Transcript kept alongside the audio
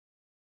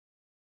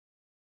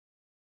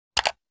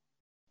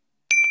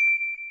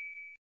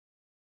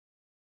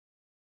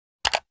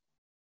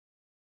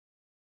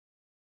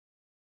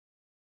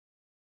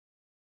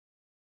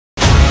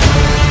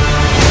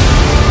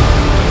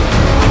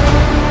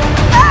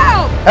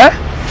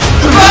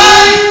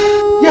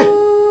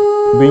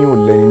bẹ́yìn ò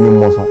lẹ́ni ní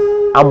mọ̀sán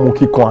á mú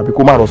kíkan àbí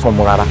kó má rọ̀ sàn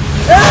mọ́ rárá.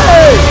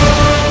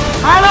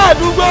 ará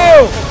àdúgbò.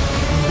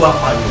 gbogbo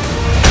àpàlẹ̀.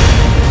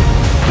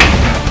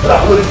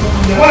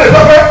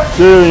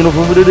 ṣé inú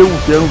fún mi dédé wù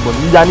sí ẹrù gbọ̀n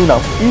yíyá nínà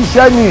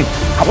iṣẹ́ ni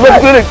àwọn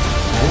ẹgbẹ́rẹ́.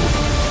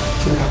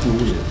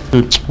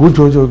 ó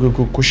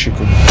jọ kó ṣe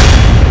kó.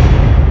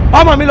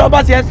 ọmọ mi lọ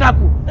bá ti extra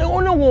kù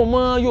ó ní wọn ò mọ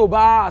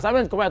Yorùbá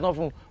assignment kan báyìí tán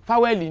fún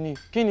fáwẹ́lì ni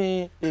kí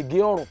ni ègé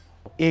ọ̀rọ̀.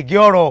 ègé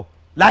ọ̀rọ̀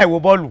láì wo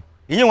bọ́ọ̀lù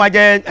ìyẹn wọn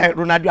jẹ́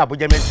Ronaldo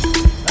àbújá Messi.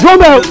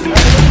 jọ́bẹ̀.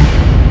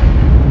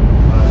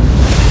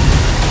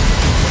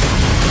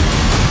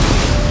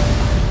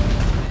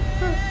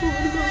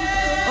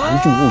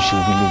 àyíjú wo ṣe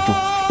ìrìlẹ̀ ẹjọ́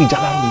ìjà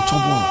lára òun tọ́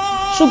bọ̀rọ̀.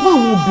 ṣùgbọ́n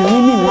àwọn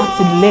obìnrin ní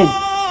láti learn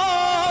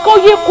kó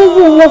yẹ kó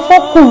wú wọn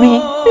fọkùnrin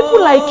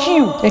people like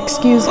you.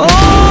 Excuse me.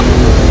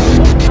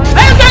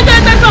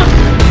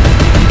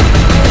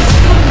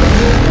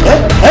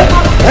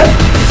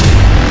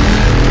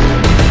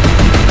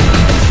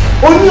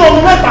 o ní ọmọ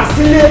mẹ́ta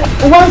sílé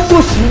o wá ń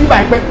ṣòṣì nígbà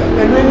ìpẹ́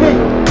pẹ̀lú ilé.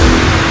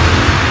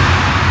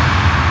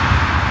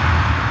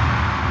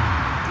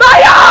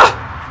 báyọ̀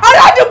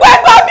aládùúgbò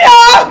ẹ̀gbọ́n mi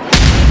o.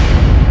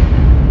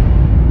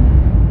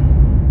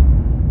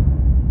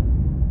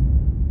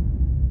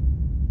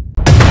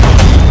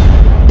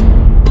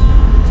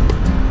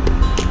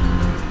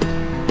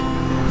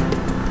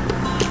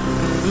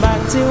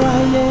 bàtí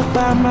wáyé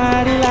pa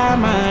mari la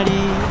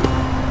mari.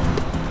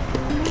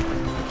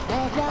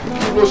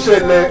 kí ló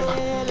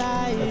ṣẹlẹ̀.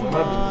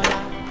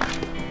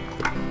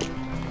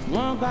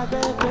 wọ́n gbàgbé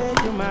pé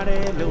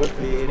jùmọ̀rẹ́ ló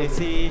fèrè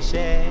sí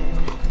iṣẹ́.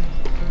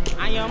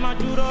 àyànmọ́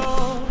dúró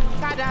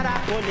kádàrá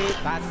kò lè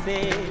pàṣẹ.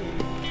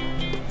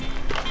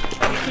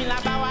 ìpínlẹ̀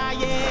bá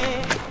wáyé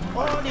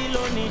ó ní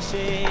ló ní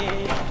ṣe.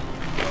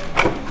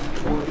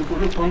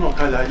 ìkórè kan náà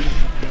kalẹ̀ ayé.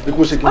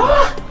 èkó ṣe kí ni.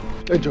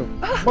 ẹ jọ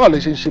báwo lè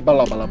ṣe ń ṣe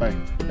bálabàlà báyìí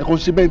ẹ kàn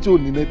ṣe bẹ́ẹ̀ tí ò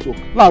ní network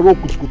láàárọ̀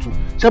kùtùkùtù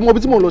ṣé mo bí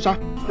tí mò ń lọ ṣá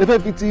ẹ fẹ́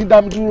fi ti dá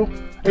mi dúró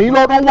ẹ̀yin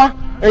lọ́dọ̀ wá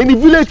ẹ̀yin ni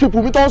village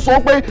people mi tó ń sọ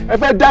pé ẹ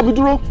fẹ́ dá mi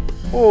dúró.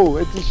 Oh,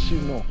 ẹ ti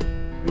ṣìnà.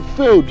 You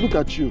failed. Look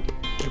at you.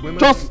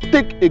 Just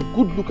take a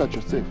good look at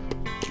yourself.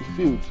 You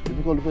failed.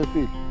 Èmi kọ́ ló fẹ́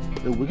fail.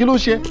 Ẹ̀wẹ̀ kí ló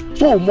ṣe?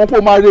 Tó o mọ̀ pé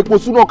o máa rí epo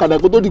sínú ọ̀kadà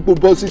kó tó di pé o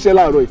bọ́ síṣẹ́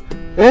láàárọ̀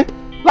yìí.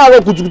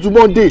 Láàárọ̀ kùtùkùtù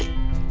Monday.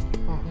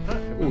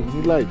 O ní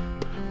láì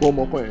fún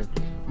ọmọ kan yẹn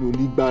mi ò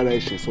ní gba ara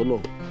ẹ̀ṣẹ̀ sọ́nà.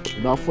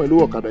 Ìmọ̀ fún ẹ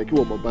lówó ọ̀kadà kí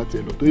wọ́n mọ̀ bá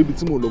tiẹ̀ lọ. Torí ibi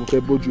tí mò ń lọ mo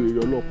fẹ́ bójú eré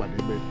ọlọ́pàá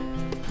níbẹ̀.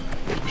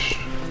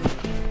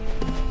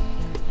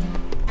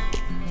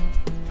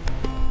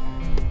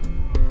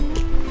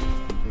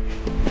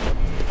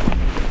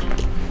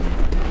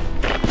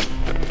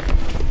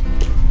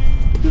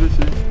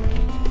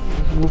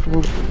 mo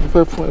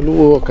fẹ́ fún ẹ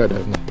lówó ọ̀kadà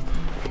ni.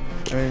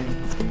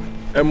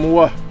 ẹ mú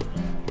wá.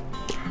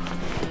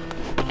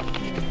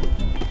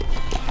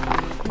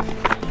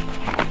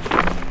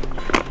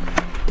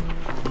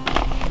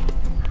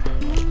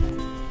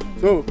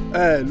 so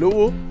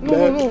lówó.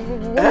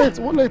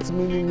 wallet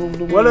mi ni mo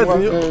wallet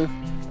mi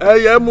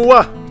yẹ mú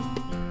wá.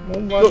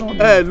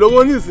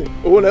 lówó nísìn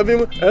òun lẹ fi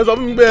mú ẹ sọ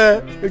fún mi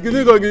pé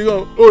gidi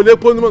kan o lè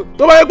pọ́n ní mọ́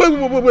tó bá yẹ pé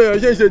gbogbo èèyàn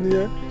ṣe ń ṣe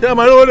nìyẹn ṣé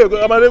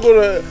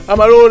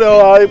àmàlówó rẹ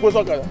ọ epo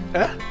sọ̀kadà.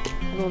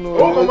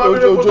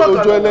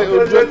 ojú ẹlẹ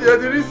ẹ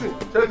ti rí sìn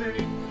ṣe ti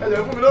rí ẹ jẹ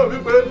fún mi lóhùn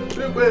wípé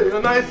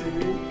èèyàn náìsì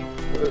ni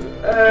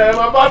ẹ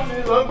máa bá ti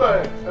lọ gbà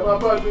ẹ máa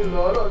bá ti lọ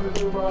ọlọ́run ti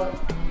tún máa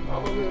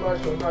àwọn mi máa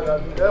ṣọ̀kadà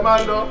ẹ máa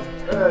lọ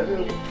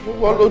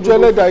ojú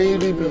ẹlẹ́dàá yín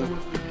rí mi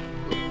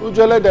ojú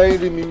ẹlẹ́dàá yín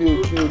rí mi mi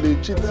ò lè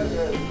cheat.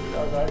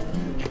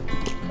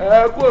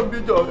 kó o bí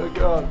jọ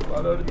kẹkẹ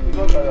àlọ́ ní kí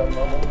lọ́kadà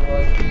máa mọ́ mi wá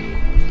sí.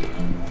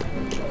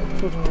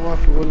 tó ní wọ́n á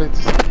fi wallet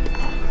sí.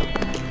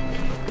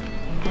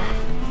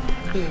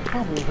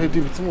 báwo ni fẹ́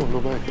débi tí mò ń lọ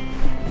báyìí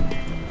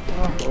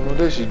ọ̀nà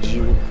dẹ̀ ṣe jí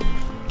o.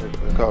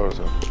 ẹ káàárọ̀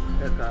sọ.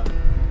 ẹ ká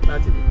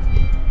láti bí.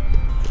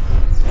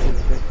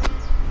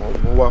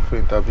 mo wá fún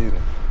interview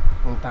ni.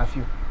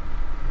 interview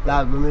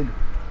láago mélòó.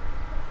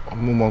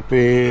 mo mọ̀ pé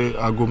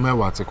aago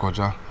 10 ti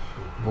kọjá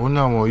mo ní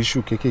àwọn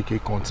issue kéékèèké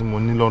kan tí mo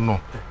ní lọ́nà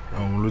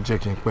àwọn ló jẹ́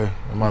kí n pẹ́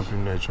ẹ má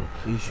bínú ẹjọ́.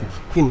 issue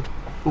kí ni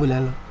mo lẹ́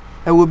ń lọ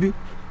ẹ wo bí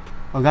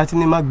ọ̀gá tí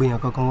ní má gbèyàn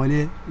kankan wọlé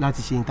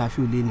láti ṣe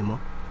interview lé ni mọ́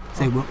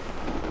ṣẹ́gbọ́n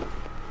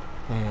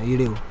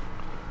ire o.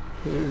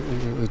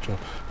 ẹjọ́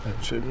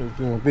ṣe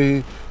mi pé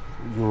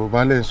Yorùbá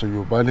lẹ ń sọ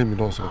Yorùbá lèmi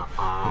náà sọ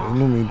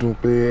inú mi dùn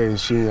pé ẹ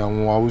ṣe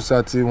àwọn Haúsá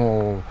tí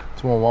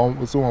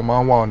wọ́n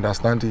máa ń wá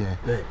understanding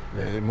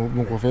yẹn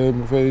mo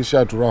fẹ́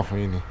ṣàdúrà fún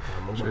yín ni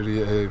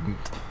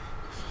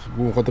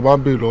gbogbo nǹkan tó bá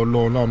ń béèrè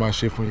lọ́wọ́ náà máa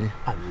ṣe fún yín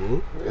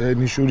ẹ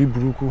ní sórí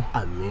burúkú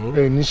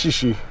ẹ ní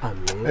ṣìṣe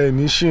ẹ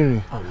ní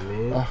ṣìrìn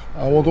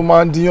àwọn tó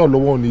máa ń díyàn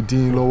lọ́wọ́ ò ní dín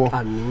yín lọ́wọ́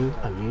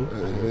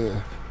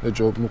ẹ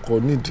jọ̀ọ́ mo kọ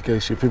ní ìdíkẹ́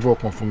ṣe favour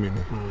kan fún mi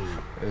ni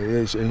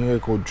ẹ̀yin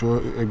ẹ̀kọ́ jọ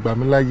ẹ gbà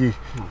mí láyè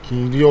kí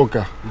n rí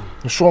ọ̀gá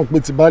ṣọ́n pé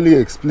tí bá lè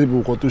explain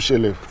nǹkan tó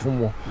ṣẹlẹ̀ fún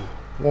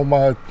wọn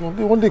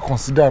wọ́n lè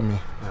consider mi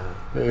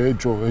ẹ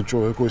jọ̀ọ́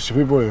ẹ kò ṣe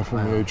favour yẹn fún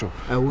mi ẹ jọ̀ọ́.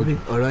 ẹ wo bí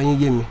ọ̀rọ̀ yín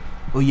yé mi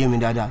ó yé mi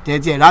dáadáa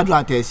tẹ́tí ẹ̀ ládùn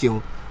àtẹ̀ ṣeun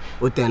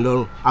ó tẹ̀ ń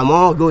lọ́rùn àmọ́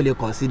ọ̀gá ò lè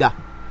consider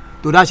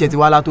tó dáṣẹ ti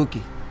wá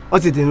látòkè ó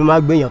sì ti ní má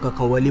gbéyàn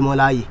kankan wọlé mọ́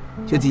láàyè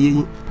ṣé ti yé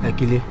yín ẹ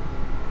kílé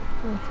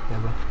ẹ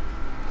bá.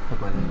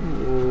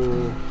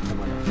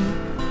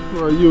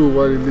 ayé ò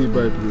wá nílé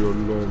ìbá ìbúrò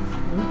Ọlọ́run.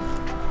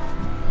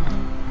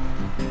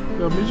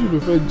 Ìyá méjì ló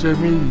fẹ́ jẹ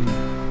mí yìí.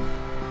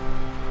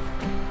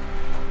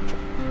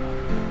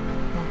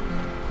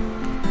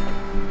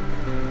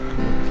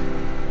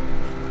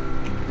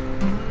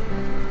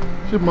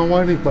 Ṣé máa wá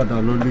rí ìpadà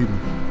lọ lé ni?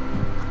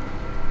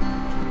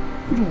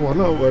 Irú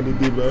wàhálà wà ní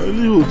débà,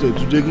 ilé ìhòtẹ̀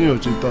tó jẹ́ kí èèyàn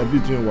ṣe tàbí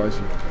tí èèyàn wá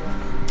ṣe.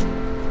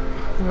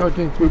 Bóyá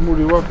kí n pe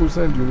múre wá kó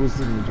sẹ́ǹdì owó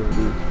sí mi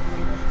jọ̀dọ̀.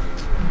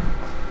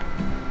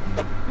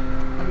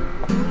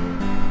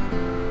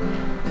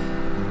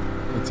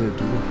 Ẹ̀tẹ̀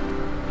ìdúró.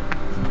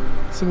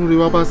 Tí múre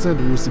wá bá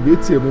sẹ́ǹdì owó sí mi,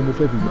 etí ẹ̀ mo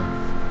fẹ́ fi gbà.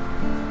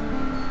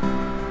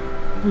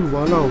 Irú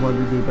wàhálà wà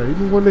ní débà,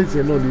 inú wọlé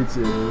tiẹ̀ náà ní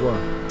tiẹ̀ ló wà.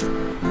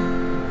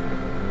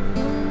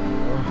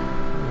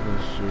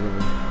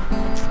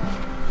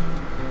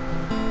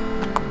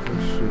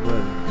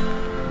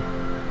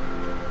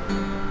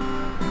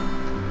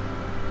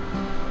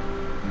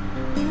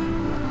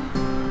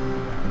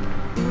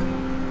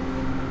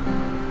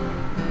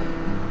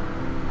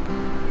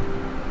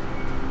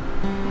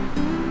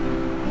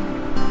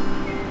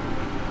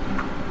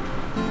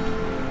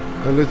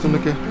 Hello,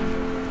 Tunike.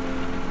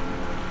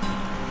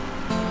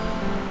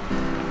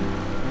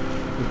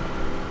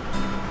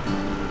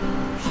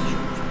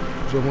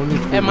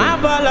 Ẹ má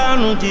bọ́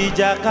lọ́rùn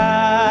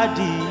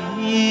jìjàkadì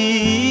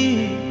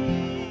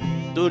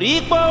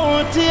torí pé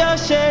ohun tí ó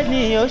ṣe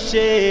ni ó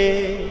ṣe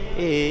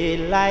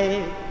láyé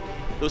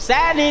kò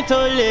sẹ́ni tó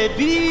lè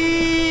bí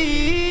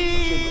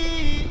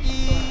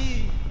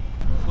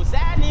kò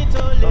sẹ́ni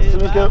tó lè bá.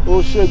 Tunike,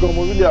 o ṣé gan,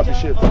 mo really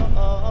appreciate it.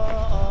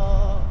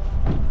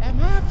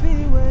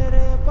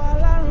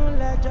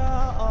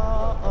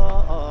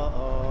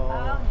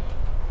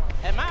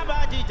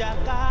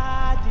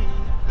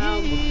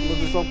 Mo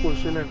ti sọ pé o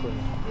ṣe lẹ́kọ̀ọ́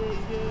yìí.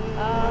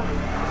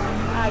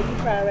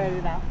 Àyíká rẹ̀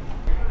rí la.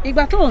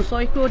 Ìgbà tó ń sọ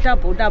pé ó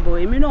dàbọ̀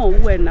èmi náà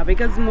wú ẹ̀ nà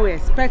because mo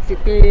expect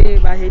pé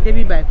bá ṣe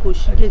débi by kò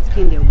ṣí gate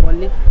kí n lè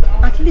wọlé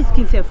at least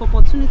kí n tẹ̀ fún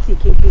opportunity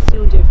kí n fi sí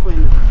oúnjẹ fún ẹ̀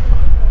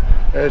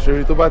nà.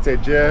 Ṣòrí tó bá tẹ̀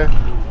jẹ́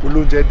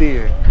olóúnjẹ dé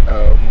yẹn,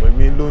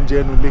 èmi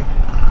lóúnjẹ nulẹ̀.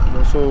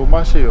 So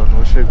má ṣe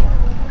ọ̀nà ṣẹ́gun.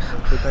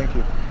 So thank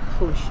you.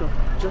 For sure.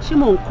 Jọ ṣé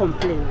mò ń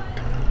complain?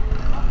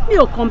 Mi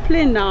ò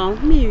complain now,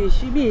 mi ì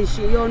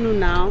ṣe yọnu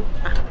now.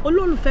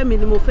 Olólùfẹ́ mi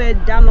ni mo fẹ́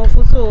dáná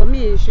fún, so mi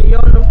ì ṣe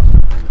yọnu.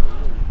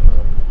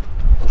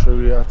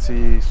 Òṣèré a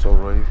ti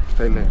sọ̀rọ̀ yìí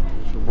tẹ́lẹ̀,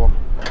 ṣùgbọ́n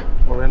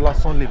ọ̀rẹ́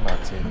lásán lè máa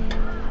tẹ̀.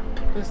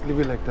 Let's leave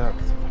it like that.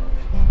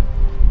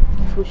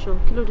 For sure,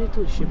 kí ló dé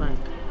tó ṣe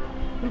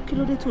báyìí? Kí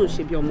ló dé tó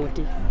ṣe bí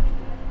ọmọdé?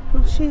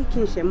 Ṣé kí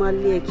n ṣe máa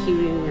lé ẹ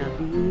kiri ni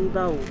àbí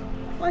báwo?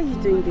 Why are you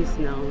doing this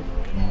now?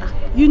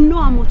 You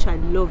know how much I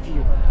love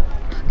you.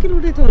 Kí ló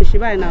dé tó ń ṣe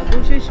báyìí náà? Bó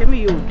ṣe ṣe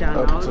mí yóò dá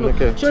náà.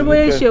 Ṣé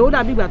bóyá ṣe ó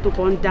dàbí ìgbà tó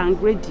kàn ń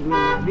downgrade mi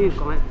àbí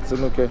nǹkan ẹ̀?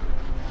 Tinúkẹ́,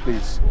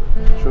 please,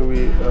 shall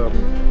we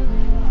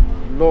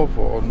love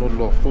or no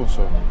love tó ń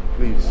sọ,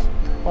 please,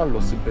 má lọ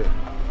síbẹ̀.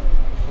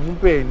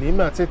 Níbẹ̀ ni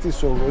èmi àti ẹ ti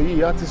sọ̀rọ̀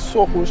yìí, a ti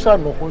sọ kò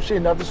ṣàná kò ṣe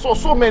ní, a ti sọ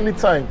so many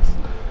times.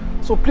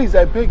 So please,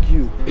 I beg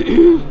you,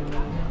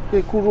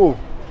 pé kúrò,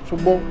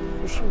 ṣùgbọ́n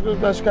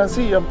as you can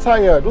see, I'm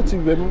tired. Ó ti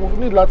rẹ̀ mí, mo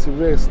need láti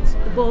rest.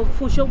 But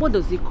for sure, what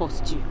does it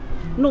cost you?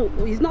 No,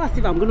 it's not as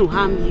if I'm going to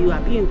harm you.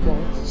 Àbí nǹkan.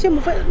 Ṣé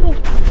mo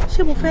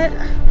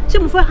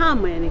fẹ́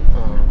harm ẹ ni?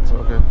 It's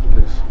okay,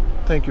 please.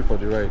 Thank you for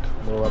the ride.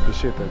 Mo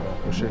appreciate it.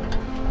 Mo ṣe.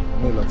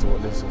 Mo ní láti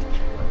wọlé sí.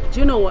 Do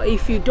you know what?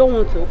 If you don't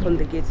want to open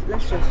the gate,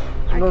 let's just.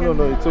 No,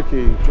 it's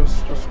okay.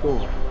 Just go.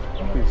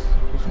 Please,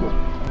 just go.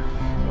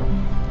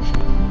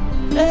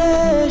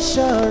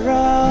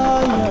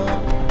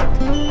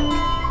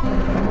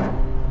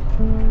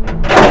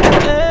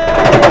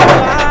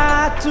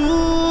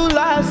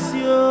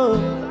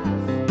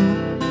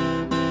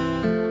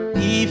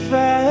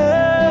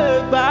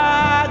 Ìfẹ́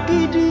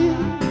gbàgídí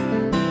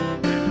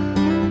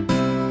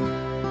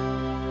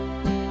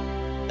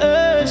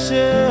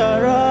ṣe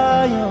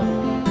ọ̀rọ̀ yàn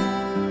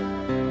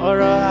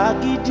ọ̀rọ̀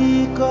agídí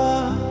kọ́.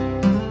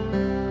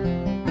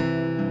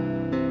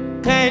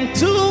 Can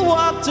two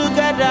walk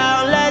together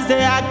unless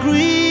they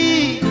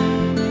agree?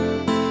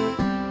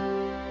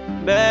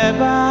 Bẹ́ẹ̀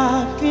bá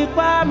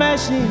fipá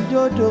mẹ́ṣin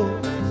dòdò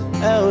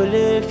ẹ ò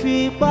lè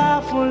fipá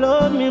fún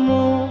lómi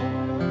mu.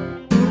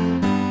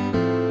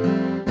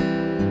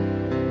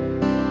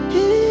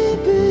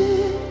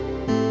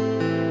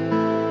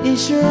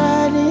 Ìṣúra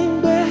ní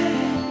gbé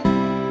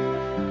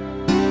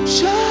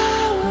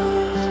ṣáwọ́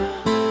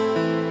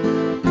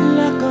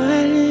lọ́kàn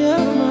ẹni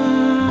yóò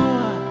máa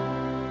wà.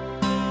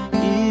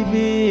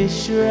 Ibi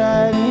ìṣúra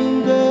ní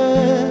gbé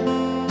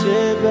ṣe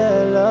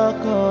bẹ́ẹ̀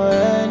lọ́kàn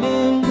ẹni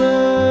gbé.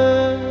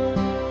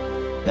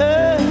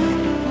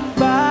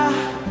 Bá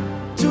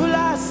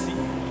túláàsì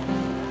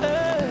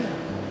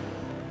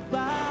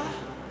bá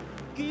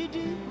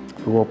gidi.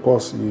 Ìwọ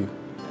pọ́ọ̀sì yìí.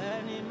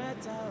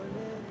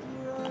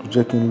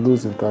 Jẹ́ kí n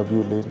lose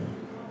interview lẹ́nu.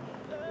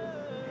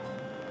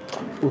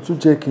 Ó tún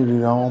jẹ́ kí n rí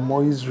àwọn ọmọ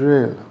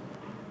Israel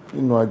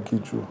nínú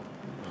aginjù.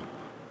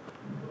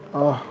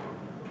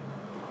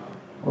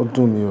 Ó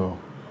dùn mí o.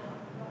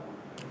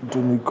 Ó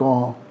dùn mí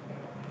gan-an.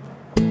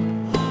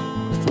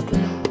 It's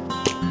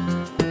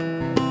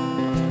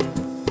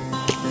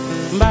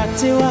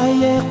tí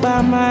wáyé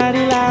pa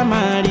mari la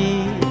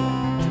mari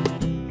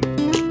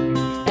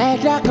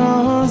ẹ̀dá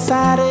kan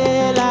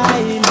sáré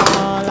láì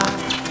mọ̀la.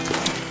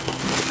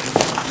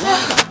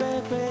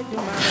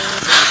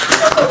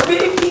 Oh,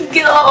 baby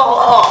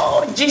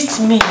girl, just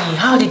me.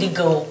 How did it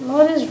go?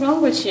 What is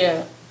wrong with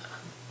you?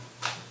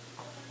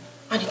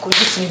 I didn't go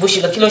just me, but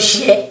she look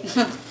share.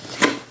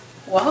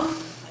 Well,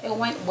 it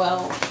went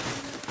well.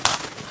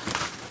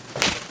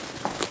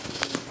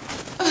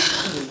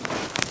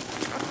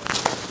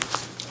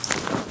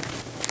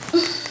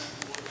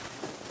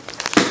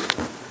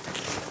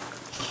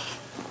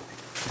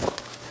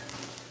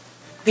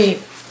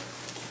 Babe,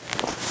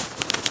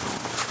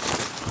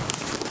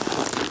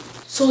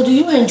 so do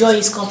you enjoy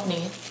his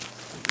company?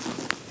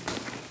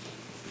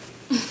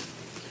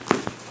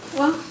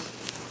 Well,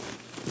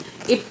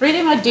 it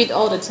pretty much did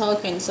all the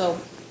talking, so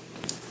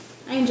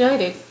I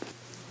enjoyed it.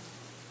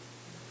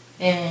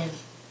 And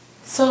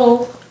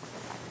so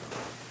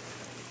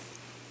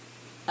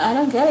I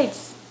don't get it.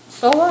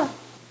 So what?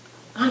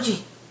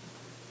 Angie,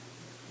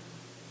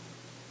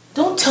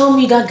 don't tell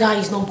me that guy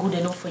is not good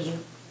enough for you.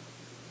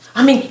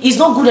 I mean, he's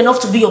not good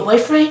enough to be your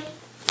boyfriend?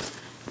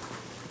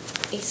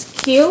 He's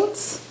cute.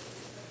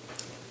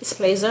 He's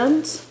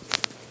pleasant.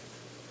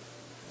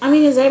 I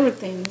mean, he's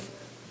everything.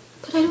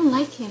 But I don't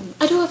like him.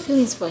 I don't have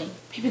feelings for him.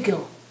 Baby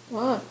girl.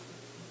 What?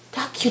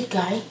 That cute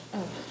guy.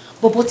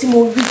 Bobo tí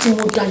mo rí tí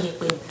mo dá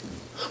yẹ̀pẹ̀.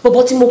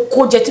 Bobo tí mo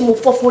kó jẹ tí mo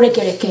fọ́ fún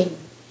rẹ́kẹrẹ́kẹ́ ni.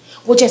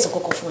 Wo jẹ́ ìsọ̀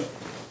kọ̀kọ̀ fún ẹ.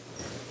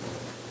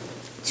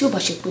 Tí ó bá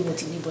ṣe pé mo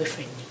ti ní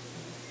boyfriend ni.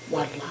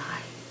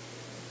 Wàláì.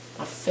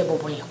 Ma fẹ́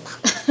bobo yẹn pa.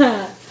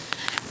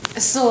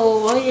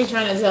 So what you're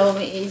trying to tell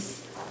me is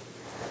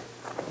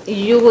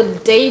you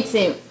would date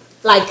him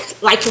like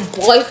your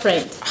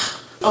boyfriend?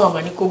 Oh,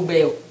 man, you go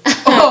bail.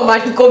 Oh,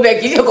 man, you go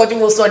back. You got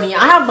to Sonny.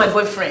 I have my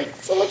boyfriend.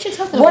 So what you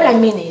talking what about? I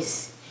mean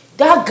is,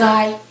 that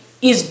guy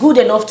is good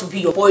enough to be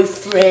your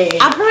boyfriend.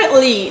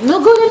 Apparently,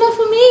 not good enough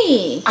for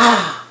me.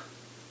 Ah.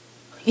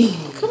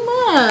 Come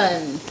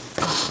on.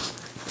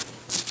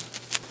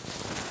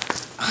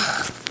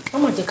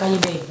 Mama, they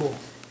can't even go.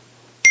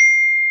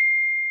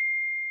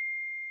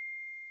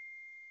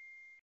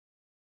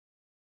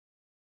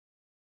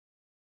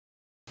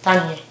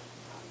 Tanya.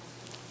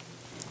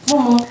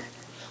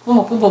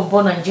 Mama, people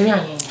born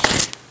Nigerian.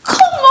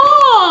 Come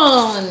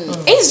on.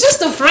 It's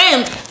just a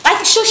friend. Like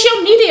a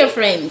social media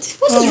friend.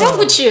 What is wrong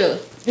with you?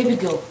 Baby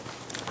girl.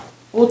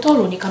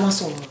 Otoro ni kama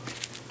so.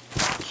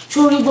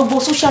 Surely bobo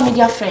social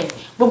media friend,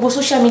 bobo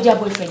social media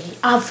boyfriend.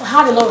 I've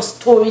had a lot of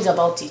stories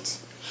about it.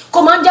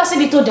 Come on, just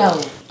say it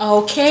down.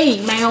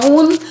 Okay, my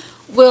own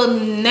will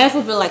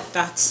never be like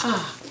that.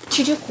 Ah.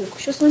 Did you cook?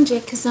 Just one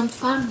check because I'm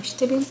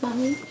famished.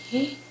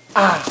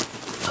 Ah.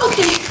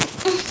 Okay.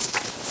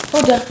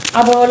 Oda,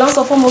 abo la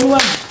sọ fún Olúwa.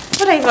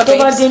 What are you Tó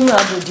bá dé ní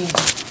àdòdì.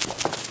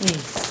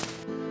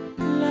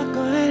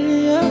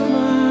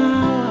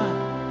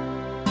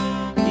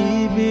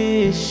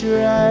 Ibi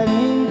ìṣúra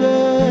ní gbé,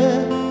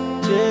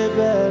 ṣe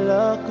bẹ́ẹ̀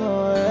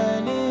lọ́kàn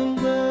ẹni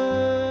gbé.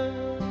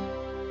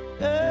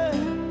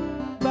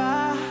 Bá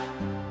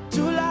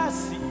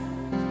túláàsì,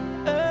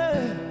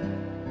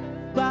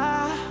 bá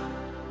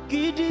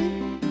gidi.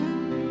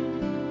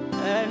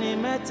 Ẹni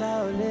mẹ́ta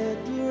ò lè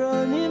dúró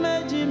ní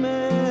méjì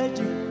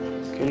méjì.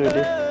 Kí ló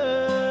dé?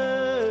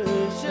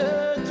 Ṣé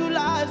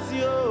túláàsì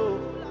o,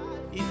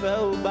 ìfẹ́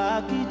ò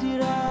bá gidi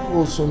rá.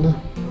 Ó sùn ní.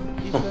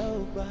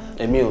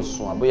 Èmi ò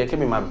sùn, àbóyẹ kí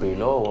mi máa béèrè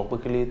lọ́wọ́ wọn pé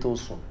kí lè tó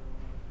sùn.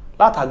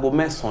 Látago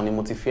 9 ni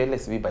mo ti fi ẹ́lẹ̀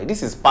síbí báyìí.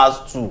 This is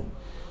past 2.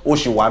 O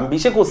ṣì wà ń bí,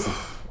 ṣé kò sí?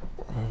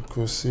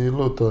 Kò sí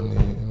lóòótọ́ ni,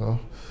 you know.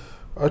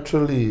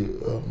 Actually,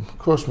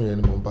 crush me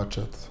ẹni mo bá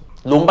chat.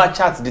 Ló ń bá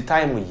chat di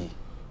time yìí.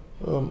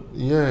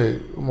 Yeah,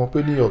 mo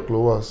pé New York ló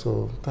wà,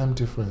 so time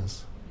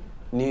difference.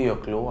 New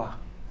York ló wà.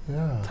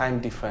 Yeah. Time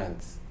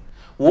difference.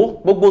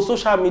 Wo gbogbo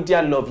social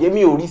media love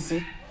yẹmi ò rí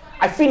sí.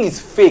 I feel it's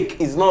fake,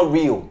 it's not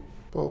real.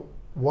 But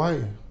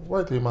why?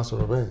 Why do you máa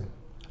sọ̀rọ̀ bẹ́ẹ̀?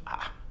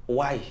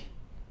 Why?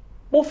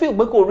 Mo feel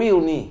pé kò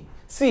real ni.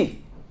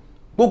 See,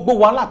 gbogbo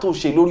wàhálà tó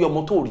ṣe lórí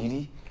ọmọ tó rí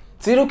rí.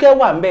 Tinúkẹ́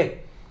wà ńbẹ̀.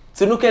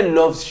 Tinúkẹ́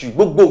loves you.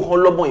 Gbogbo nǹkan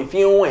lọ́mọ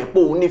ìfihàn ẹ̀ pé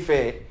òun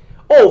nífẹ̀ẹ́.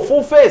 Oh,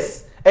 full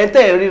face. Ẹ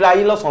tẹ́ ẹ̀ ríra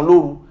yín lọ́sàn-án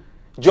lóru.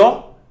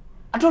 Jọ,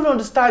 I don't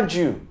understand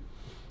you.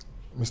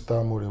 Mr.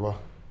 Amorewa,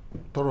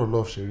 tọrọ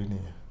love ṣe rí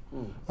nìyẹn.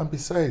 And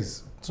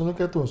besides,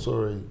 Tinúkẹ́ tó ń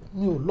sọ̀rọ̀ yìí,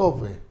 mi ò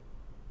love ẹ̀.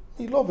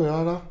 Mi love ẹ̀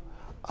rárá.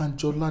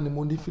 Anjola ni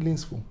mo ní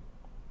feelings fún.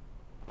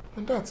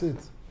 And that's it.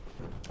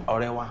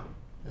 Ọ̀rẹ́ wa.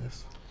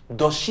 Yes.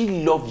 Does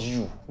she love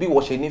you? Bí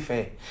wọ́n ṣe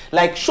nífẹ̀ẹ́.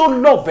 Like, show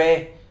love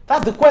ẹ.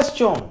 That's the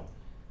question.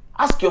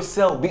 Ask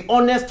yourself. Be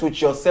honest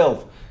with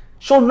yourself.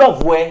 Show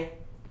love wẹ.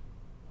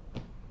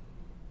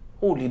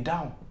 Ó lè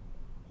dáhùn.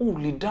 Ó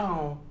lè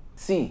dáhùn.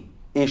 See,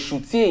 èṣù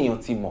tí èèyàn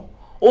ti mọ̀.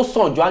 Ó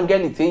sàn ju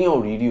áńgẹ́lì tí èèyàn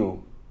ò rí rí o.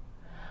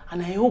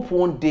 And I hope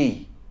one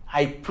day,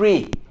 I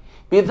pray,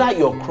 that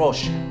your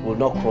crush will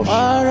not crush you.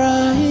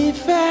 Ọ̀rọ̀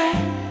ìfẹ́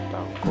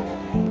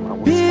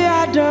bí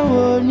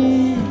àdánwò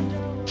ni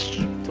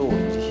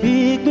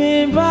bí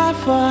ìgbín bá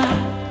fa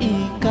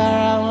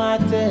ìkara wọn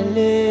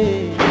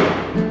tẹ̀lé.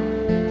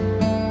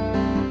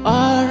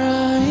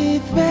 Ọ̀rọ̀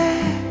ìfẹ́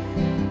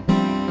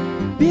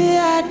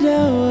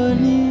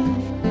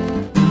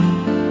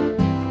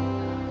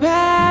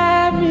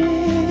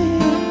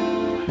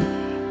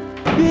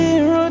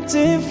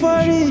See,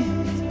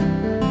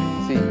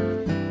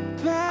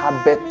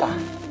 I better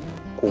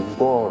kò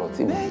gbọ́ ọ̀rọ̀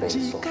tí mo fẹ́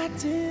sọ.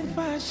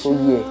 So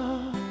yeah.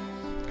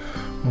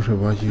 What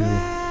about you?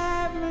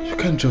 You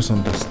can't just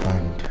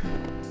understand.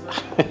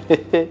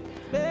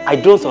 I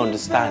don't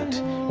understand.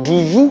 Do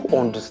you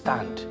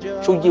understand?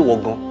 So yeah,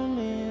 wagon.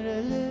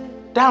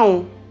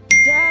 Down.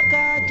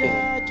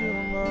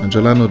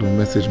 Angela not will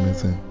message me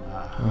saying,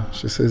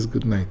 she says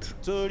good night.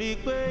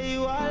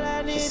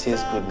 She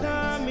says good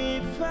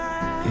night.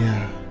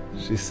 Yeah,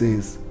 she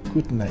says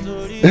good night.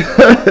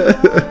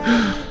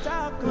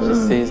 She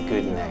says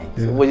good night.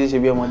 Yeah. What did she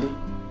be on?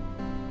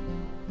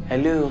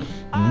 Hello.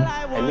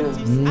 Hello.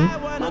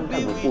 Má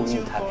gbàgbé kó ní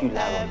interview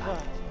láàárọ̀ la.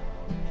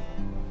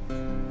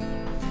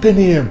 10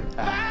 a.m.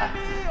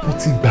 Ó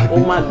ti gbàgbé. Ó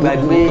má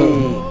gbàgbé.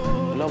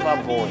 Lover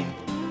boy.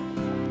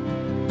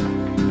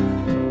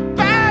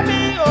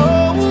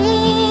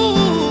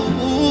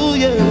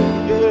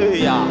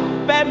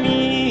 Fẹ́mi,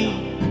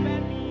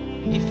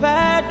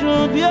 ìfẹ́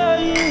dùn bí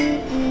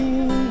oyin.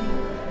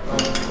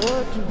 Ó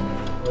dùn,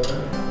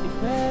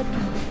 ìfẹ́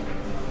dùn,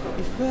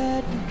 ìfẹ́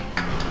dùn,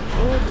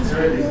 ó dùn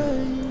bí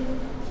oyin.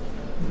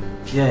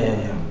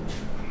 Yeah.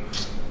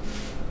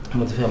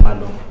 Mo ti fẹ́ máa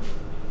lọ.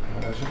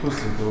 Ṣé kò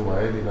sí tó wà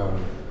ẹ́ lílà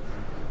rẹ̀?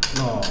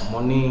 No, mo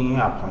ní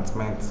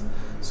appointment,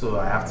 so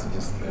I have to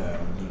just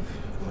leave.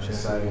 Mo ṣe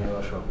sáré ní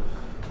workshop.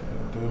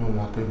 Torí mo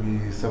mọ̀ pé bí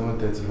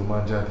 7:30 ló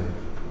máa ń jáde.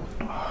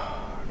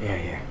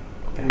 Yeah.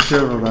 Iṣẹ́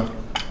rọra.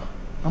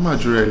 A máa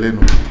jù rẹ̀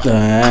lẹ́nu.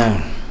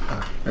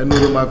 Ẹnu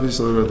ló máa fi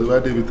sọ̀rọ̀ tó bá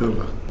débi tó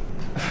bá.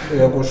 Ó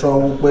yẹ kó ṣọ́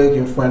wípé kí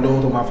n fún ẹ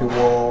lówó tó máa fi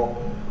wọ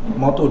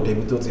mọ́tò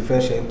débi tó ti fẹ́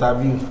ṣe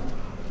interview.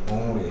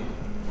 Òun rèé.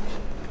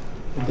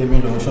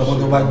 Débi lòun ṣọ́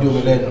tó bá jó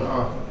mi lẹ́nu.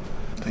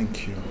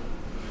 Thank you.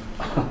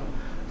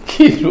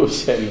 Kí ló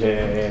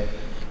ṣẹlẹ̀?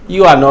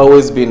 You are not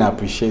always being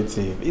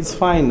appreciative. It's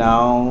fine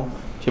now.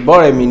 Ṣé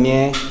bọ́ọ̀rẹ̀ mi ní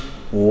ẹ́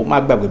wò ó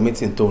má gbàgbé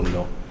meeting tó ń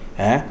lọ.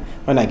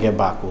 When I get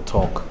back, we'll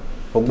talk.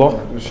 Ogbo,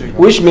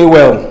 wish me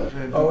well.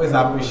 Always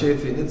appreciate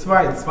it. It's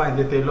fine.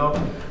 Tètè lọ.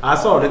 I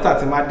saw later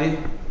tí máa dé.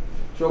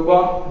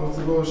 Ṣogbo. Mo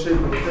ti go shake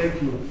you.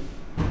 Thank you.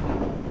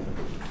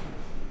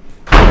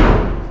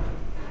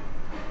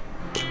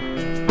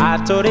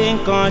 Àtòrí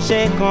nǹkan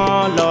ṣe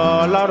kan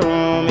lọ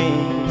lọ́rùn mi.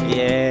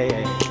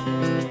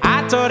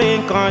 Àtòrí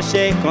nǹkan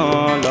ṣe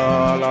kan lọ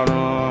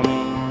lọ́rùn mi.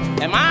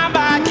 Ẹ má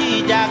bá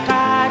jìjà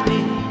káàdì.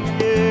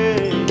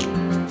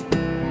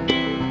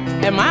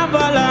 Ẹ má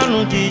bọ́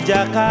lọ́rùn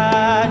jìjà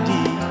káàdì.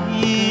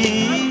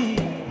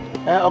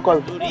 Ọkọ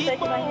mi.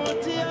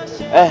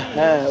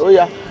 Ó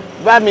yá.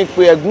 Bá mi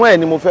pè ẹ̀gbọ́n ẹ̀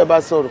ni mo fẹ́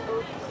bá sọ̀rọ̀.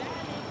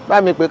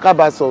 Bá mi pè ká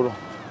bá sọ̀rọ̀.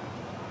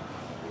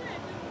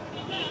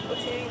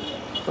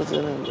 Ó ti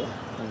rí ìgbà.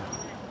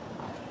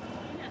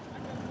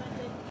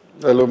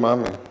 Hello,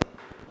 mami.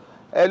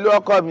 Hello,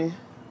 ọkọ mi.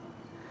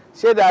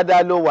 Ṣé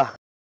dáadáa ló wà?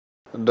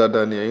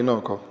 Dáadáa ni ẹ̀yin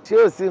náà kọ́. Ṣé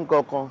ò sí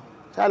nǹkan kan?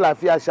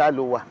 Ṣàlàáfíà ṣá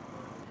ló wà?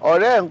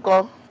 Ọ̀rẹ́ ẹ̀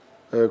ńkọ́?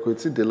 Kò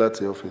tí ì dé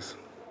láti ọ́fíìsì.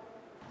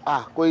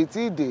 Kò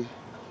tí ì dé.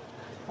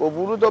 Kò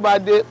burú tó bá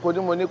dé, kò ní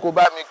mo ní kó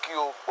bá mi kí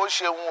o. Ó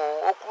ṣeun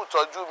o, ó kú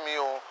tọ́jú mi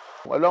o.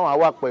 Ọlọ́run á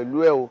wà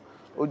pẹ̀lú ẹ o.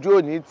 Ojú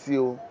ò ní tì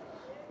o.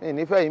 Mi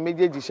nífẹ̀ẹ́ yín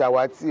méjèèjì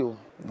ṣàwátì o.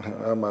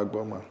 A máa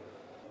gbọ́ ma.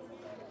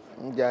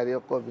 Ń jàre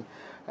ọkọ mi.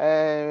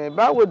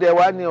 Báwo dẹ̀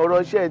wá ní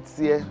ọ̀rọ̀ iṣẹ́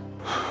tiẹ̀?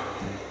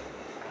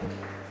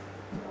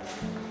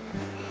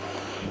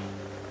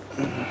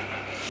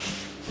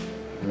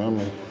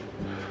 Mami,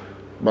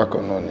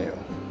 bákan náà ni o.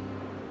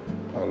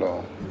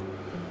 Ọlọ́run,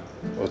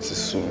 ó ti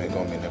sú mi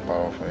gan mi nípa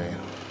ọ̀fẹ́ yẹn.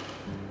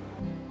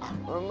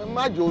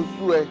 Má jò ó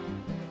sú ẹ.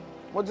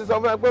 Mo ti sọ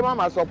fún ẹ pé má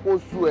máa sọ pé ó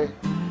sú ẹ.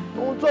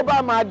 Ohun tó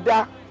bá máa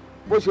dá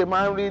bó ṣe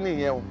máa ń rí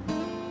nìyẹn o.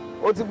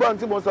 O ti gbọ́ ohun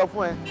tí mo sọ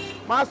fún ẹ.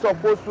 Má sọ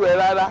pé ó sú ẹ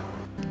rárá.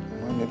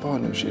 Mami, báwo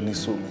ni o ṣe ní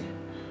sú mi?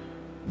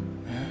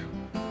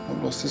 Mo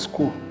lọ sí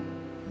school,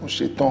 mo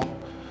ṣe tán.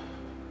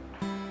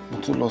 Mo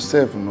tún lọ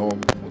serve náà,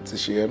 mo ti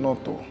ṣe ẹ náà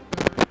tó.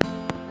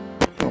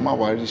 Yóò má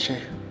wá rí iṣẹ́,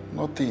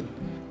 nothing.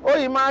 Ó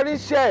yìí máa rí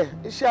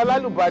iṣẹ́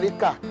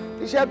alálùbáríkà,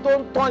 iṣẹ́ tó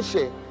ń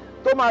tànṣẹ́,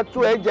 tó máa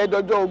tú ẹ jẹ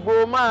dọjọ́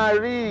ogbó máa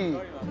rí.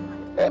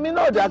 Èmi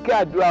náà dákẹ́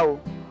àdúrà o.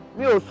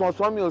 Mi ò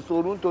sànsán, mi ò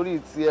sòrú nítorí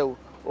tiẹ̀ o.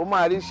 Ó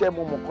máa rí iṣẹ́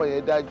mo mọ̀ kan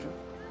yẹn dájú.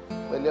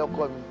 Pẹ̀lẹ́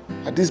ọkọ mi.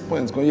 At this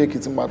point gan yẹ kí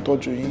n ti máa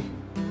tọ́jú yín.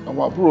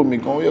 Àwọn àbúrò mi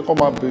gan yẹ kó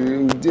máa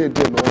béèrè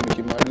díẹ̀díẹ̀ lọ́wọ́ mi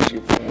kí n máa rí ṣe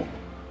fún wọn.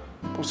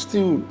 But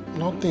still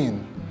nothing.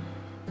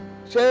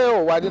 Ṣé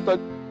ò wá ní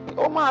tọ́jú?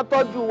 Ó máa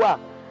tọ́jú wa.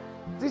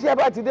 Tíṣẹ́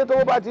bá ti dé tó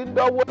bá ti ń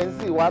dánwò ẹ̀ ń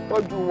sì wá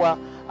tọ́jú wa.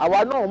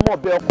 Àwa náà mọ̀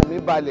bẹ́ẹ̀ ọkàn mi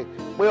balẹ̀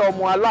pé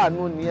ọmọ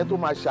aláàánú nìyẹn tó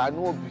máa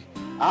ṣàánú òbí.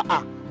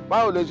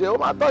 Báwo lè ṣe? Ó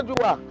máa tọ́jú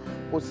wa.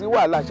 Kò sí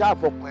wàhálà, ṣáà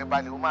fọkàn ẹ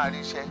balẹ̀, ó máa rí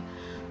iṣẹ́.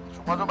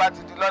 Ṣùgbọ́n tó bá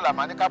ti di lọ́la,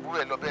 màá ní kábúrò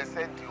ẹ̀ lọ bẹ́ẹ̀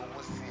sẹ́ǹdì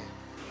owó sí ẹ.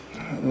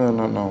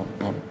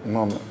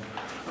 No.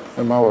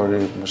 Ẹ má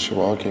worry, mo ṣe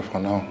wà okay for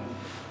now.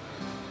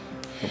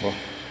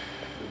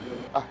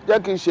 Jẹ́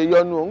kí n ṣe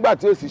yọnu o, ńgbà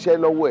tí ò síṣẹ́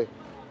lọ́wọ́ ẹ̀.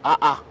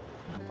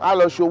 Á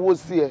lọ ṣòwò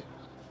sí ẹ.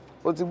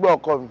 Ó ti gbọ́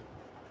ọkọ mi.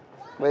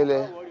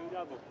 Pẹ̀lẹ́.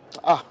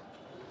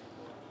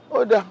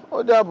 Ó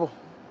dàbọ̀.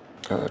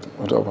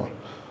 Ó dàbọ̀.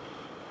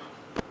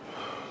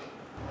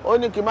 ó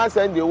ní kí n má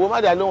sẹ́ndì owó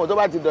má dà lóhùn tó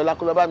bá ti dọ̀la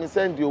kó lọ bá mi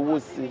sẹ́ndì owó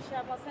sí i.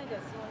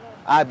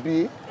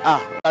 àbí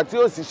àti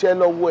ó sì ṣẹ́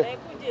lọ́wọ́ ẹ̀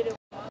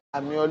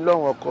àmì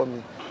ọlọ́run ọkọ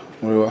mi.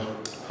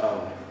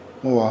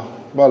 mo wà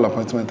báwo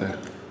appointment ẹ.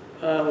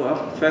 Well,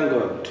 thank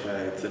God,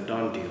 it's a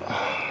done deal.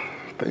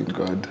 Thank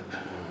God.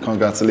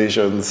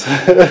 Congratulations.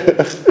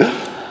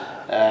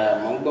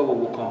 Mo gbọ́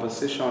gbogbo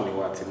conversation ni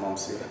wà tí mom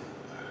sí.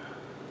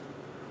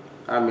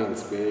 That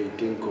means it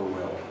didn't go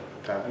well.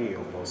 Tàbí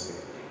your boss.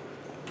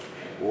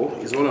 Oh,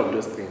 it's one of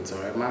those things.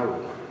 Ọ̀rẹ́ má rò.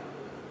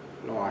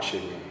 No wá ṣe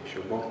mi,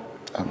 ṣùgbọ́n.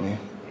 Àmín.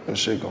 Ẹ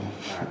ṣé gan.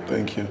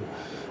 Thank you.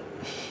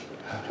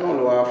 Ṣé wọn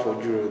lọ wá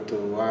fojú ro tó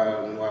wá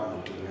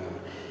mùdí náà?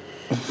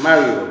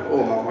 Mario,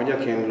 my mother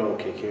can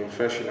look okay,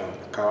 professional,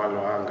 Kawalo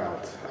hang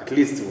out. At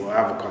least we'll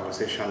have a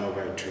conversation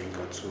over a drink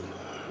or two,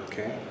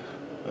 okay?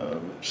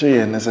 She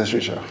is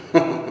necessary, sir.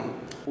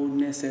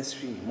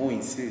 Unnecessary, more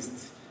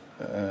insist.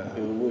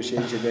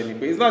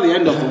 It's not the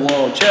end of the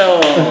world,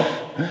 chill.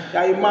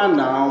 Yeah, you man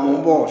now,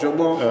 no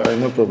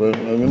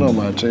problem. You know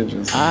my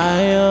changes.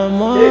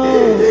 Ayanmo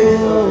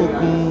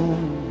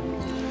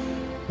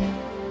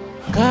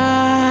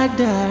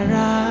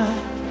Kadara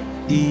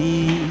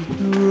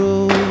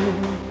Iduro.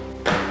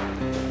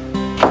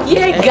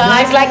 Yeah,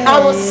 guys, like I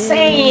was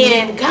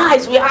saying,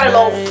 guys, we had a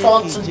lot of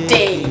fun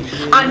today.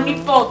 And we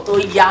fought to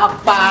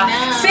Yapa.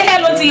 Say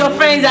hello to your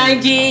friends,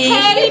 Angie.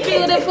 Hey,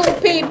 beautiful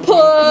people.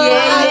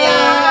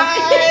 Yeah.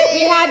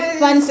 We had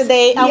fun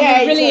today and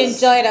we really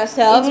enjoyed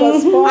ourselves. It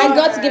was fun. I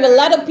got to give a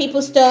lot of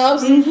people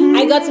stuff.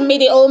 I got to meet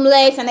the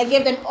homeless and I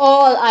gave them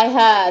all I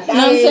had. You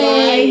know what I'm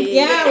saying?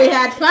 Yeah, we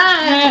had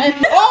fun.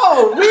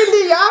 Oh,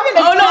 really? You're having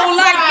a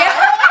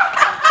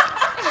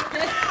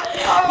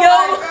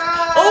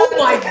Oh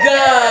my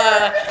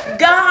God,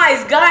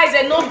 guys,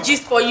 enough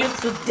gist for you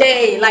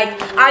today. Like,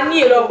 I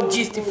need a lot of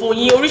gist for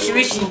you, rich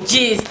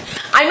gist.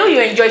 I know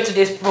you enjoyed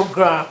today's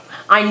program.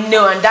 I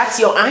know, and that's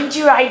your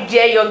Angie right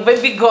there, your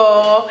baby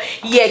girl.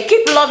 Yeah,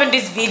 keep loving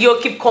this video,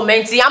 keep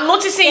commenting. I'm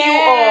noticing you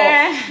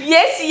all.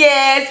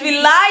 Yes, we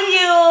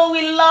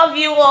love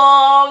you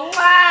all.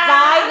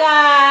 Bye,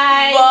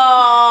 guys.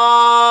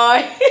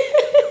 Bye.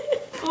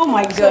 Oh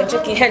my God,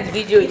 check your hand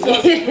video. It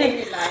was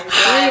really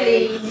nice.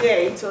 Really?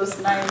 Yeah, it was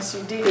nice.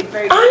 You did it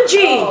very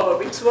Angie,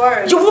 good. It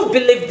was. You won't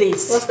believe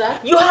this. What's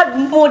that? You had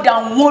more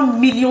than 1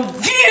 million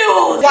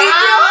views. Wow!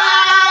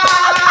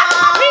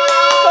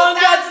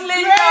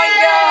 Congratulations,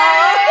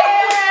 girl.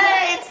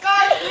 It's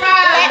congrats.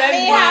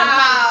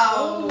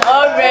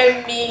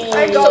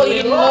 So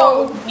you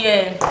know,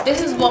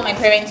 this is what my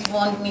parents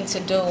want me to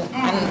do,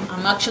 and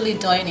I'm actually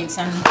doing it.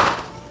 And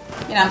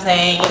you know what I'm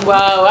saying?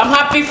 Wow, I'm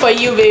happy for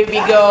you, baby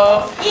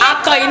girl.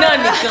 Akọ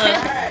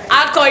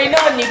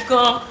iná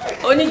nìkan.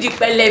 Oníjì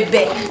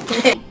pẹlẹbẹ.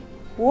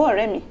 Wo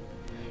ọ̀rẹ́ mi,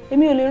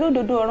 èmi ò lè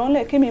ródòdó ọ̀rọ̀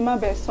ńlẹ̀ kémi má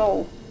bẹ̀ sọ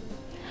o.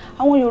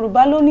 Àwọn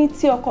Yorùbá ló ní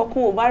tí ọkọ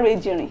kan ò bá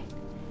rejìrìn,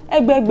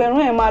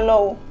 ẹgbẹgbẹ̀rún ẹ̀ máa lọ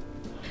o.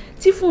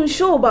 Tí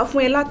Fúnṣọ́ ò bá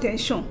fún ẹ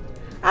látẹ̀ńṣọ̀n,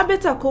 á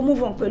bẹ́tà kó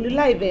move on pẹ̀lú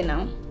láìbẹ̀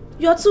náà.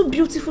 You're too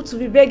beautiful to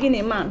be begging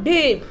a man,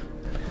 babe.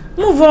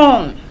 Move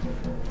on.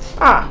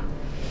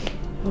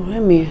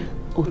 Ọ̀rẹ́ mi,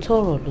 òótọ́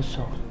ọ̀rọ̀ ló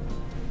sọ.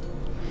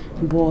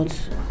 But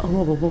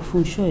ọ̀rọ̀ bọ̀bọ̀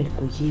Fúnṣọ́ ẹ̀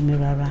kò yé mi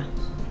rárá.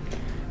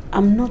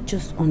 I'm not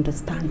just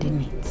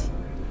understanding it.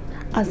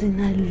 As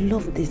in, I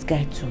love this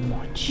guy too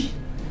much.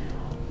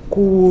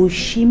 Kò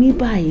ṣí mi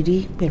báyìí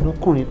rí pẹ̀lú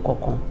ọkùnrin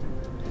kankan.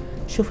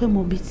 Ṣó fẹ́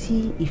mọ bí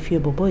tí ìfẹ́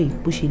bọ̀bọ̀ yìí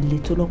bó ṣe le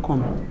tó lọ́kàn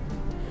mi.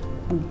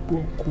 Gbogbo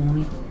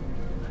ọkùnrin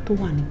tó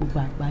wà ní gbogbo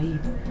àgbáyé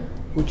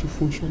ojú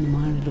Fúnṣọ́ ni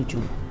máa ń rí lójú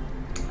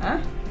wọn.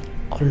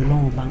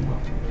 Ọlọ́run bá ń gbọ́.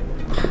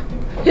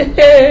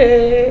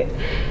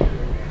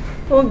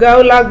 Ó ga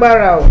ó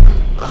lágbára o.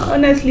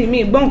 Honestly,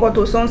 mi gbọ́ nǹkan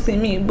tó sọ ń sin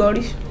mi gbọ́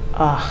rí.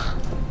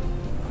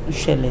 Ó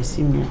ṣẹlẹ̀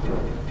sí mi.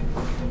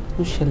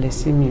 Ó ṣẹlẹ̀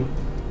sí mi.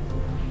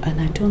 And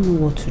I don't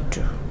know what to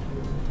do.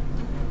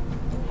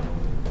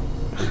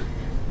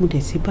 Mo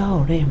dẹ̀ ti bá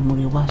ọ̀rẹ́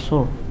Múre wá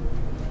sọ̀rọ̀.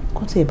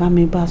 Kó tiẹ̀ bá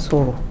mi bá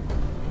sọ̀rọ̀.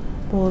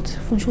 But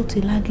Fúnṣọ́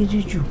ti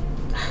lágídí jù.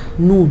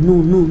 No.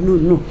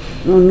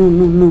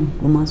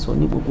 Ló máa sọ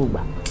ní gbogbo ìgbà.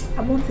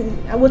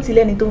 Abó ti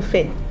lẹ́ni tó ń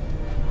fẹ́.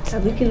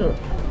 Àbí kí ló rò?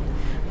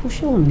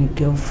 Fúnṣọ́ ò ní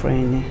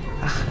girlfriend ẹ̀.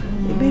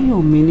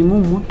 Ìbéèyàn mi ni mo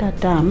mọ̀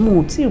dáadáa.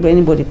 Mo ò tí ì rí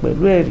anybody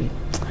pẹ̀lú ẹ̀ rí.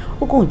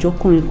 Ó kàn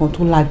jọkùnrin kan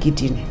tó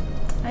lágídí ni.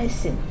 I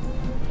see.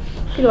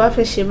 Kí ló wá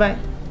fẹ́ ṣe báyìí?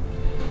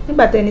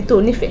 Nígbà tẹni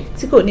tó nífẹ̀ẹ́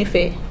tí kò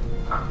nífẹ̀ẹ́,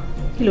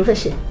 kí ló fẹ́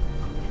ṣe?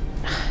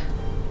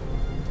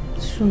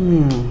 Súnmi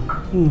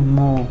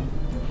mọ̀.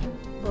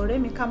 Ọ̀rẹ́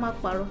mi ká má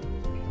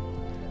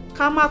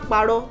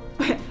parọ́.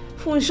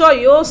 Fúnṣọ́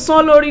yìí ó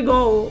sán lórí gan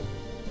o.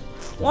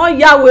 Wọ́n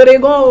ya wèrè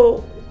gan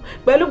o.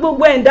 Pẹ̀lú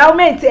gbogbo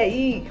endowment ẹ̀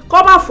yìí, kó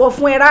má fọ́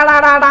fún ẹ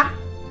rárá.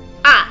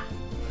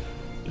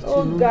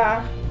 Ó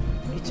ga.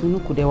 Ìtùnú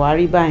kò dẹ̀ wá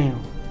rí báyìí.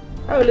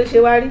 Báwo ló ṣe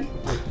wá rí?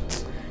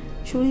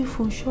 Ṣorí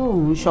Fúnṣọ́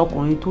òun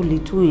ṣọkùnrin tó le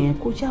tó yẹn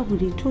kó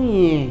jáwèrè tó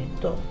yẹn.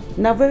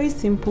 Na very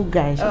simple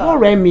guy. Ṣé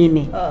ọ̀rẹ́ mi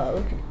ni?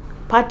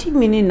 Party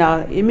mi ni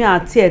na èmi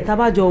àti ẹ̀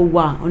tábàjọ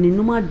wà on a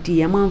normal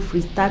day a máa ń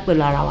freestyle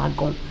pẹ̀lú ara wa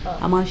gan.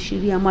 A máa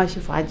ṣeré, a máa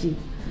ṣe fàájì.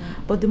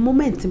 But the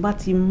moment tí bá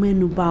ti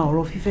mẹ́nu bà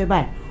ọ̀rọ̀ fífẹ́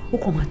báyìí, ó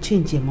kàn máa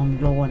change ẹ̀ mọ́ mi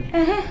lọ́wọ́ ni.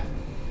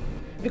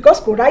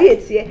 Because kò ráyè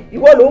tiẹ̀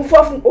ìwọ ló ń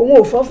fọ́ fún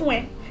òun ò fọ́ fún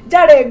ẹ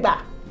járe ẹ gbà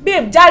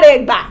babe járe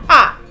ẹ gbà.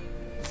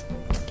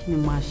 Kí ni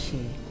máa ṣe?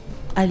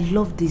 I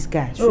love this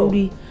guy.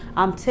 Surely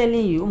I'm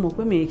telling you, ó mọ̀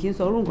pé mi kì í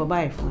sọ orú nǹkan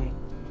báyìí fún ẹ.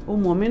 Ó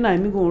mọ̀ mí náà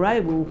èmi kò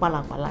ráyè gbogbo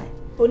pálapàla ẹ̀.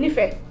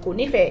 Onífẹ̀ẹ́ kò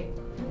nífẹ̀ẹ́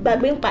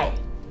gbàgbé ń pa ẹ̀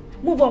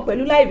move on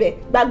pẹ̀lú láìbẹ̀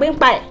gbàgbé ń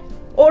pa ẹ̀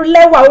ó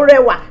lẹ́wà ó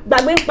rẹwà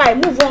gbàgbé ń pa ẹ̀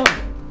move on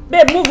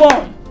babe move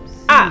on.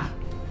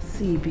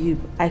 See babe,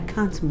 I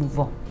can't move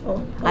on.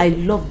 I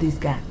love this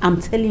guy.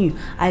 I'm telling you,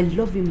 I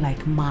love him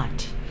like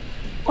mad.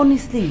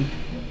 Honestly,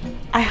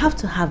 I have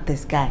to have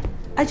this guy.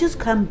 I just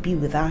can't be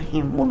without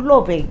him. Mo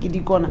love ẹ gidi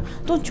gan.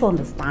 Don't you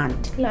understand?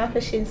 Kí la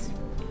fẹ́ ṣe sí?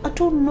 I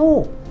don't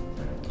know.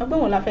 Ọgbọ́n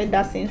wo la fẹ́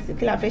dá sí sí?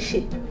 Kí la fẹ́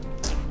ṣe?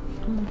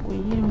 Ọmọ kò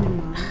yé mi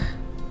mà.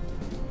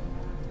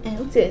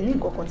 Ó tiẹ̀ ní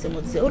nǹkan kan tí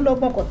mo ti ó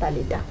lọ́gbọ́n kan ta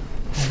lè dá.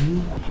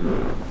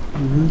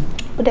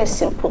 Ó dẹ̀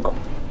simple gan.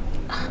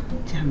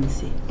 Já mi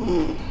sí.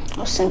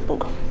 Ó simple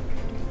gan.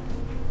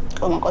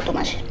 Ọmọ nǹkan tó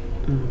máa ṣe.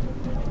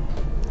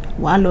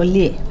 Wàá lọ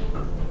lé ẹ̀.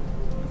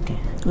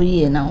 Ó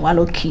yí ẹ̀ náà wàá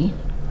lọ kí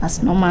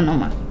as normal.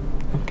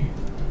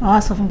 Wàá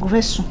wá sọ fún kó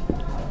fẹ́ sùn.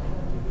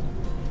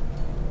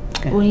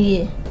 Ó yí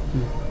ẹ̀.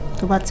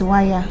 Tó bá ti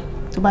wáyà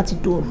tó bá ti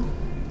dòrò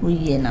ó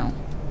yí ẹ̀ náà.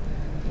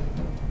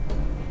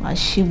 Wàá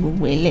ṣí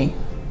gbogbo ẹ̀ lẹ̀.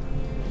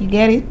 You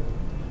get it?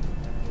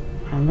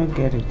 I don't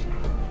get it.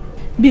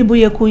 Bí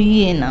bóyá kó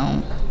yí ẹ̀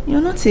náà.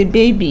 You're not a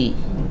baby.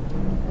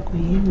 Kò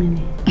yé mi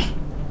ni.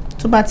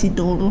 Tó bá ti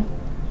dòrò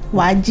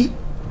wàá jí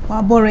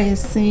wàá bọ́ra ẹ̀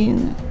sí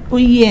ó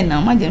yí ẹ̀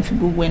náà má jẹ́ fi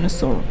gbogbo ẹnu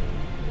sọ̀rọ̀.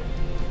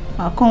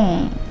 Wàá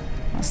kàn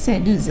wàá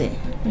seduce ẹ̀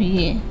ó yí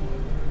ẹ̀.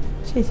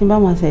 Ṣé tí n bá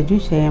máa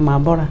seduce ẹ̀ máa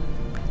bọ́ra?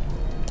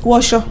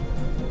 Wọṣọ.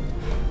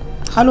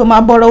 Ká ló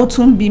máa bọ́ra ó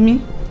tún bí mi.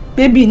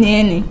 Bébì ni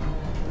ẹ ni.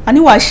 A ní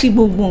wàá ṣí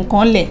gbogbo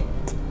nǹkan lẹ̀.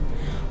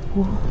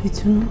 Wo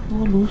Ìtùnú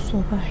wọ́n ló ń sọ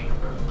báyìí.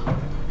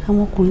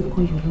 Àwọn ọkùnrin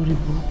kan yọ lórí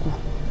burúkú.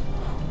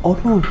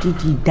 Ọlọ́run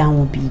dídì dá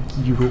wọn bí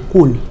igi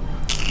ìrókò ni.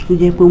 Tó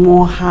jẹ́ pé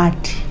wọ́n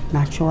hard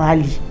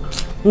naturally.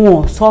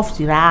 Wọn soft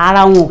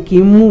rárá wọn kì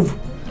í move.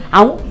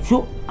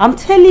 I'm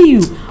telling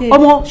you,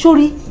 ọmọ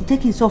sórí jẹ́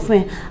kí n sọ fún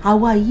ẹ,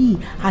 àwa yìí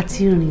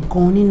àti rìn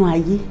gan nínú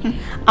ayé.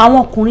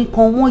 Àwọn ọkùnrin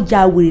kan wọ́n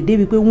ja wèrè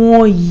débi pé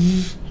wọ́n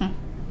yí.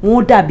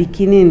 Wọ́n dàbí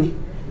kíní ni.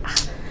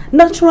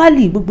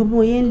 Naturally gbogbo bí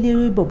wọ́n yẹn ń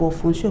lérè bọ̀bọ̀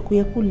fún ṣé kò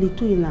yẹ kó le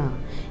tó ìlànà.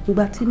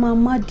 Ìgbà tí máa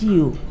má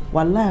di o,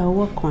 wàláhì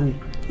ọwọ́ kan ni.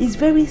 It's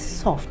very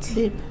soft.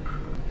 Babe,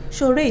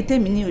 ṣoré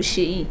ìtèmi ni ò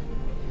ṣe yìí.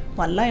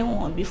 Wàláhì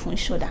wọ́n bí fún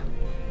ṣọ́dà.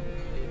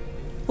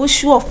 Ó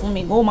ṣúọ̀ fún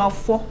mi gan ó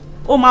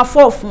máa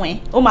fọ́ fún ẹ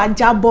ó máa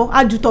jábọ́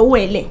á ju tọwọ́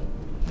ẹ lẹ̀.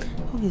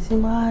 Òkè tí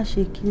máa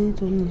ṣe kíní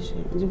tó ní ṣe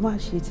tí máa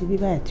ṣe ti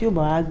bíbá ẹ̀ tí ò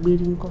bá wá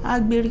gbérí ńkọ́. Á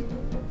gbérí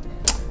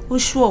ó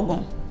ṣúọ̀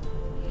gan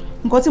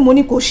nǹkan tí mo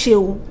ní kó ṣe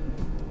o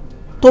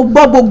tó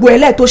gbọ́ gbogbo ẹ̀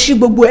lẹ̀ tó ṣí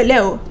gbogbo ẹ̀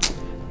lẹ̀ o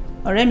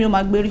ọ̀rẹ́ mi ó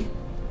máa gbérí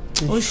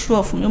ó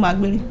ṣúọ̀ fún mi ó máa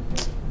gbérí.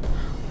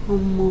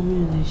 Ọmọ mi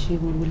ò lè ṣe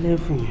gbogbo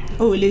lẹ́fù yẹn.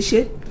 O ò lè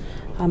ṣe.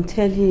 I'm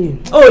telling you.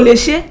 O ò lè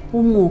ṣe.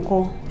 Ó mú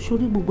nǹkan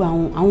sórí gbogbo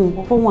àwọn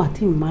nǹkan kan wà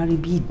tí mo máa rí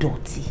bí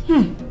ìdọ̀tí.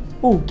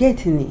 Oh,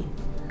 get ni.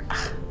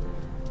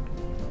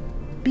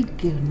 Big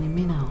girl ni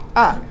mí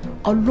náà.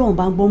 Ọlọ́run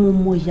bá gbọ́ mo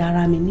mọ ìyá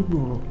ara mi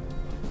nígboro.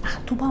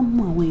 Tó bá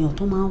mú àwọn èèyàn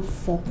tó máa ń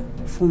fọ́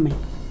fún mi.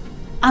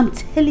 I'm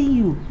telling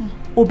you,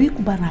 òbí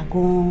kò bá nà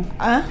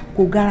gan-an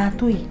kò gara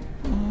tó yìí.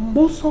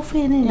 Mo sọ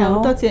fún ẹ ní ìnáwó.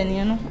 Ìyàwó tó tiẹ̀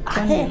nìyẹn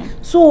náà.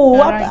 So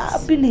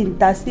abili ń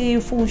ta sí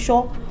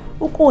Fúnṣọ́.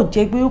 Ó kò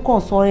jẹ́ pé ó kàn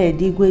sọ rẹ̀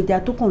dégbò ẹja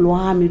tó kàn lọ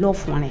há mi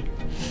lọ́fun rẹ̀.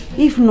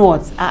 If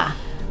not,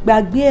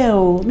 gbàgbé ẹ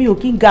o, mi ò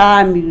kí ń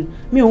gara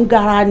mi ò ń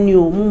gara ni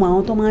o, mo mọ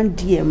àwọn tó máa ń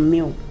di ẹ̀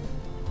mi o.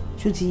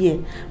 Ṣó ti yẹ,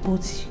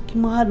 but kí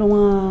máa lọ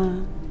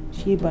wọn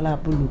ṣe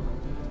balabolo,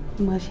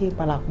 kí máa ṣe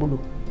balapolo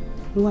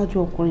níwájú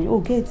ọkùnrin,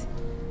 o get,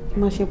 kí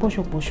máa ṣe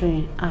pọ́ṣọpọ́ṣọ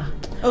yẹn.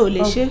 O ò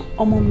lè ṣe.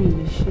 Ọmọ mi ò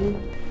lè ṣe.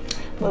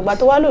 Ìgbà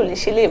tó wá lò lè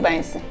ṣe lè bá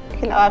ẹ̀ sìn,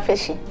 kí la wá fẹ́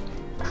ṣe?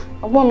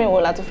 Ọgbọ́n mi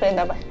wò la tó fẹ́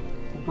dábàá.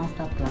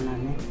 Master planner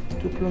ni,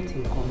 tó plot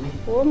nǹkan mi.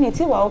 Owó mi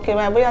tí wà ókè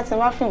báyìí bóyá tí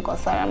má fi nǹkan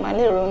sára máa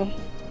lè ronú.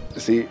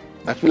 See,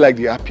 I feel like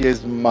the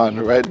happiest man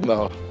right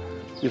now.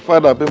 The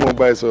fact that people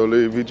buy so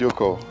a video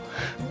call.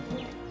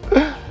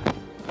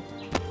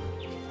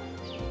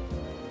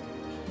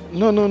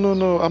 No,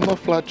 I'm not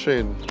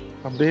flattering.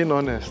 I'm being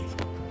honest.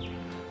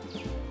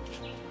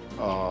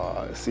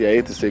 See, I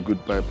hate to say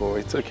goodbye, but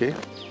it's okay.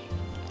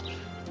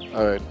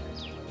 All right.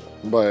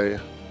 Bye.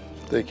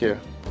 Take care.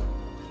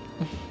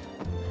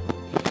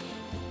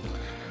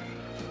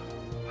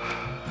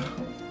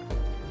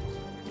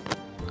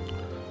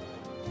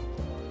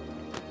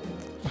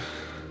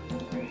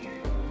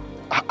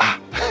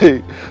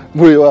 Hey,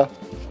 Mayowa,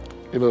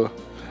 you know,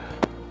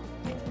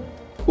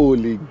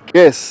 only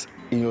guess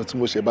èèyàn tí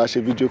mo ṣe bá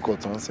ṣe video call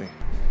tán sí.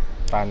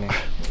 Tani.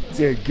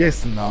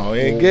 Guess now,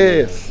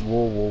 guess.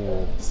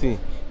 Whoa. See,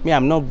 me,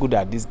 I'm not good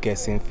at this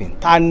guessing thing.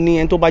 Tani,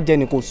 ẹni tó bá jẹ́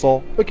ni kó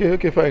sọ.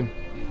 Okay, fine.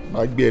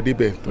 I'll be a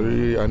débẹ̀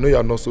torí I know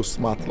you're not so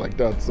smart like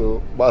that,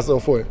 so pass on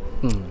for it.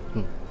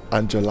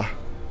 Angela.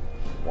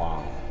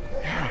 Wow.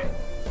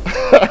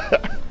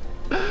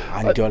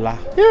 Angela.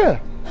 Yeah.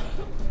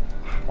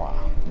 Wow.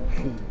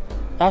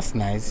 That's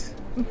nice.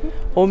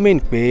 Ó mean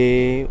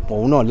pé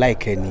òun náà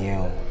like ẹ nìyẹn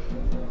o.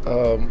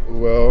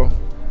 Well,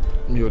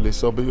 mi ò lè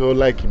sọ bí ó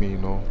like me, you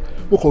know.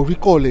 Mo kàn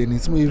recall ẹni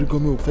tí mo rí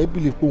gan mi ò fẹ́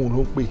believe pé òun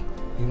ló ń pè,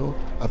 you know.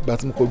 Àfìgbà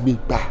tí mo kàn gbé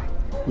gbà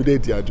ó dẹ̀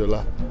di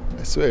Àjọlá.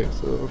 I swear,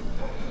 so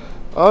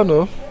I don't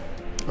know.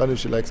 I don't know if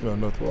she likes me or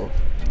not, well,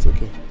 it's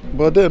okay.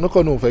 But then, no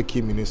kàn ní òun fẹ́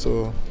kí mi ni,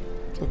 so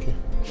it's okay.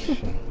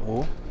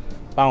 Oh,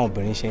 báwọn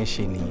obìnrin ṣe ń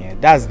ṣe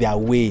nìyẹn. That's their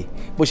way.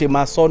 Bó ṣe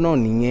máa sọ náà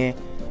nìyẹn.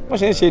 Bó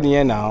ṣe ń ṣe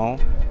nìyẹn now.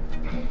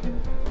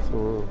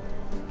 So,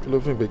 kí ló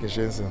fi ń pè kí n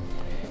ṣe ń sìn?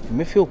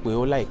 Èmi feel pé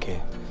ó like ẹ.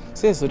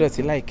 Since ó dẹ̀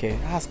ti like ẹ,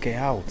 ask her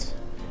out.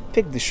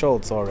 Take the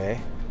shots, ọ̀rẹ́.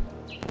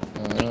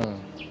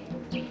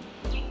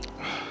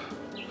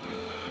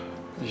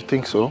 You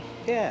think so?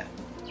 Yeah.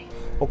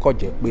 Ó kàn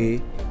jẹ́ pé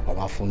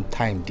wàá fún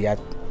time there.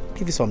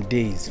 Give it some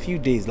days, few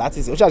days.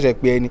 Láti ṣe ó ṣàṣẹ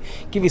pé ẹni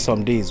give it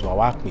some days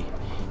wàá pè.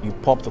 You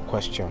pop the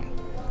question.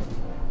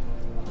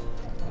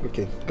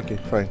 Okay,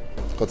 fine.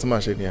 Kò tí màá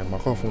ṣe nìyẹn, màá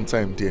kàn fún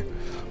time there.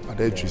 Màá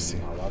dẹ̀ jù sí.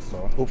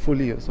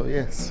 Hopefully, so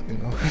yes, you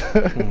know.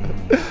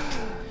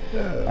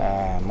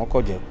 Mo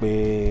kàn jẹ́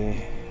pé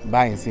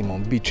báyìí sì mo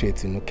ń betray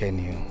Tinúkẹ́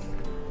ni o.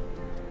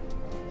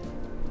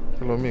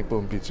 Kí ló mean pé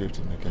ó ń betray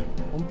Tinúkẹ́?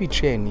 Ó ń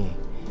betray ni.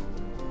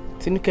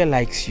 Tinúkẹ́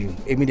likes you.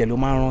 Èmi dẹ̀ ló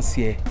máa ń rán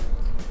sí ẹ.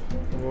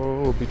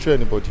 Oh, betray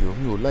anybody o.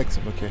 Mi ò like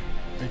Tinúkẹ́.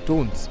 I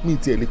don't. Mi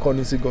tiẹ̀ lè kọ́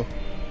ní sí gan.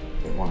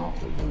 Wow.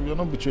 You're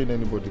not betraying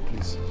anybody,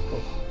 please.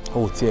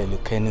 Oh, tiẹ̀ lè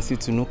kẹ́ni sí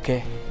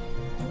Tinúkẹ́.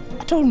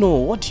 I don't know.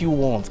 What do you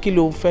want? Kí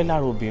ló fẹ́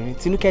lára obìnrin?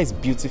 Tinúkẹ́ is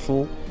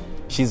beautiful.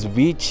 She's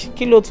rich.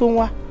 Kí ló tún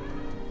wá?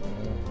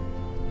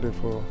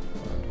 Therefore,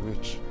 and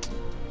rich.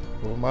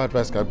 Well, my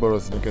advice can borrow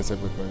Tinúkẹ́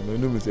separate. You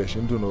know, me say she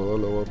don't know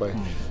all over by.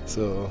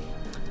 So,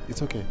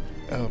 it's okay.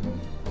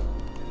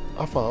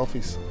 Alpha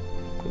office.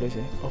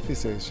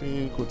 Office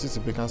she kò tí sí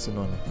vacancy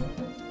náà ni.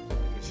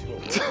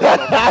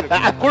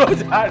 Kúrò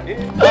jáde.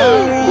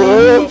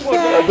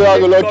 Ọ̀dọ́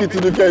àgọ́lọ́ kí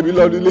Tinúkẹ́ ibi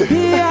lọ nílé.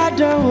 Bí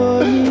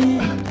àdánwò ni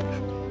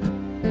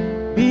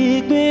bí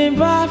ìgbín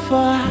bá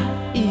fa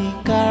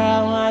ìkara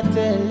wọn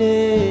tẹ̀lé.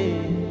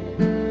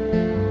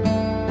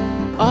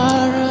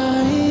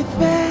 Ọ̀rọ̀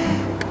ìfẹ́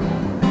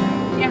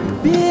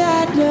bí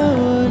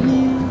àdánwò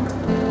ni.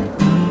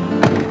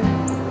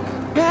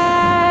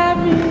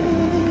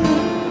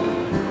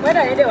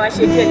 Whether you do or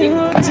she did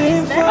it's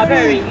kind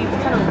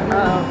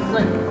of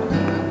fun.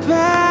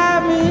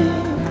 Baby,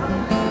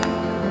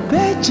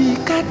 Beji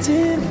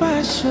cutting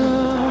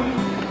fashion.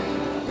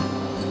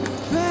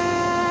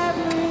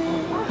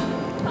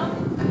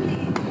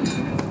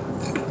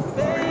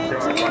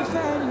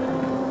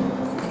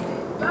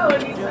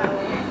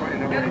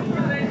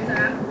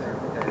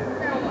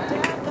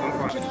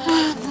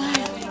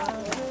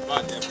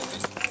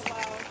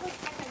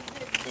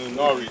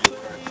 Not really.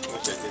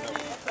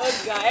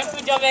 Ọ̀gá ẹ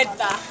fúnjọ́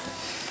mẹ́ta.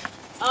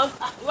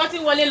 Wọ́n ti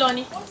wọlé lọ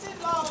ni.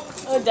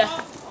 Ó dà.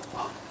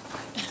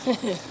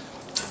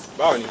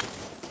 Báwo ni?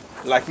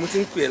 Like mo ti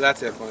ń pè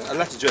láti ẹ̀kan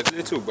látijọ́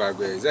ìdílé tó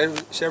gbàgbé.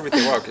 Is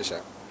everything okay, Sha?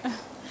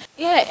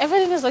 Yeah,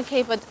 everything is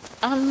okay, but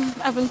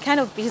I've been kind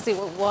of busy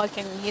with work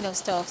and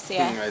stuff. So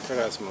yeah. I thought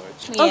as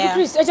much. Yeah. Uncle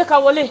Chris, ẹ jẹ́ ká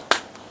wọlé.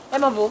 Ẹ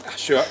má bọ̀.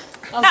 Sure.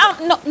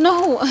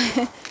 No.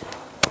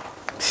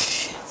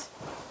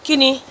 Kí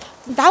ni?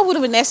 That would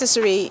have been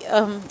necessary.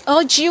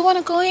 Oh, do you want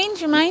to go in?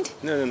 Do you mind?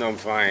 No, I'm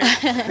fine.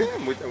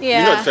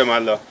 Yeah. You're not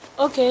fair,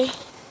 Okay.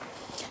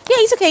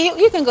 Yeah, it's okay.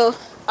 You can go.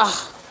 All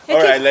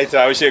right, later.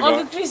 I will shake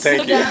Uncle Chris,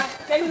 thank you.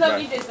 Thank you,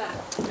 lovely day, sir.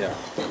 Yeah.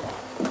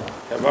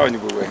 How are you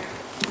going?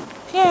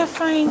 Yeah,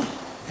 fine.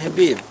 Hey,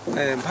 babe.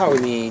 How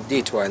ni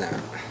date wa na?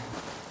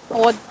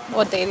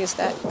 What date is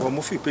that? Well,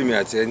 mo fi pay me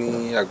at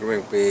any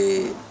agreement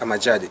pé a máa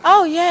jáde.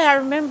 Oh yeah, I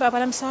remember,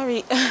 but I'm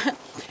sorry.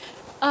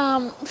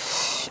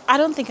 I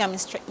don't think I'm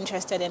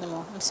interested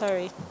anymore. I'm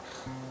sorry.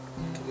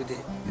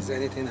 Is there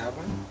anything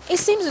happen? It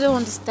seems you don't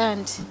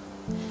understand.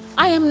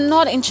 I am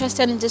not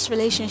interested in this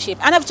relationship.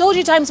 And I've told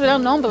you times without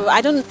number,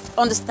 I don't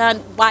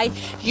understand why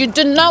you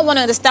do not want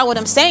to understand what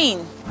I'm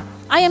saying.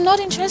 I am not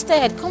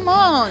interested. Come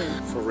on.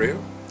 For real?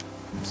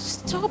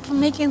 Stop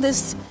making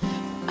this...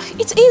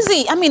 It's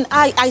easy. I mean,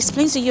 I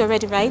explained to you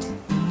already, right?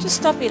 Just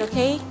stop it,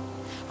 okay?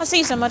 I'll see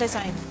you some other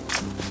time.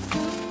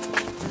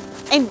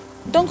 And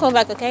don't come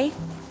back, okay?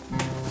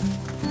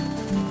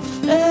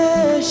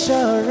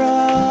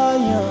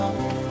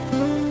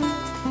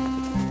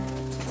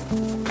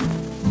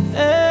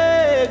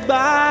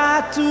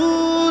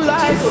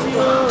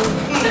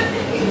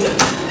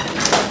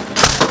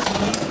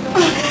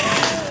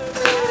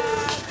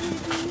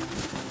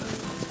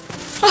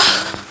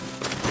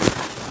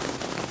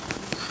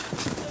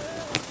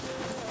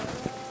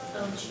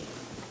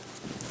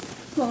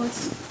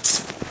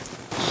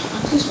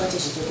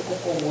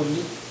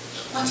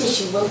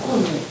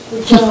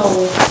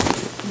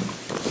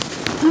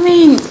 I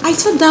mean, I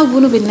thought that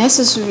wouldn't be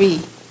necessary.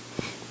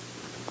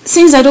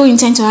 Since I don't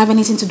intend to have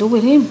anything to do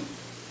with him.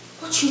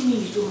 What do you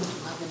mean you don't want to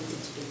have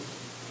anything to do with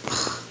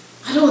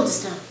him? I don't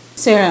understand.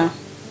 Sarah.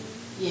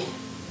 Yeah.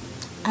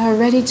 I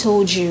already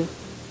told you.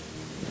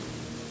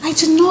 I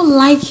do not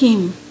like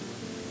him.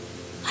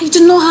 I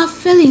do not have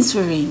feelings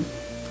for him.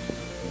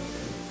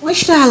 Why Why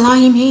should I allow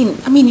him in?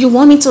 I mean, you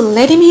want me to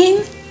let him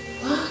in?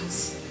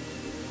 What?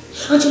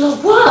 Angela,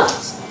 what?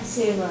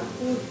 Sarah,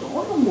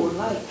 hold on more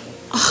like it.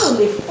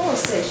 Only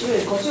force her. She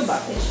will go to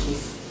back and she.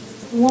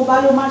 Wọ́n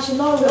bá lọ máa ṣe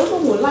lọ́rẹ̀, ó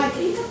lóun ò like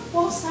it. You can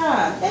force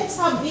her. Let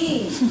her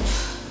be.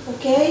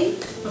 Okay?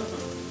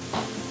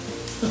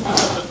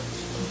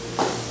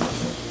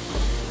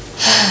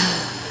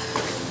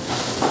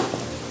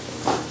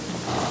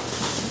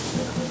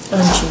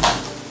 Anju,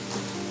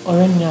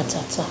 ọ̀rẹ́ mi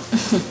àtàtà,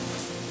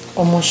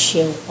 ọmọ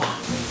ṣẹ̀wà,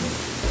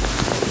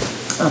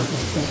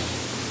 àbùfẹ́.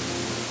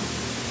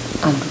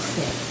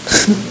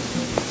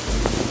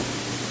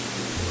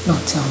 Now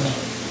tell me,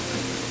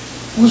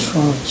 what's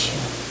wrong with you?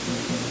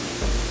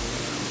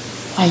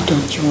 Why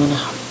don't you want to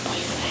have a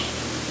boyfriend?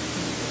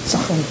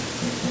 Suffer me.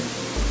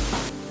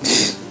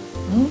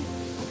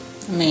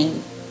 I mean,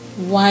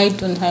 why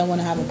don't I want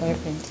to have a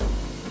boyfriend?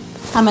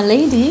 I'm a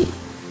lady.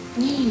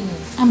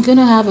 Yeah. I'm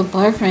gonna have a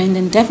boyfriend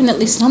and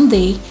definitely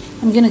someday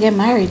I'm gonna get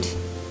married.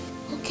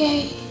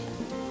 Okay.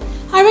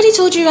 I already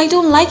told you I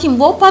don't like him.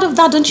 What part of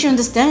that don't you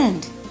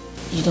understand?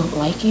 You don't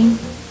like him?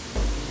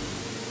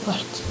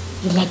 But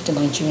you like the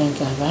Nigerian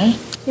guy, right?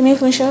 You mean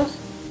for sure?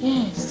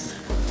 Yes.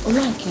 I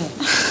like it.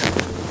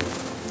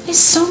 There's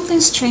something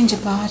strange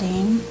about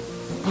him.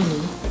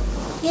 Really?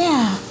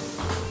 Yeah.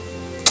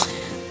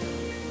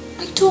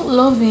 I don't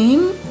love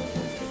him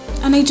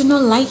and I do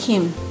not like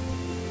him.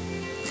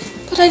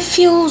 But I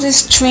feel these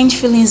strange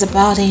feelings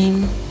about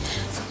him.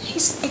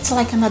 It's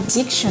like an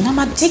addiction. I'm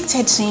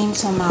addicted to him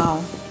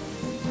somehow.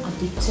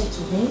 Addicted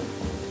to him?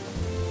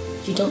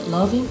 You don't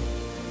love him?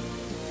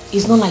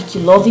 It's not like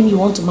you love him, you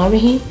want to marry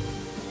him?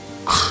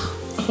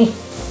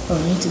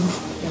 Alright,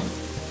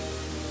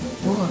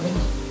 no worry.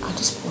 At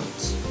this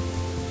point,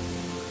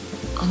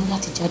 I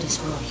need to judge this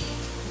boy.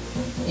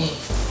 Hey,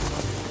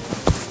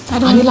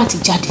 I need to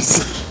judge this.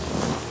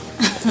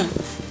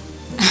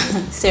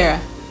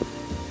 Sarah,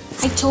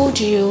 I told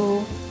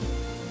you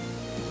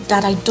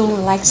that I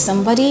don't like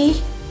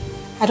somebody.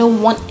 I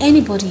don't want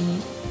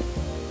anybody.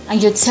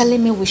 And you're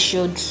telling me we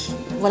should,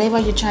 whatever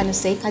you're trying to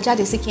say,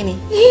 Kajade Sikini.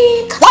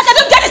 What? I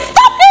don't get it!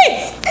 Stop it!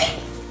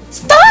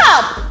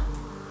 Stop!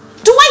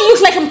 Do I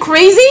look like I'm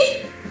crazy?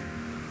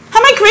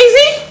 Am I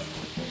crazy?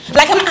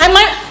 Like,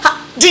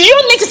 do you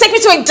need to take me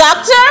to a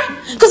doctor?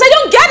 Because I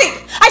don't get it.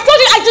 I told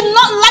you I do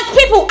not like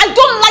people. I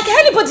don't like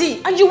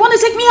anybody. And you want to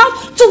take me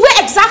out? To where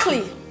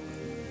exactly?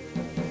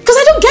 Because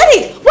I don't get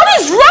it. What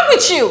is wrong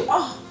with you?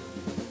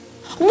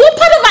 What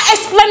part of my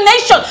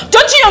explanation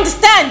don't you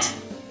understand?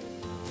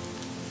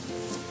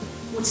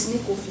 Just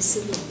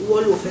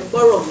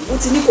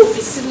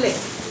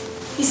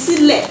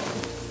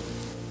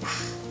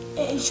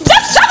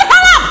shut the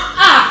hell up!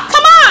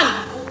 Come on!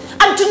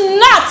 And do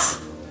not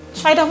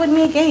try that with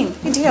me again,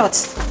 idiot.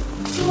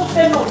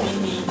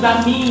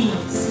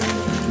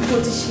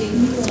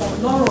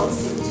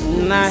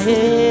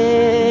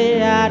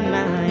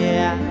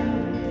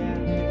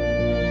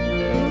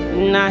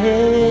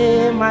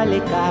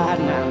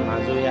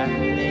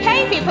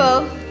 Hey people,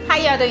 how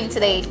y'all doing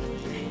today?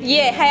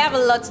 Yeah, I have a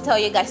lot to tell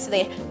you guys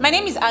today. My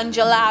name is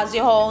Angela, as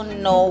you all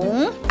know.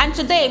 And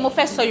today, I'm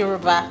first so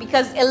Yoruba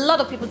because a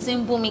lot of people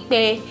think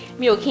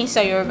me okay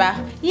so Yoruba.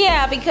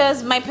 Yeah,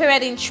 because my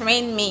parents didn't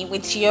train me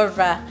with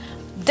Yoruba.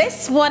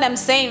 This one I'm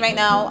saying right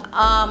now,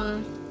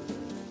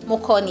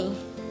 Mokoni.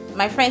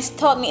 My friends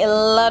taught me a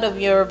lot of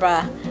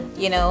Yoruba,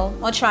 you know,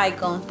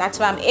 that's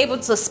why I'm able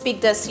to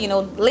speak this, you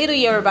know, little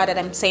Yoruba that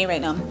I'm saying right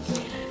now.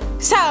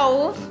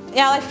 So,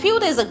 yeah, a few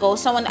days ago,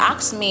 someone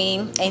asked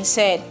me and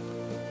said,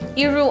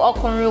 Iru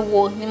ọkùnrin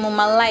wo ni mo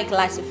ma like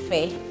láti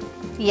fẹ́?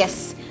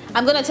 Yes,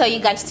 I'm gonna tell you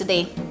guys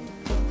today.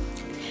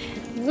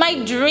 My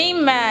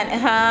dream man,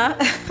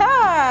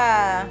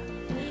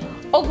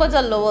 ó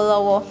gbọ́dọ̀ lówó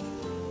lọ́wọ́.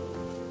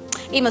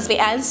 He must be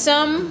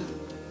handsome.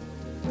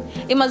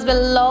 He must be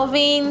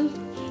loving.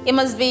 It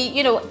must be,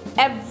 you know,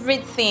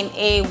 everything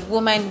a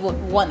woman would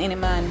want in a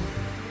man.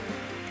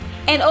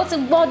 And also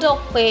gbọ́dọ̀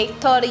pé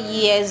 30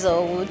 years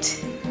old.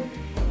 You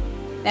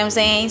know what I'm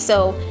saying?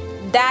 So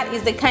that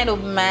is the kind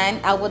of man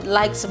I would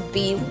like to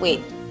be with.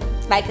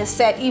 Like I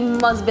said, he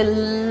must be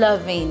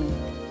loving.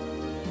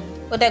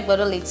 But that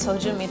gbọ́dọ̀ lè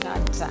tọ́jú mi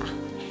dáadáa.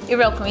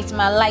 Irú ọkùnrin tí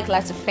màá like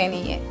láti fẹ́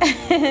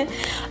nìyẹn.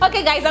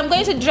 Okay guys, I'm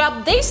going to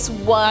drop this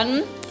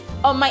one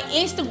on my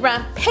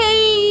Instagram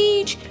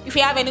page. If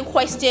you have any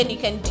question, you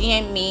can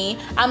DM me.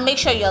 And make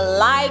sure you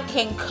like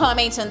and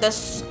comment on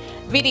this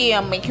video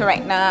I'm making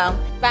right now.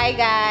 Bye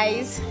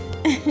guys.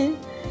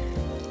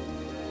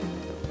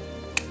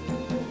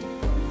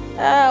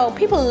 Oh,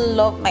 people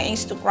love my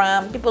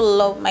Instagram. People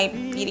love my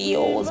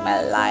videos,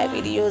 my live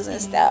videos and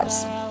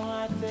stuff.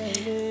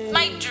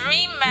 My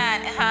dream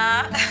man,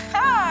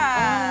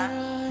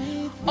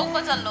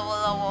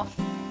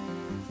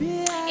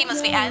 he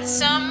must be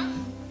handsome.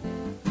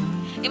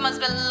 He must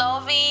be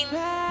loving.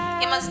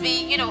 He must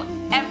be, you know,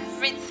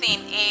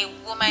 everything a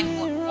woman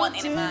would want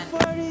in a man.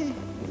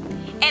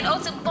 And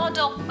also,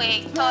 gbọ́dọ̀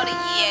pé 30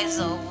 years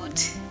old.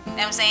 You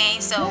know what I'm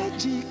saying? So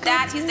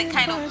that is the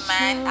kind of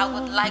man I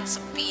would like to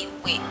be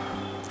with.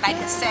 Like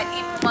I said,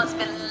 it must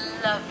be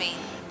loving.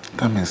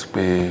 That means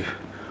pé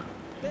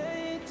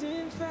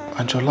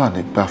Anjola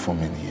ní gbà fún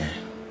mi nìyẹn.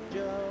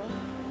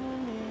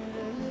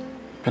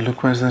 Pẹ̀lú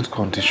present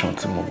condition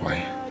tí mo wà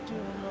yìí.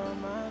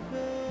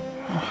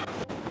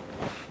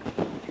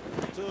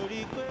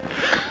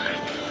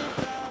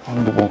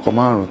 Wọ́n gbogbo nǹkan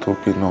márùn-ún tó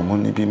pé náà mo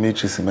ní bí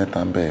 2 sí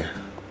 3 ń bẹ̀.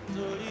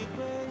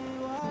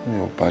 Mi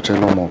ò bàjẹ́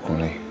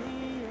lọ́mọkùnrin,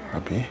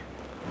 àbí?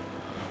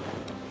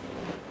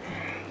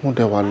 Mo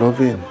dẹ̀ wà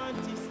loving.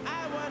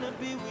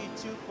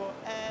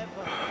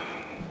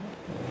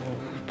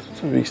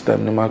 Two weeks time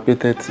ni màá pé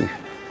 30.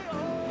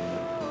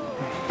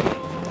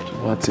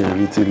 Wá ti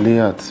rí ti ilé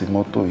àti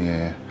mọ́tò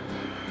yẹn.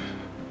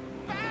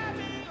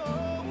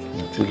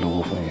 Mi ti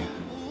lówó fún yẹn.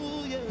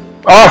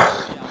 Ah!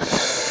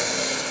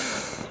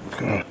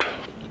 God.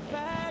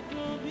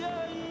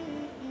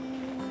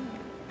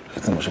 Ṣé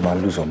tí mo ṣe máa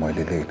lose ọmọ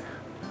ilé lẹ́yìn?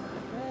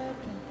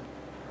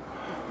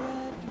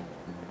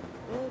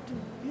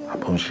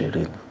 Àbọ̀ ń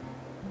ṣeré ni.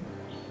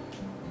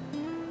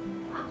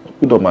 Ó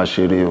gbọ́dọ̀ máa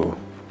ṣeré o.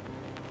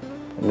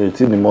 Mi ò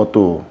tí ní mọ́tò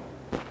o.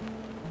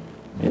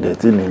 Mi dẹ̀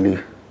tí nílé.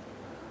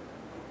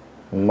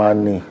 Máa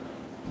ní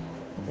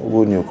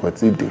owó ni ọkọ̀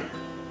tí dé.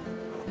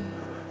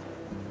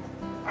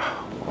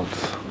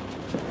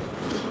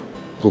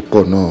 Ó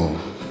pọ̀ náà.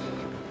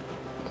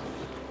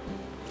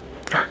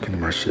 Kí ni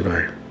màá ṣe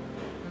báyìí?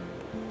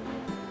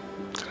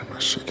 Kí ni màá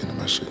ṣe? Kí ni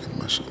màá ṣe? Kí ni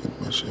màá ṣe? Kí ni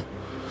màá ṣe?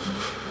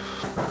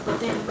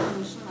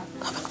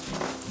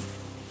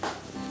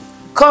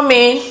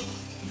 Come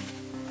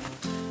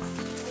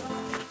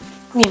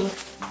in.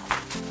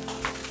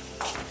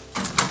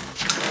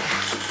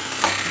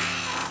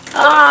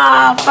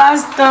 Ah,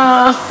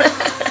 Pastor.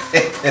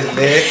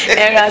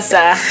 Hello,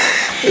 sir.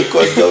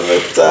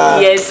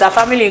 Yes, our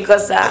family in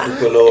Kosa.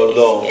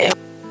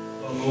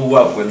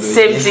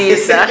 Same to you,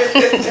 sir.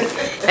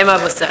 Emma,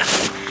 sir.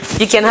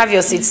 You can have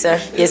your seat, sir.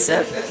 Yes,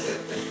 sir.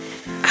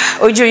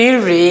 Ojo, you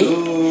ready?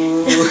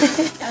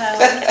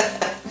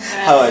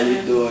 How are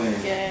you doing?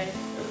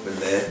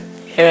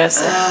 Hello,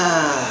 sir.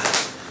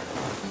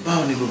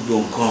 Báwo ni gbogbo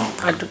nǹkan?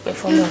 A dúpẹ́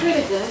fọ́lọ́run.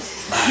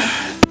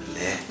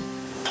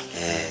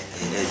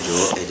 Ẹ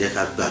jọ̀ọ́ ẹ jẹ́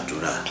ká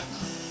gbàdúrà.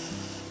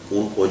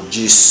 Orúkọ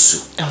Jésù.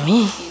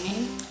 Àmín.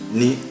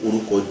 Ní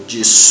orúkọ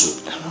Jésù.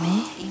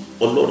 Àmín.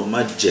 Ọlọ́run má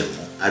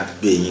jẹ̀mú á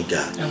gbé yín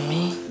ga.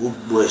 Àmín.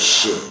 Gbogbo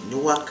ẹ̀ṣẹ̀ ní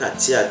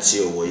wákàtí àti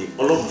ọ̀wọ̀ yìí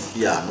Ọlọ́run fi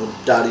àánú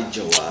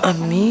dáríjì wá.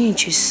 Àmín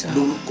Jésù.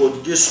 Lórúkọ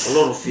Jésù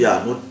Ọlọ́run fi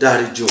àánú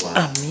dáríjì wá.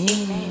 Àmín.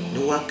 Ní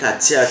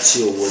wákàtí àti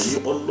ọ̀wọ̀ yìí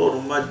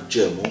Ọlọ́run má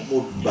jẹ̀mú mo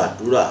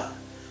gbàdúrà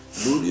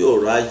lórí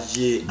ọ̀rọ̀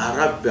ayé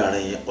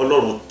arábìnrin yẹn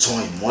Ọlọ́run tàn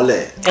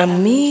ìmọ́lẹ̀.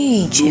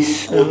 Àmín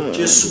Jésù. Lórúkọ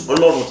Jésù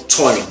Ọlọ́run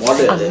tàn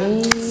ìmọ́lẹ̀ rẹ̀.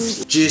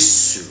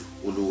 Jésù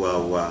Olúwa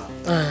wa.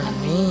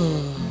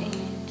 Àmín.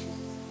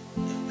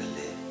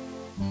 Ẹ̀pẹ̀lẹ́.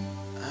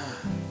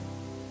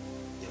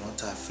 Ìran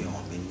tá a fi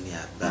hàn mí ní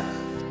agbára.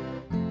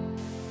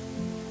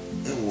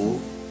 Ẹ wo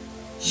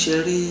ṣe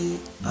rí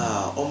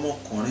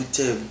ọmọkùnrin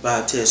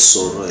tẹ́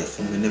sọ̀rọ̀ ẹ̀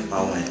fún mi nípa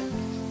wọn ẹ̀.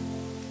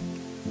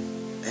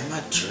 Ẹ má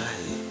dúrà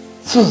ẹ̀.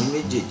 Ní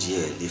méjèèjì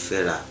ẹ̀ lè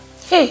fẹ́ra.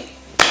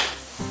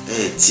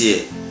 Tiẹ̀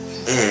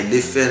lè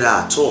fẹ́ra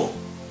àtọ̀.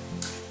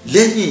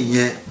 Lẹ́yìn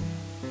yẹn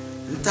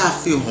n tá a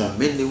fi hàn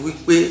mí ni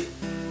wípé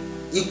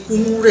ikú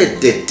ń rẹ̀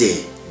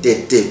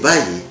dẹ̀dẹ̀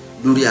báyìí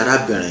lórí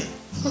arábìnrin.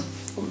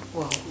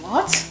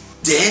 What?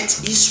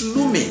 Death is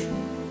looming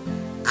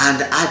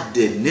and a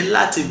dẹ̀ ní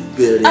láti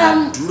bẹ̀rẹ̀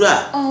àdúrà.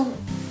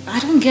 I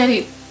don't get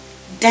it.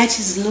 Death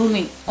is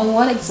looming. On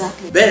what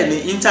exactly?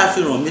 Bẹ́ẹ̀ni n tá a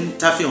fi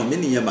hàn mí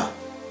nìyẹn mà.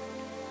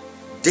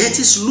 Death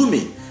is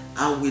looming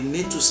and we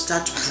need to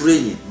start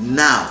praying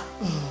now.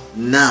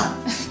 Now.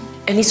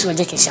 Ẹni tí wọ́n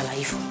jẹ́ kí n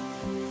ṣàlàyé fún.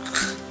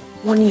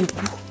 Wọ́n ní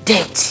ikú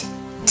dead.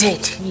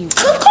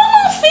 Come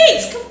on,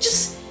 Faith. Come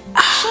just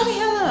shut the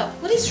hell up.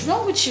 What is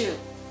wrong with you?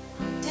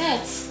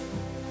 Death.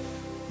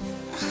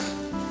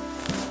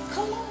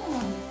 Come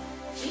on,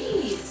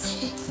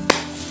 please.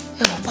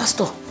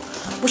 Pastor,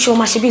 bó ṣe wọ́n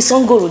máa ṣe bí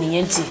Sangoro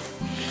nìyẹn tí.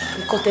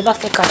 Nǹkan tẹ́ bá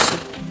fẹ́ ká ṣe,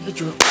 ẹ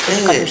jọ̀ọ́ ẹ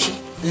ká lọ ṣe.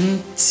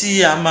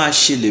 Tí a máa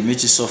ṣe lèmi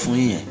ti sọ fún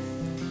yín yẹn.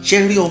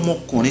 Ṣé rí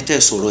ọmọkùnrin tẹ́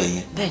sọ̀rọ̀ ẹ̀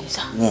yẹn? Bẹ́ẹ̀ni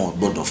sá. Wọn ò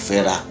gbọ́dọ̀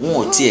fẹ́ra, wọn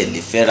ò tiẹ̀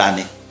lè fẹ́ra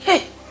ni.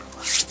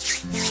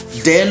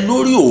 Dẹ̀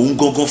lórí òun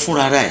gangan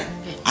fúnra rẹ̀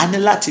a ní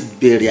láti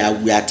bẹ̀rẹ̀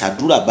àwẹ̀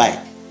àtàdúrà báyìí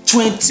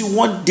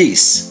 21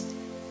 days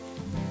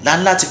la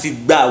ní láti fi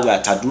gba àwẹ̀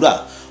àtàdúrà.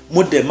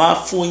 Mo dẹ̀ máa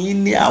fún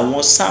yín ní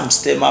àwọn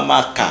psalms tẹ́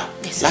máa kà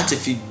láti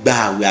fi gba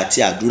àwẹ̀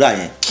àti àdúrà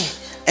yẹn.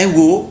 Ẹ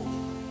wo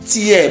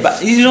tí ẹ bá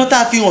iná tá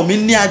a fi hàn mí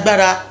ní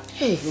agbára.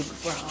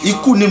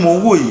 Ikú ni mò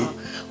ń wò yìí.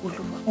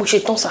 Mo ṣe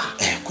tán sá.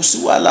 Kò sí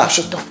wàhálà.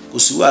 Kò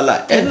sí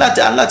wàhálà. Ẹ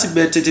láti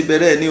tètè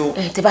bẹ̀rẹ̀ ni o.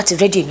 Tẹ́ bá ti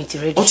ready èmi ti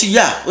ready. Ó ti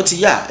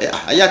yá.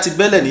 Àyà ti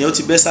bẹ́lẹ̀ nìyẹn ó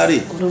ti bẹ́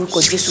sáré. Olórúkọ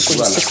Jésù kò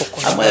ní sí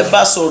kankan. Àmọ́ ẹ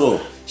bá sọ̀rọ̀.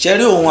 Ṣé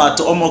rí òun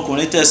àti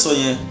ọmọkùnrin tẹ́ sọ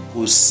yẹn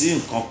kò sí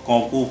nǹkan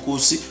kan kó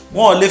sí.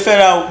 Wọn ò lè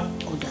fẹ́ra o.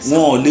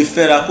 Wọn ò lè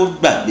fẹ́ra kó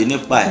gbàgbé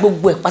nípa ẹ̀.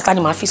 Gbogbo ẹ̀ pátá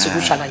ni màá fi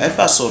sọ̀rọ̀ ṣàlàyé. Ẹ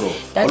fà sọ̀rọ̀.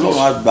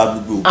 Ọlọ́run á gba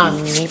gbogbo ògo.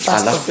 Àmín pásítọ̀.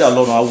 Àlàáfíà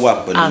Ọlọ́run á wà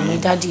pẹ̀lú Àmín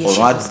yín. dádì ẹ ṣé.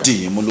 Ọ̀run á dì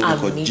yín mú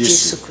lórúkọ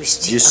Jésù.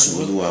 Jésù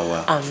Olúwa wa.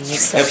 Àmín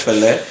sá. Ẹ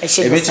pẹ̀lẹ́.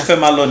 Èmi ti fẹ́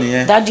máa lọ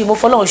nìyẹn. Dádì mo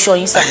fọlọ́run ṣọ́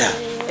yín sá.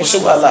 Ẹ ṣé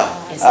wàhálà.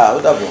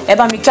 sir. Ẹ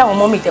bá mi kí àwọn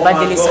mọ́mì tẹ́ bá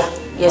délé sir.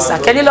 Yes sir.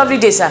 Kẹ́ni lovely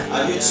day sir.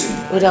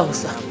 Ó dàbọ̀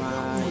sir.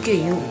 Okay,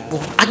 yóò gbọ́.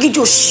 Agídí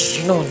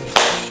òṣì náà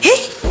ni.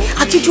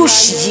 Agídí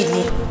òṣì yìí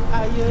ni.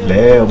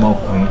 Lẹ́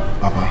ọmọkùnrin.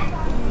 Bàbá,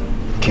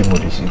 kí mo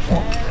lè ṣe fún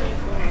ọ?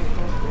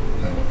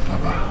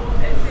 Bàbá,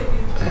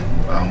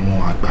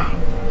 àwọn àgbà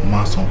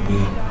máa sọ pé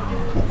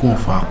òkú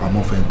ọ̀fà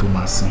àpamọ́ fẹ́ tó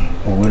máa sìn.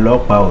 Òwe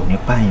lọ́pàá ò ní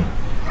pààyàn.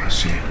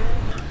 Àṣẹ.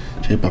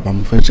 Ṣé bàbá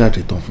mo fẹ́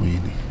jáde tán fún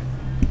yín ni?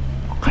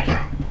 Bàbá,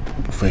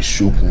 mo fẹ́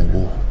ṣoògùn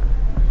owó.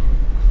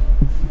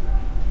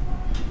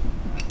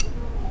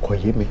 Kò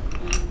yé mi.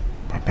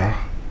 Bàbá,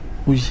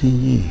 ó yé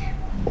yín.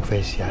 Ó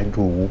fẹ́ ṣe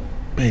àjò owó.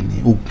 Bẹ́ẹ̀ni,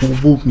 oògùn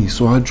owó mi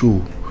sọ àjò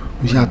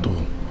ó yàtọ̀.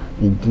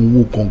 Oògùn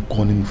owó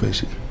gangan ni mo fẹ́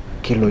ṣe.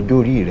 Kí lọ́jọ́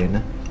orí rẹ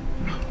náà?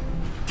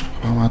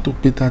 Bàbá wa tó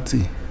pé 30.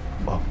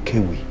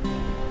 Ọ̀kẹ́wì.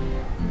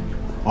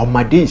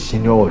 Ọmọdé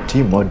ìsinmi ọ̀tí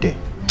ìmọ̀dẹ̀.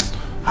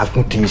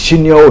 Àgùntàn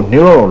ìsinmi ọ̀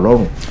nírọ̀rọ̀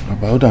lọ́rùn.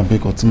 Bàbá, ó dàbí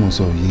kan tí mo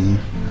sọ yìí.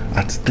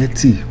 Àti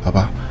 30,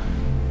 bàbá,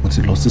 mo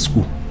ti lọ sí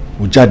school.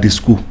 Mo jáde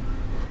school.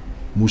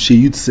 Mo ṣe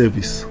youth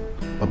service.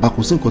 Bàbá,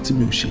 kò sí nǹkan tí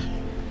mi ò ṣe.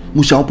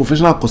 Mo ṣe àwọn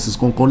professional courses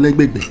kankan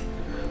lẹ́gbẹ̀gbẹ̀.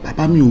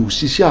 Bàbá, mi ò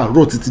ṣiṣẹ́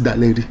àárọ̀ títí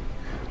dalẹ́ rí.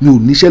 Mi ò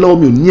níṣẹ́ lọ́wọ́,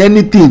 mi ò ní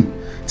anything.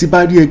 Tí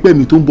bá rí ẹgbẹ́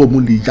mi tó ń bọ̀ mo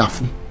lè yà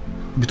fún.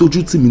 Ibi tó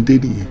ojú tì mí dé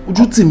nìyẹn.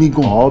 Ojú tì mí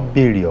gan. Ó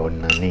béèrè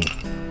ọ̀nà ni.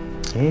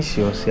 Kì í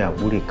ṣe ọṣẹ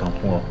àwúrè kan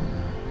fún ọ.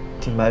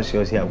 Tí n bá ṣe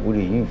ọṣẹ àwúrè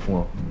yìí fún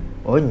ọ,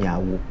 ọ yìn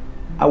àwo.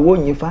 Àwo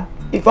yìn Ifá.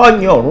 Ifá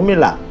yìn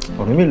Ọ̀rúnmìlà.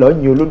 Ọ̀rúnmìlà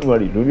yìn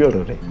Olódùmarè lórí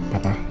ọ̀rọ̀ rẹ̀.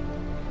 Bàbá,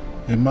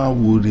 ẹ má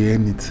worry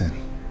anything.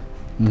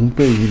 Mo ń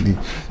bẹ̀ yín ni.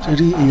 Ṣé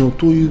rí èèyàn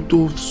tó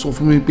sọ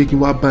fún mi pé kí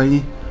n wá bá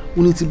yín?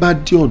 Ó ní tí bá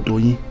dé ọ̀dọ̀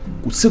yín,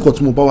 kò sí nǹkan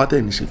tí mo bá wá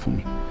tẹ̀ ní ṣe fún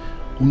mi.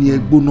 Ó ní ẹ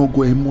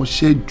gbónágọ ẹ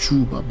mọṣẹ́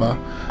jù bàbá.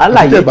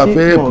 Àlàyé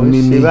tí mo ń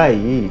ṣe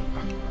báyìí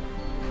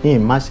ní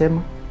ìmáṣẹ́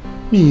mọ́.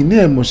 Mi ì ní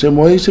ẹ̀mọ̀ṣẹ́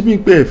mọ́ ẹ ṣe bí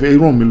pé ẹ fẹ́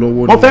ràn mí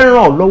lọ́wọ́ ni. Mo fẹ́ ràn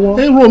ọ́ lọ́wọ́.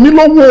 Ẹ ràn mí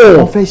lọ́wọ́.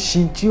 Mo fẹ́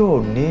ṣe tí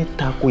ò ní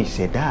tako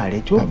ìṣẹ̀dá rẹ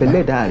tí ó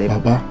bẹ̀lẹ̀ dá rẹ.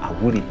 Bàbá,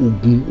 àwúrè.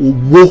 Oògùn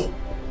owó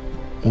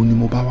òun ni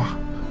mo bá wá.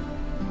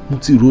 Mo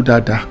ti rò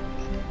dáadáa.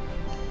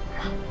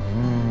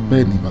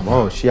 Bẹ́ẹ̀ ni bàbá.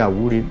 Mo ṣe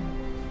àwúrè.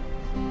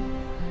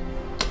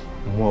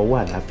 Mú ọwọ́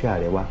àlàáfíà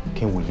rẹ wá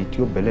kí n wòye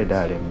tí ó bẹ̀lẹ̀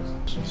dá rẹ mu.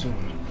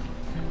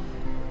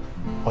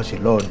 Ó sì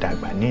lọ́ọ́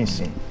dàgbà ní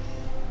ìsìn.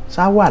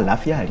 Sáwọ́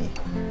àlàáfíà rí.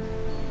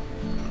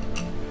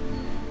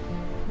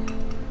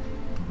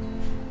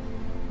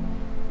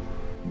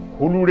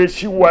 Olúre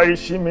síwá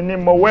isi mi ní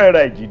mọ̀wọ́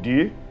ẹ̀rà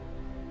ìjìdí.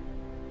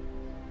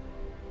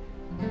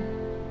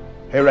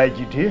 Ẹ̀rà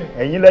ìjìdí,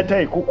 ẹ̀yin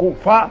lẹ́tẹ̀ ìkókó ń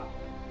fá.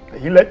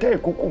 Ẹ̀yin lẹ́tẹ̀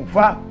ìkókó ń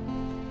fá.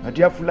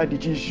 Adé Afúládé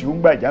tí ìṣì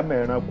ń gbàjá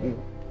mẹ́ranko.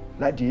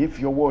 Ládé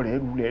fi ọwọ́ rẹ̀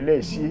lulẹ̀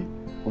lẹ́ẹ̀sí.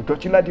 Òjò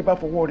tí Ládé bá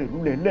fọwọ́ rẹ̀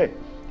lulẹ̀ lẹ̀.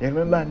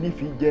 Ẹran ńlá ní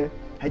fi jẹ.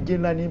 Ajé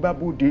ńlá ní bá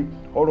bóde.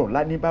 Ọrọ̀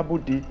ńlá ní bá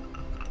bóde.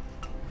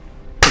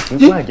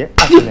 Ìgbọ́n àjẹ́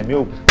àṣẹlẹ̀mí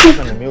ògùn.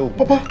 Àṣẹlẹ̀mí ògùn.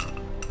 Bàbá,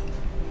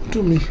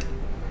 dùn mí.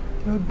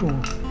 Yóò dùn.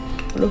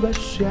 Olóbẹ́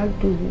ṣe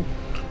àjò.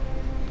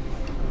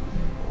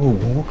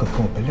 Oògùn owó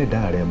kankan ọ̀bẹ́lẹ̀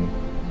dá rẹ mu.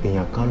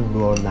 Èèyàn kan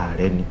lo ọlá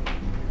rẹ ni.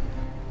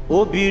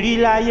 Obìnrin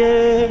láyé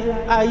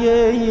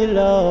ayé yìí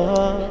lọ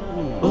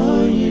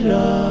oyin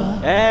lọ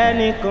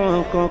ẹnì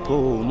kankan kò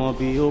mọ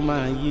bí ó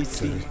máa yí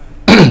sí.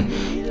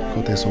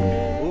 Kọ́ tẹ́ sọ mi.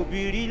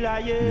 Obìnrin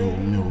láyé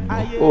mi ò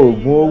gbọ́.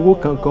 Oògùn owó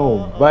kankan ò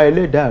bá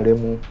ẹlẹ́dàá rẹ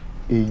mu.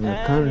 Èèyàn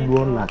kan lo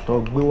ọlá tó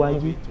gbé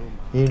wáyé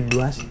ń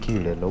lo àsìkò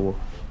rẹ lọ́wọ́.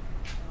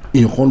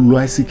 Èèyàn kan lo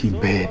àsìkò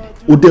bẹ́ẹ̀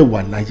ni ó dẹ̀ wà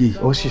láyé.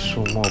 Ó sì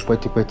sún mọ́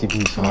pẹ́tipẹ́ti bí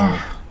ìsìn.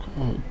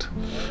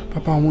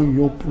 Bàbá, àwọn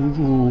èèyàn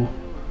burú o.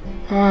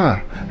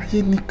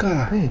 Ayé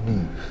níkà.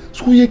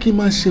 Ṣó yẹ kí n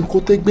máa ṣe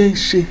nǹkan tẹ́gbẹ́ ń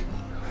ṣe?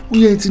 Ó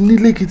yẹ ti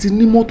nílé kí n ti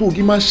ní mọ́tò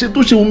kí n máa ṣe tó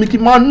ṣe omi kí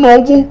n máa ná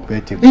owó.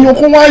 Èèyàn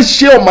kan wá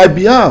ṣe on my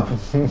behalf.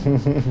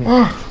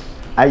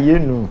 Ayé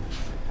nù.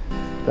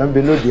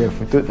 Tàbí lóde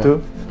ẹ̀fún tó tó.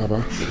 Bàbá,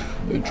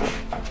 ẹ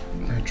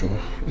jọ̀ọ́,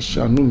 ẹ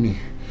ṣàánú mi.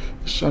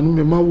 Ẹ ṣàánú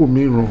mi, ẹ má wò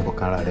mí ràn.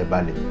 Ọkàn rẹ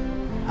balẹ̀.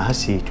 A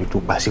ṣe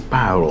ètùtù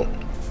pàṣípààrọ̀.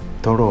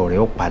 Tọ́rọ̀ rẹ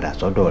ó padà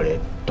sọ́dọ̀ rẹ.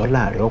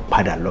 Tọ́lá rẹ ó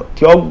padà lọ.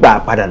 Tí ó gbà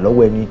padà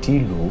lọ́wọ́ ẹni tí ì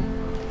lò ó.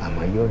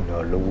 Àmọ́ yóò ná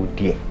ọ lówó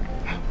díẹ̀.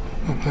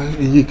 Bàbá,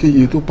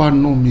 iyekeye tó bá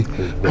ná mi,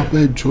 bàbá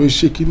ẹ jọ̀ọ́, ẹ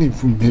ṣe kíní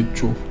fún mi, ẹ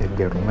jọ̀ọ́.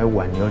 Ẹgbẹ̀rún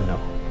 10 ní ọ̀nà.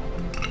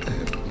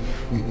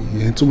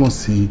 Ìyẹn túmọ̀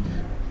sí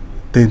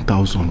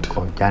 10,000.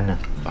 Ọjà náà.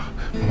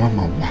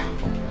 Bàbá,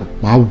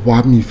 máa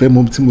wá mi ìfẹ́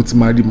mọ́ tí mo ti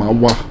máa rí, máa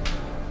wá.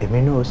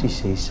 Èmi náà ó sì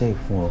ṣe iṣẹ́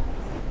ìfún ọ.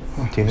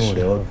 Tinú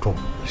rẹ̀ ó dùn.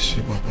 Ṣé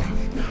bàbá?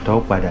 Tó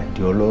padà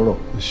di ọlọ́rọ̀.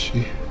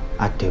 Ṣé.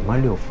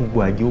 Àtẹ̀mọ́lẹ̀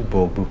òfúgbò ajé ó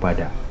bọ̀ ọgbẹ́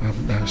padà.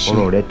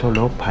 Ọ̀rọ̀ rẹ̀ tọ́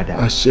lọ padà.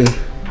 Àṣẹ.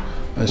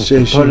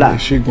 Àṣẹ ṣe gan, ẹ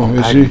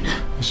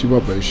ṣe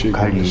bàbá, ẹ ṣe gan.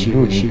 Kàrí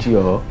ìlú ní tí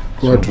ọ.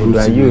 Kó àdúró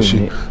tí mi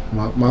ṣe.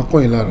 Máa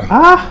kọ́ yín lára.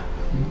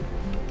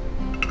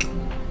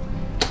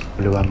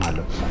 Olúwa máa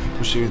lọ.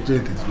 Ó ṣe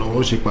tètè lọ́wọ́,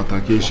 ó ṣe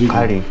pàtàkì, ẹ ṣe gan.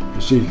 Ọ̀kárẹ̀.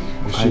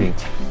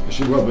 Ẹ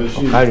ṣe bàbá, ẹ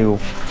ṣe. Ọ̀kárẹ̀ o.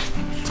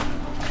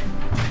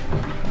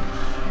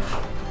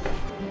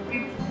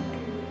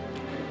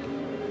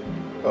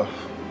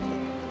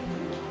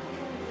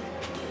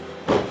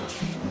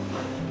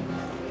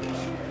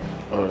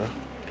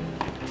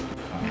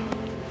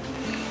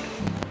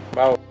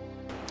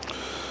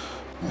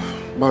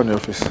 Báwo ni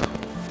ọ́fíìsì?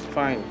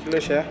 Fine, kí ló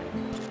ṣe?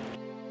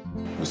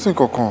 Kò sí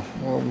nǹkan kan,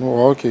 mo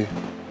wà okay.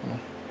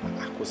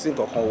 Kò sí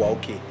nǹkan kan wà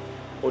okay.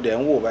 O dẹ̀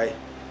ń wò báyìí.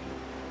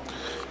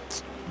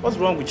 What's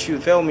wrong with you?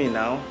 Tell me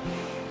now.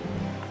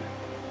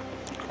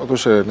 Ó tó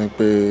ṣẹlẹ̀ ni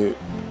pé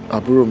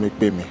àbúrò mi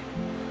pè mí.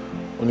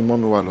 Ó ní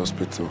mọ́mí wà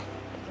lọ́spítù.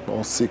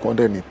 Wọ́n sick, wọ́n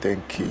dẹ̀ ní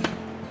 10K.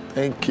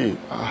 10K,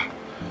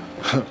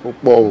 ó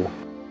pọ̀ o.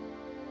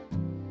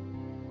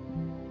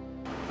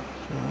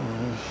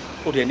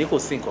 O dẹ̀ ní kò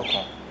sí nǹkan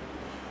kan.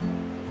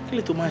 Kí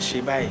lè tó máa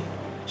ṣe báyìí?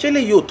 Ṣé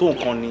lè yóò tó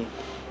nǹkan ni?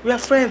 We are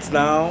friends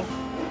now.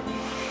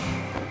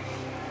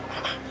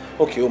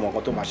 Okay, o mọ̀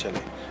nǹkan tó máa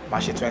ṣẹlẹ̀. Máa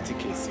ṣe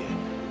 20K sí ẹ.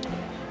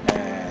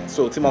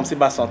 So tí mọ́mí sí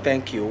bá san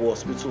 10K owó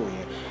hospital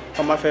yẹn,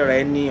 wọ́n máa fẹ́ ra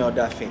any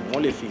other thing,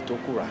 wọ́n lè fi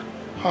ìtókù rà.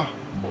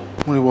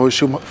 Mo rí wọ́n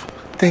ṣe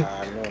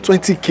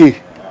 20K.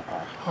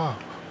 Ó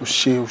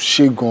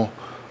ṣe gan.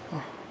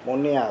 Mo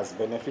ní as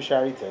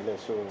beneficiary tẹ́lẹ̀,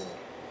 so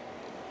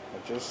I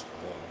just.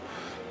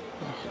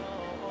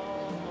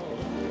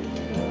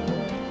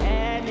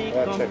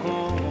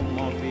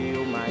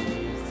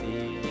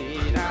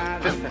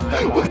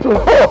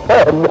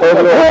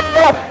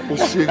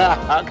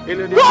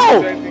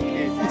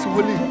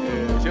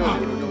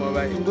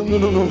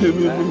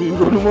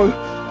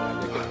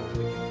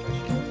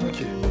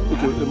 Okay,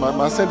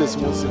 my send this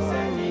one.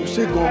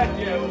 She go.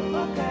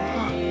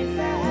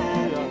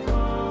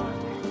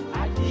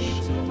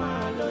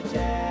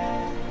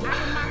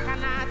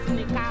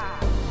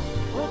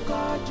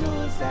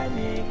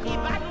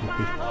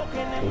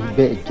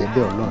 Bẹ́ẹ̀ jẹ́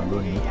bẹ́ẹ̀ Ọlọ́run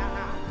lónìí.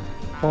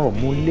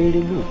 Mo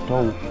lérè lóòótọ́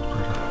o.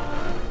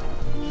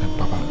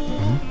 Bàbá,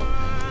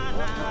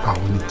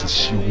 báwo ni kì í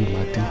ṣe owó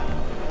máa dé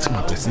tí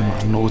màá bẹ̀rẹ̀ sí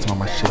máa náwó tí màá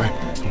máa ṣe báyìí?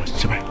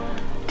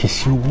 Kì í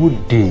ṣe owó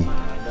dé.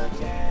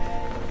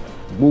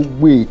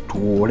 Gbogbo ètò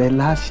rẹ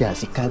láṣẹ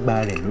àṣekágbá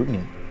rẹ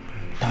lónìí.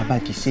 Tá a bá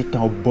ti ṣe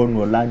tán bọ́nu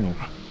ọlá nù.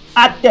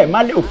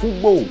 Atẹ̀málẹ̀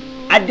òfúgbò.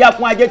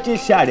 Adéakun ajé tí ń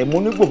ṣe àrẹ̀ mú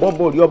nígbò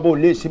bọ́bọ̀ rí ọbọ̀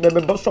olè sí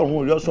bẹ́bẹ́ bọ́ sọ̀run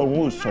orí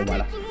ọ̀sọ̀run ò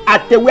sọ̀wàrà.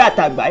 Àtẹ̀wé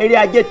àtàgbà eré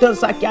ajé tán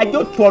sákì ajé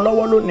ò tó ọ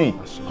lọ́wọ́ lónìí.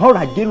 Ọ̀rọ̀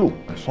ajé lò,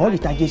 ọ̀rọ̀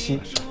ìtajé ṣe.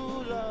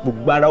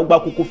 Gbogbo ara ó gbá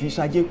kókó fi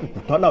sájé kùkù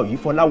tọ́lá òyì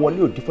fọlá wọlé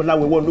òdì fọlá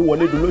wẹwọ́ ló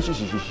wọlé dolo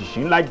ṣìṣìṣìṣì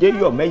ńlá jẹ́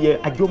yọ̀ mẹ́yẹ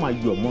ajó máa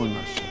yọ̀ mọ́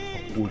ọ̀nà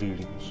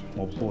oríire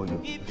mọ̀ bọ́ ọyọ̀.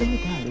 Ẹni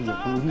tá a lè yẹ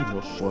pé orí ìlọ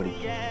sọ̀rọ̀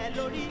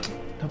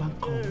tá a bá ń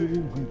ka owó ìlú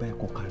ìbá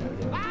ẹ̀kọ́ kàrà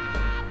rẹ̀.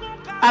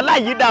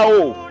 Aláyídà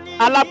o,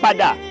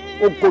 alápadà,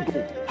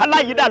 ògòdò,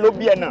 aláyídà ló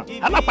bí ẹ̀nà,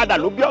 alápadà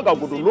ló bí ọ̀gà,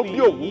 ògòdò ló bí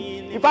òwú.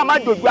 Ifá máa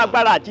dojú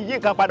agbára àti yí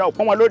nǹkan padà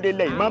ọ̀pọ̀ wọn lóde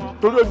ilẹ̀ ìmọ̀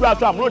torí ojú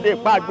aṣọ àmúlòdè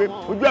ìpá àgbẹ̀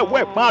ojú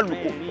ẹ̀wọ́ ìpá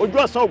àlùkò ojú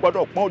ọ̀sán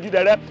ògbọ́dọ̀ pọ́n ojú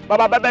dẹrẹ́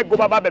bàbá bẹ́bẹ́ go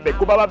bàbá bẹ̀bẹ̀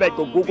go bàbá bẹ̀bẹ̀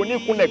gogo ní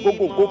ìkúnlẹ̀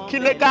gogogo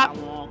kíléká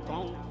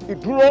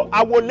ìdúró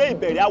awolé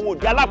ìbẹ̀rẹ̀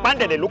awòdì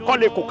alápáǹdẹ̀dẹ̀ ló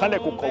kọ́lé kò kánlẹ̀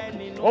kò kọ̀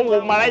òun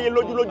ò maráyé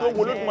lójúlójú owó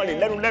Olódùmarè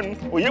lẹ́nu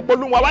òye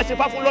polúwa wá ṣe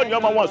fáfún lónìí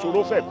ọmọ wọn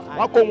ṣòro fẹ́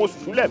wọn kó wọn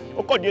ṣùṣú lẹ̀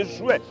ó kọ̀ dé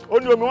ṣùṣú ẹ̀ ó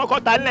ní omi wọn kọ́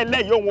ta ńlẹ̀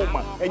lẹ̀ yìí òun ò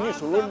mọ̀ ẹ̀yin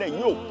ìṣòro lẹ̀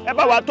yìí o ẹ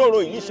bá wa tòrò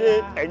yìí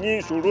ṣe ẹ̀yin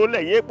ìṣòro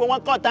lẹ̀ yìí pé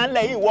wọ́n kọ́ ta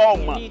ńlẹ̀ yìí wọ́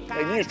ọmọ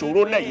ẹ̀yin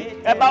ìṣòro lẹ̀ yìí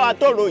ẹ bá wa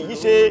tòrò yìí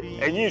ṣe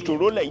ẹ̀yin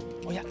ìṣòro lẹ̀ yìí.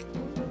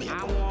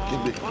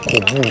 Kò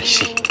mú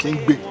ìṣe kí n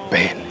gbé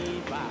bẹ́ẹ̀ ni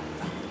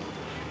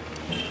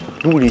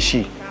lórí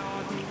ṣe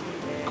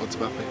kò tí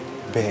bá fẹ́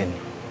bẹ́ẹ̀ ni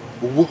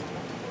owó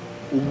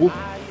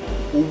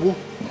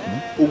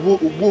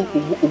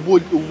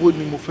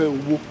ni mo fẹ́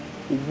owó.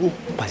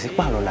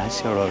 Pàṣípààrọ̀ là ń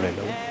ṣe ọ̀rọ̀ rẹ̀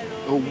lọ́wọ́.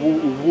 Owó.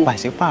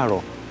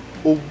 Pàṣípààrọ̀.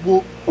 Owó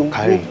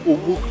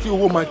kí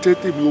owó máa jẹ́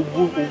tèmi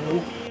owó.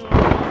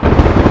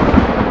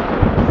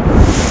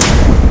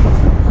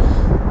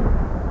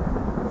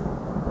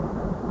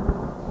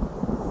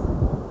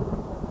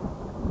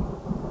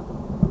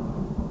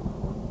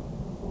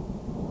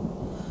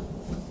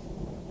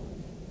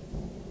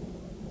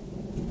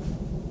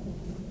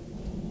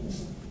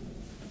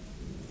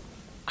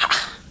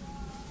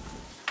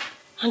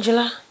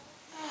 Angela,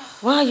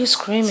 why are you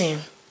screaming?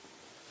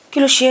 Kí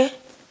ló ṣe?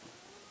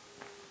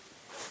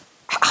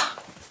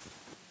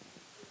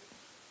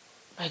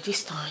 By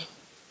this time?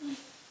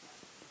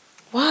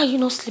 Why are you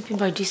not sleeping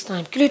by this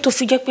time? Kí ló tó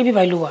fi jẹ́ pé bí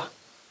báyìí ló wà?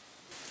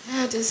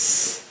 I don't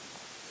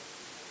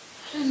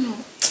know.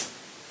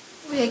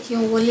 Ó yẹ kí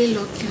n wọlé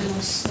lọ kí n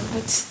lọ sùn,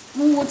 but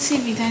mo wo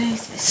TV then I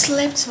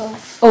slept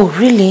off. Oh,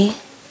 really?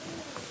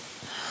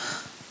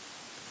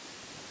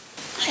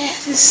 I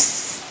had this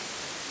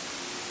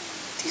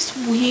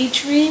weird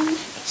dream.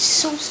 It's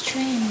so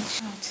strange.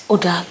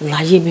 Oda,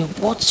 láyé mi,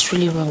 what's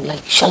really wrong?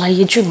 Like,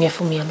 ṣàlàyé dream yẹn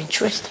fún mi? I'm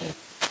interested.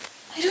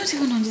 I don't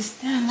even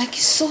understand. Like,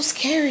 it's so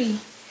scary.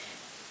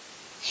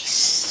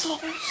 It's so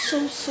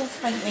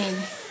frightening.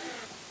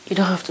 You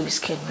don't have to be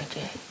scared, my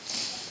dear.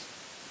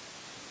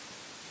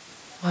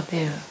 My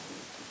dear,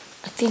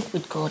 I think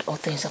with God all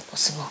things are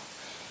possible.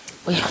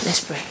 But yeah, let's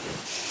pray.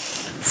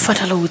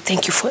 Father, Lord, we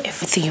thank you for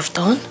everything you've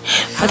done.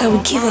 Father, we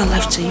give our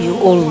life to you,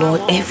 oh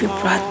Lord. Every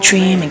bad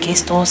dream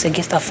against us,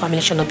 against our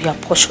family shall not be our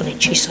portion in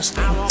Jesus'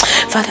 name.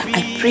 Father,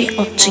 I pray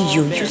unto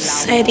you. You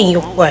said in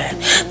your word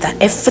that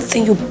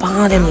everything you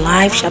bind in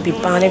life shall be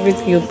bound.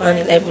 Everything you bind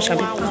in heaven shall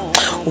be bound.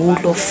 Oh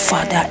Lord,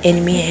 Father,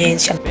 enemy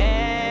hands shall be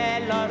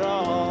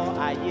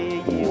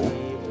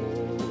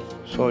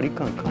Sorry,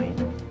 kankan yìí.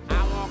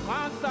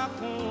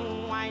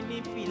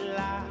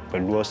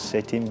 Pẹ̀lú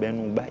ọṣẹ tí ń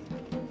bẹnu báyìí.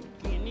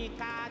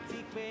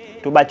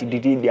 tó bá ti di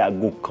dédé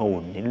aago kan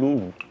òní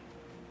lóru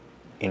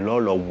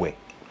ìlọ́lọ́ wẹ̀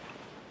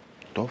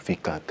tó fi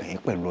kànkàn yín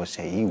pẹ̀lú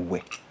ọṣẹ yìí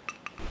wẹ̀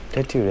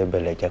tẹ́tí rẹ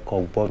bẹ̀lẹ̀ jẹ́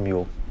kó gbọ́ mi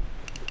o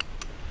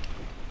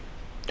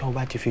tó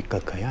bá ti fi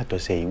kànkàn yín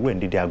àtọṣẹ yìí wẹ̀ ní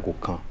dédé aago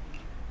kan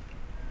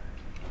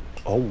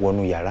ọ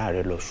wọnú yàrá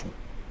rẹ lọ sùn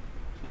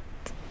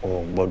ọ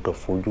gbọ́dọ̀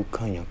fojú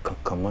kànyàn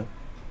kankan mọ́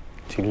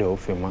tílẹ̀ ó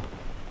fi mọ́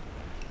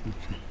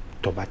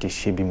tó bá ti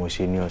ṣe bí mo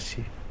ṣe ní ọ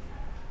sí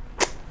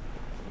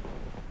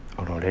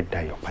ọ̀rọ̀ rẹ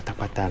dayọ̀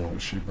pátápátá nù.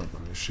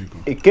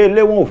 èké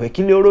ilé wọn ò fẹ́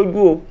kílé orójú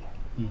o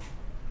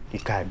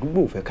ìka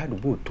àdúgbò ò fẹ́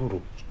kádùúgbò tòrò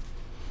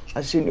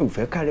àṣìṣe ni ò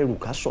fẹ́ kárẹ̀rù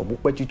ká sọ̀ bó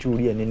pẹ́ títí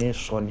orí ẹni ní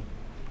sọ ni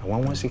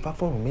àwọn wọn ṣe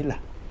fáfọ́rùnmìlà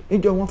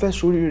níjọ́ wọn fẹ́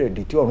sórí rẹ̀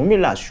dètè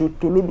Ọ̀rúnmìlà ṣó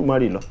tó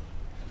lódùmarè lọ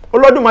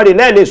Olódùmarè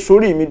náà lè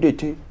sórí mi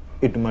dètè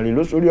Èdùmarè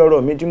ló sórí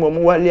ọ̀rọ̀ mi tí mo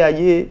mú wálé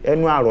ayé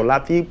ẹnu àrọ̀ la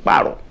fi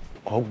pààrọ̀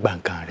ọ gbà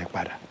nǹkan rẹ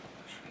padà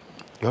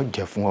yóò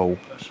jẹ fún ọ o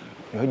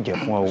yóò jẹ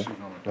fún ọ o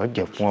yóò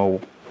jẹ fún ọ o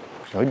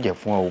yóò jẹ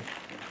fún ọ o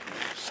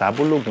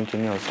sàbólógún ti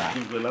ní ọ̀sà.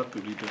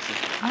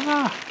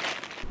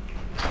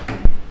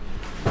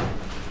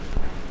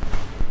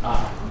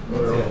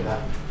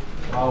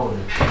 Báwo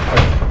ni?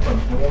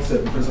 Wọ́n ṣe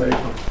ẹ̀dùn fẹ́sẹ̀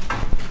yìí.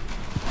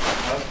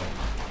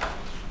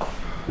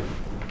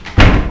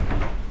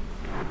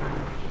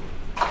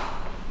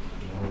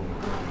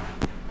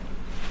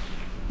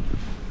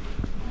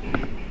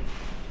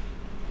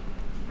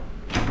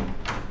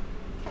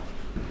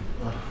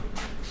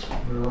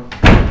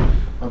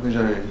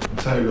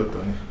 Sáré lọ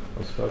tán ni.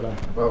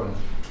 Báwo ni?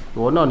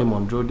 Ìwọ náà ni mò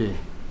ń dúró dè.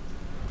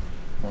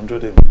 Mò ń dúró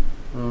dè.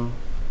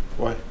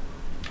 Why?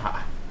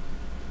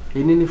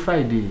 Èní ni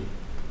Friday.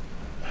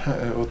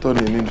 Ọ̀tọ̀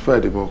ni ní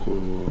Friday bọ̀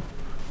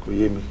kò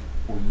yé mi.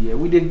 Oh yeah,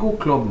 we dey go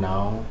club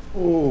now.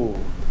 Oh,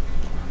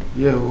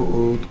 yeah,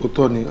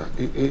 ọ̀tọ̀ ni.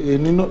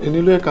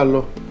 Èní ló yẹ ká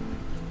lọ.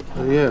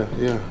 Yeah.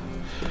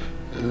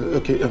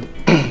 Okay,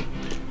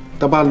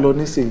 tá bá lọ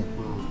nísìnyí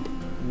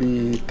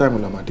bí time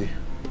la máa dé.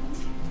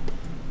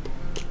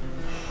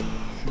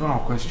 No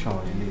question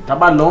really. Tá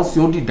bá lọ sí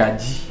ó di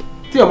ìdájí.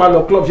 Tí o máa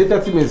lọ club ṣé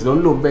 30 minutes ló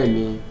ń lò bẹ́ẹ̀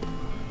ni.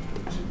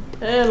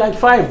 Like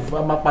 5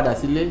 a máa padà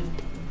sílé.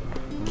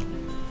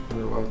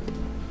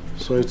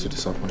 Sorry to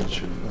disappoint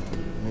you.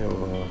 Mi ò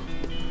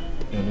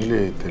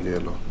nílé tẹ̀lé ẹ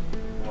lọ.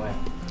 Why?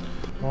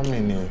 Mọ́mì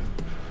ni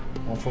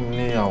wọ́n fún mi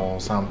ní àwọn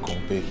sam kan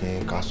pé kí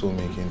n kà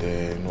sómi kí n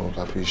dẹ̀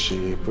ká fi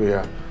ṣe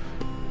prayer.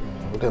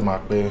 Ó dẹ̀ máa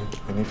pẹ́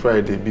ní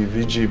Friday bíi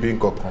vigil bí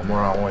nǹkan kan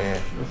mọ́ra wọn yẹn.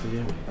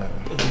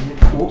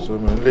 So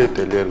mi ò nílé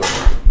tẹ̀lé ẹ lọ.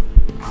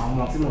 Àwọn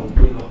ọmọ tí mò ń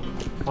gbé lọ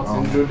wọ́n ti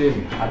ń dúró dè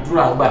mí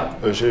àdúrà gbà.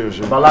 Ẹ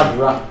ṣé.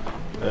 Baládùúrà.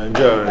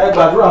 Ǹjẹ́ rẹ̀? Ẹ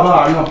gbàdúrà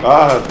máa náà.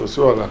 Kò sí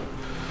ọ̀la.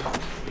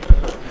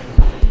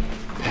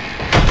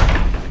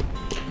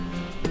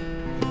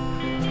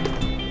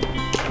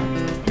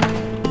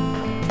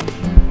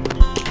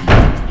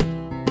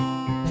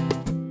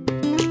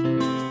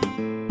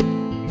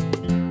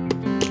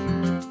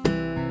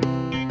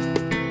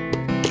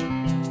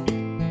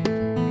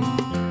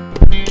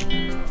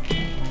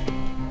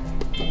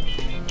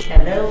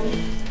 Hello.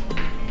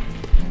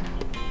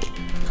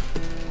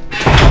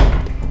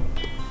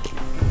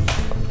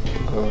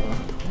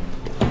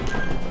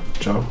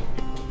 Joe?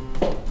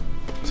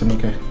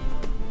 Timike?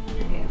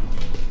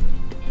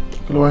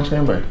 Kí ló wá ń ṣe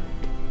ń báyìí?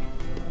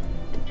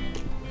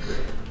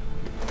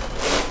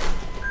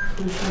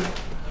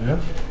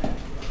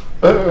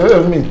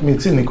 Mi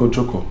tí ní kó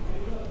jókòó.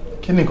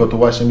 Kí ni nǹkan tó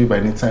wá ṣe ń bí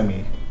báyìí ní táìmì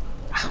yìí?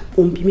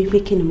 Ó ń bi mí pé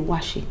kí ni mo wá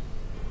ṣe?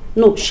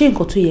 No, ṣé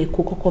nǹkan tó yẹ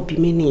kó kọ́kọ́ bi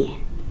mí nìyẹn?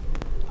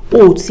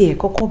 O tiẹ̀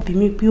kọ́kọ́ bi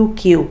mí pé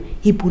òkè o,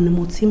 ibo ni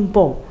mo ti ń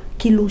bọ̀?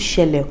 Kí ló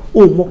ṣẹlẹ̀?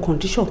 O mọ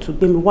condition tó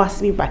gbé mi wá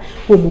sí bíbá.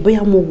 O mọ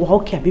bóyá mo wà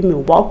òkè àbí mi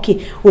ò wà òkè.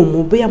 O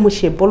mọ bóyá mo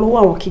ṣe bọ́ lọ́wọ́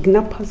àwọn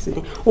kidnappers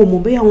ni. O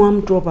mọ bóyá àwọn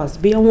armed robbers,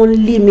 bóyá wọ́n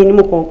lé mi ni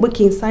mo kàn pé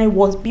kí n sáré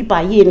wọ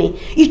bíbá yìí ni.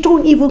 You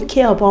don't even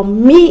care about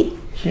me.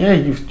 Yeah,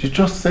 you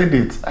just said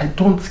it. I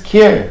don't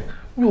care.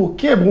 Mi ò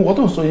care bí nǹkan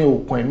tó ń sọ yẹn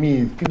ò kàn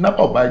mí.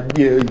 Kidnapper ò bá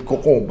gbé ẹ,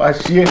 ìkọ̀kan ò bá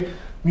ṣe é.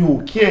 Mi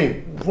ò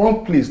care.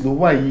 Wrong place ló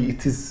wà yìí.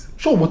 It is.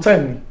 Ṣé o mọ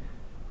time ni?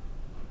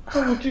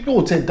 Báwo kí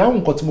o tẹ̀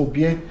dáhùn nǹkan tí mo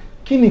bí ẹ?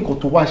 Kí ni nǹkan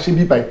tó wá ṣe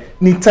bí báyìí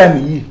ní time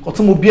yìí? Nǹkan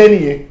tí mo bí ẹ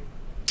nìyẹn.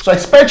 So I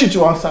expect you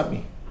to answer me.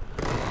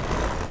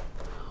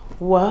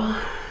 Well,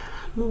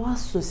 mo wá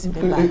sùn sí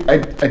bíbá. I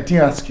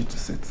didn't ask you to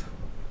sit.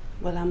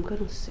 Well, I'm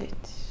gonna sit.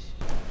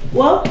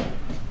 Well,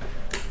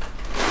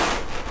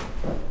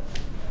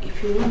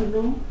 if you want to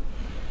know,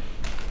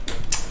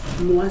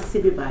 mo wá sí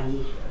bíbá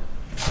yìí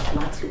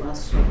láti wá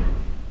sùn.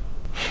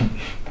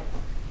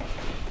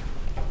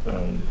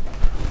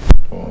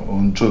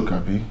 On joke,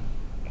 Abby.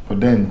 But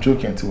then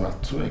joke until are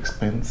too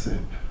expensive.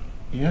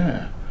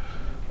 Yeah.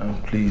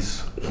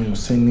 Please, you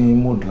sing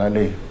in mood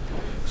lale.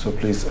 So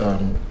please,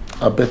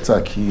 I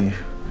better key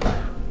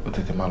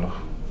the malo.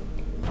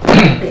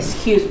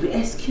 Excuse me.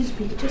 Can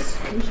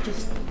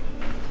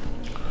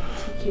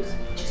you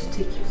just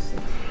take your seat.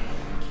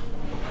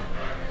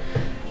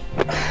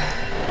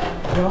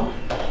 Bro,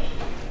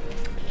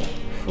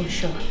 for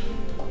sure.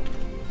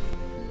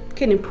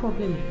 Any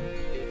problem?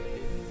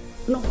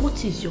 No,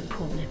 what is your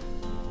problem?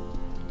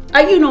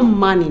 Are you not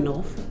man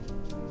enough?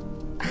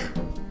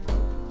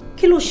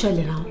 Kí ló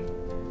ṣẹlẹ̀ náà?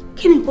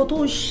 Kí ni nǹkan tó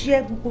ń ṣe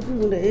gbogbo fún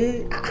mo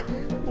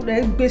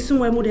lè gbé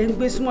súnmọ́ ẹ, mo lè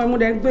gbé súnmọ́ ẹ, mo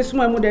lè gbé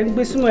súnmọ́ ẹ, mo lè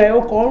gbé súnmọ́ ẹ,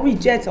 o kàn ń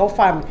reject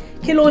offer mi.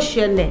 Kí ló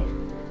ṣẹlẹ̀?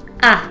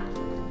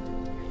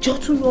 Jọ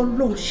tún lọ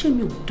lọ́hùn, ṣé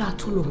mi ò dáa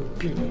tó lọ́hùn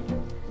bìnrin?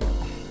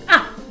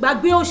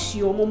 Gbàgbé òṣì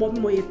ọmọ bí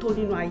mo yẹ tó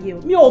nínú ayé o.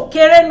 Mi ò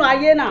kéré nínú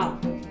ayé náà.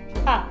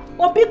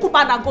 Òbí kò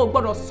padà go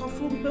gbọ́dọ̀ sọ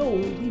fún pé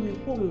òun rí mi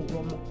kó òun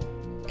rọmọ.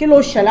 Kí ló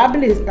ṣẹlẹ̀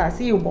abílẹ̀ ìta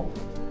sí ìbọn?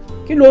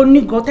 Kí ló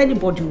ní gan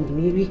tẹ́nibọ̀dì ò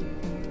ní rí?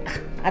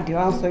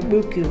 Àdìwá ń sọ pé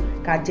òkè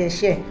ká jẹ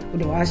iṣẹ́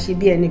òde wàá ṣe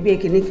bí ẹni pé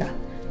kìnnìkà.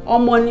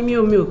 Ọmọ ni mi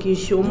ò kì í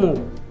ṣe ọmọ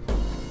o.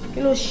 Kí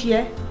ló ṣe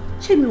ẹ́?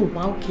 Ṣé mi ò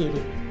wá òkè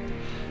rẹ̀?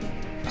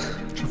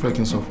 Ṣé fẹ́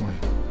kí n sọ fún ẹ?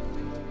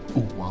 Ò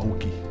wá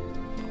òkè.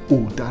 Ò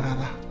dá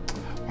rárá.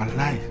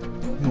 Wàláì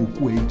mi ò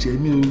kó ẹ jẹ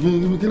mi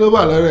ò kí ló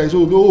bá lára ẹ ṣé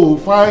o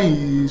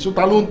fáìn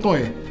ṣóta ló ń tàn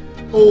ẹ.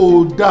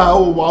 Ó dáa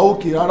ó wá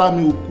òkè rárá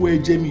mi ò kó ẹ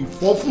jẹ mi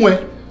ìfọ́ fún ẹ.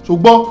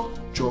 Ṣùgbọ́n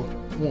jọ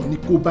wọn ní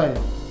kó bá ẹ.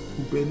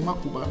 Gbogbo ẹni má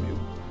kó bá mi o.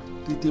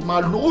 Tètè máa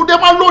lò ó dé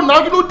máa lò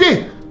náà kí ló dé.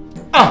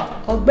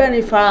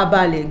 Ọ̀gbẹ́ni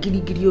farabalẹ̀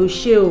gidigidi o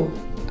ṣé o.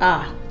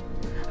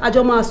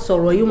 Àjọ máa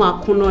sọ̀rọ̀ yìí máa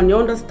kúnná ni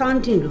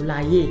understanding ló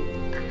láyé.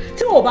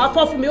 Tí o bá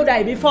fọ́ fún mi ó dà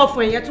èmi fọ́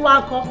fún ẹ yẹn tí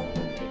wàá kọ́.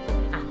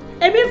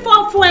 Èmi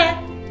fọ́ fún ẹ.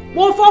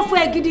 Mo fọ́ fún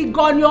ẹ gidi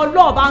gan ni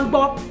Ọlọ́run bá ń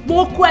gbọ́.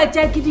 Mo kó ẹ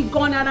jẹ gidi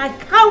gan ni and I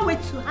can't wait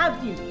to have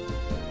you.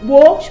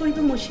 Wo sórí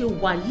bí mo ṣe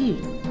wà yìí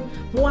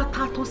mo wá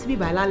tá tán síbí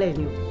báyìí lálẹ́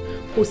ni o.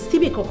 Kò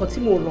síbì kankan tí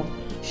mo lọ.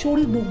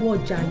 Sórí gbogbo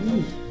ọjà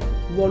yìí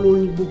wọ́n ló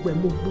ní gbogbo ẹ̀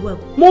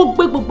mo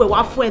gbé gbogbo ẹ̀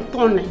wá fún ẹ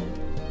tán ni.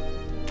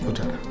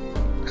 Ọjà dà.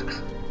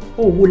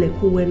 Owó lẹ̀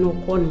kó wẹ náà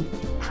kọ́ ni.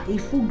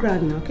 Ìfú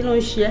grand náà kí ló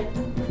ń ṣe ẹ́?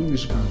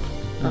 Fúnwish grand.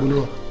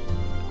 Ìgbólówà.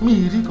 Mi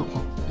ì rí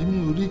kankan. Èmi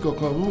ò rí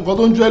kankan. Nǹkan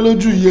tó ń jẹ́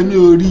lójú yìí èmi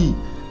ò rí.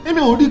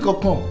 Èmi ò rí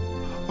kankan.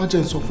 Wọ́n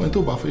jẹ́ ń sọ fún ẹ tó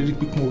bá fẹ́ rí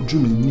pípọ́n ojú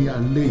mi ní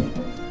alẹ́ yìí.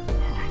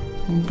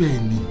 Bẹ́ẹ̀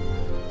ni,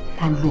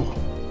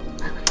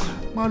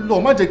 má lọ,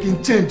 má jẹ́ kí n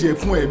change ẹ̀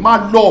fún ẹ, má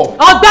lọ.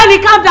 Ọ̀gbẹ́ni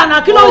calm down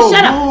náà, kí ló ń ṣe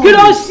náà? Kí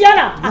ló ń ṣe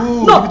náà?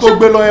 Ibi tó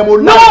gbé lọ yẹn mo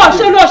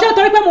láì. No, ṣe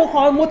torí pé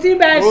mo ti ń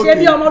bẹ ṣe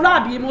bí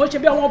ọmọlúàbí, mo ń ṣe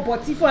bí ọmọ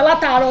bọ̀tí fún ẹ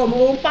látàárọ̀, mo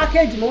ń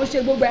package, mo ń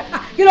ṣe gbogbo ẹ̀.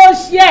 Kí ló ń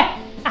ṣe ẹ́?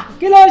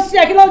 Kí ló ń ṣe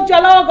ẹ́? Kí ló ń jọ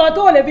lọ́wọ́ gan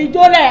tó lè fi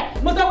jólẹ̀?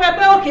 Mo sọ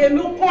pé òkè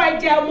mi kún ẹ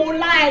jẹ, mo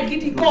lá ẹ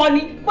gidi gan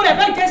ni. Mo lè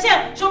fẹ́ jẹṣẹ́,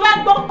 ṣo fẹ́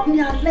gbọ́? Ní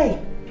alẹ́ yìí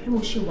bí mo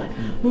ṣe wà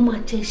mo máa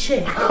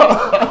jẹṣẹ́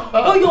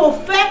ó yóò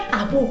fẹ́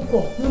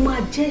àbòkọ̀ mo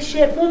máa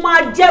jẹṣẹ́ mo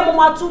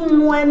máa tún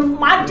nu ẹnu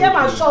máa jẹ́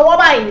máa ṣọwọ́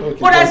báyìí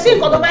kò dẹ̀ sí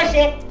nǹkan tó fẹ́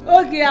ṣe.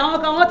 Ókè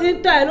àwọn kan wọ́n ti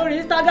ń tẹ̀ ẹ́ lórí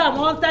Instagram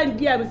wọ́n send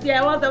DM sí ẹ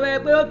wọ́n sọ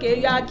pé ókè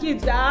ya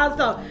cute ya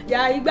handsome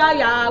ya igbá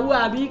ya awo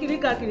àbí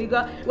kìnìkan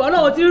ìwọ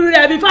náà o ti rí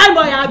rẹ bí fine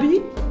boy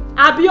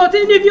àbí o ti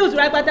ní views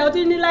rẹpẹtẹ o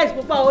ti ní likes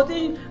púpọ̀ o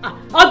ti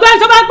ọ̀gbẹ́ni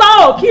tó bá gbọ́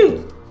o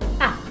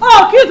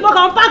cute mo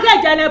kàn ń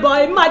package ẹ̀ lẹ́bọ̀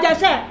èmi máa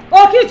jẹṣẹ́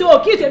o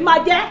cute èmi máa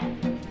jẹ́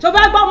tó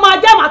fẹ́ gbọ́ máa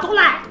jẹ́ màá tún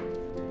láì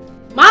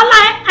máa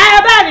láì ẹ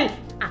bẹ́ẹ̀ ni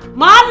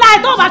máa láì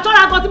tó bá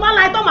ṣọ́ra kan tí máa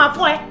láì tó máa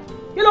fọ́ ẹ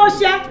kí ló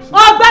ṣe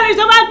ọ̀gbẹ́ni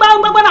tó fẹ́ gbọ́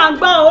gbọ́gbọ́ náà ń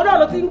gbọ́ òun náà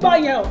ló ti ń gbọ́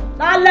yẹn o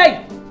lálẹ́ yìí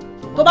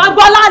tó bá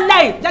gbọ́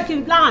lálẹ́ yìí jẹ́ kí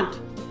n land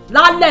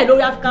lálẹ́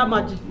lórí African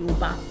Magic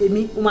Yorùbá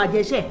èmi mo máa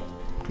jẹ́ṣẹ́.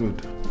 Good.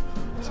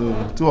 So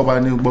tí wọ́n bá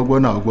ní gbọ́gbọ́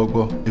náà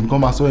gbọ́gbọ́ èmi kan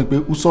máa sọ yẹn pé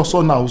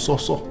usọ́sọ́ náà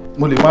usọ́sọ́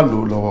mo lè má lò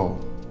ó lọ́wọ́ o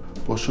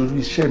bó ṣorí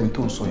iṣẹ́ mi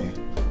tó ń sọ yẹn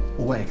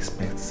ó wá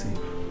expensive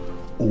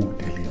ó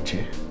dẹ̀ lè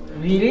jẹ́.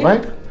 Really?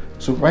 Right?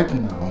 So right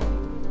now,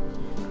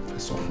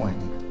 first of all,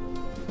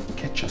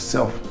 get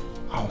yourself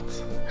out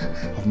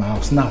of my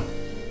house now.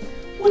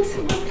 What's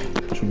it?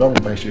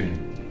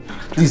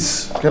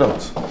 Please, get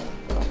out.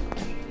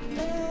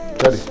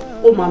 Daddy.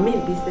 Oh, my main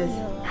business.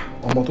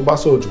 Ọmọ tó bá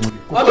sọ̀rọ̀ jù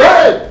mọ́.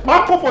 Hey!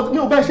 Má pọ̀ for mi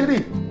ò bá ṣe rí.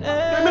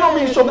 Èmi náà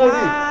mi ìṣọmọ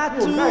rí.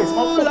 Mi ò nice,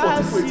 má pọ̀ for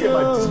ti fún etí ẹ̀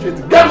máa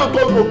distrate. Get me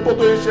tó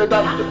tó ṣe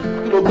dáadáa.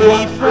 Kí ló gbé wá?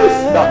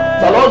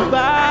 Dàlọ́ọ̀nù.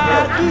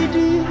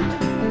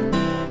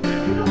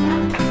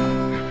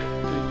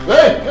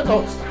 Hey, get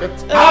out! Get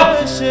out!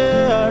 Ṣé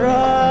ọ̀rọ̀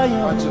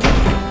yẹn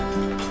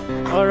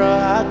ọ̀rọ̀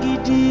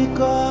agídí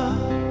kọ́?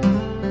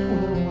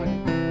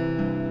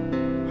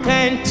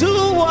 Can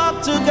two work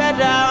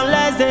together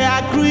unless they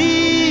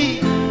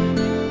agree?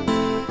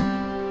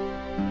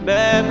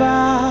 Bẹ́ẹ̀ bá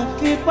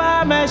fipá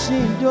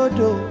mẹ́ṣin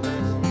dòdò,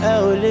 ẹ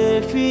ò lè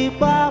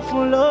fipá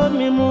fún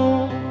lómi mu.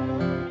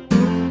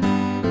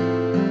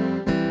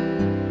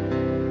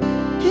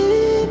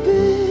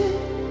 Ibi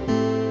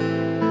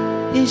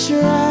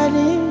ìṣúra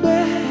ní gbé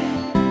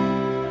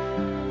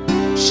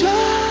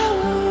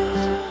ṣáwọ́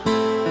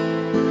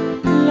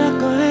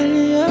lọ́kàn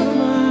ẹni yóò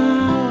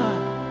máa wà.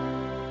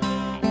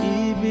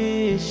 Ibi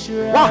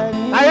ìṣúra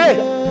ní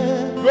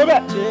gbé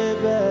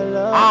ṣébẹ̀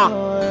lọ́kàn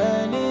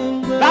ẹni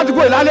gbé. Láti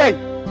gbọ́ ìlàlẹ̀ yìí.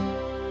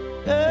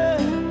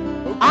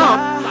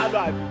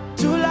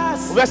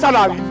 Ó fẹ́ sálọ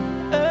àbí?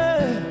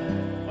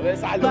 Ó fẹ́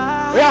sálọ.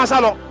 Ó yà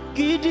sálọ.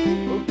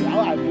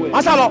 Má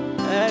sálọ.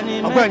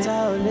 Ọ̀gbẹ́ni.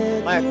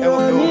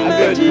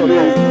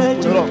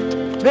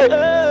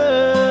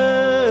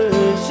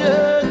 Ṣé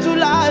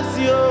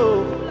túláàsì o?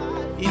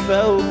 Ìfẹ́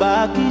ò gbà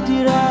gidi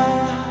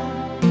rárá.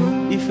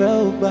 Ìfẹ́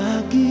ò gbà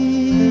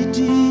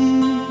gidi.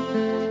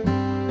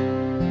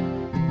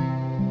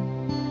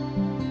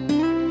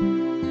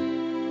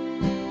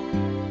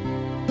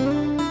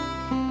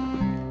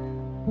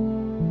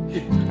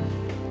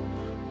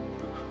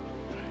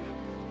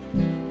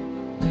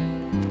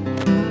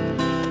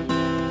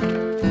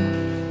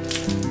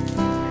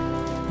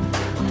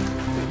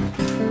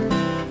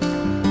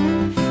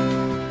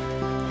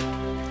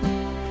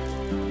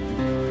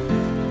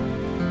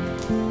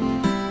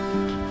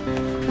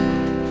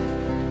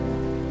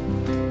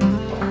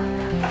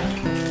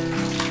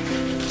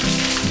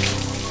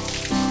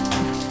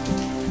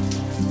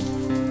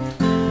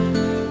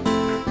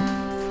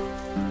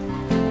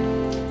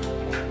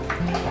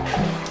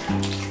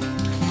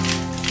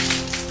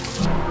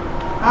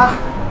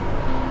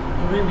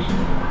 ọ̀rẹ́ mi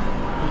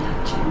ìyá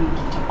jẹ mí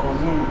gidi gan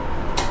náà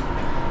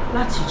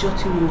látijọ́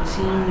tí mo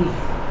ti ń rìn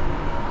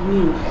mi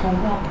ò kan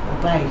wá àbùkù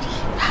báyìí rí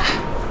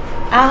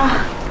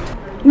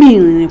mi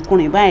ìrìnrìn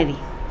kùnrin báyìí rí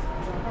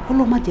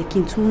Ọlọ́run má jẹ́ kí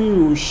n tún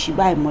rìnrìn òṣì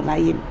báyìí mọ́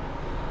láyé mi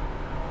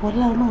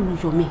ọlá Ọlọ́run ló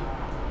yọ mí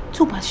tí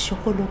ó bá ṣe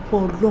ọ̀pọ̀lọpọ̀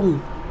Ọlọ́run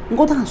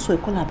nǹkan tá à ń sọ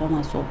ẹ̀kọ́ làbá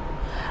máa sọ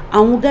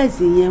àwọn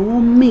gáàsì yẹn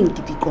wọ́n mìn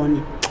gidi gan ni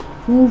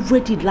wọ́n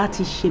ready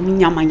láti ṣe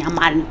mí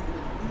yamayama ni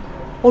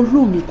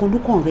Ọlọ́run nìkan ló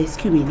kàn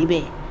rescue mi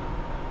níbẹ̀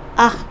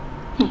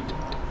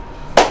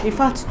in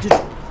fact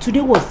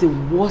today was the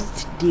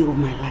worst day of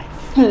my life.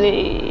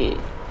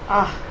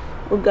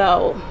 Ó ga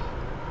ọ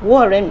wo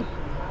ọ̀rẹ́ mi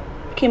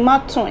kí n má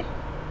tún ẹ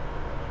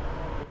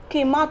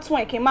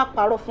kí n má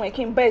parọ́ fún ẹ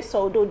kí n bẹ́ẹ̀ sọ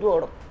òdodo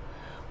ọ̀rọ̀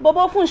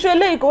bọ́bọ́ fún iṣẹ́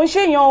eléyìí kò ń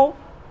ṣèyàn o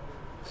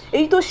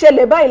èyí tó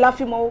ṣẹlẹ̀ báyìí la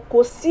fi mọ̀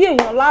kò sí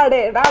èèyàn lára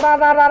ẹ̀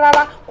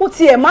rárá kó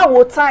tiẹ̀ má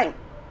wo time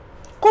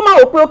kó má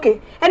wò pé òkè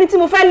ẹni tí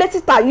mo fẹ́ lé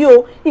síta yìí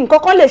o nǹkan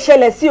kan lè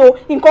ṣẹlẹ̀ sí o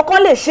nǹkan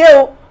kan lè ṣe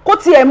o kó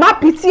tiẹ̀ má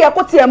pìtì ẹ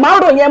kó tiẹ̀ má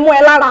ròyìn ẹ mú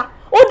ẹ lára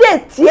ó dẹ̀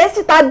tiẹ̀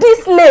síta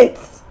this late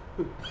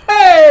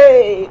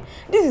hey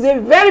this is a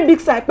very big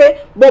sign pé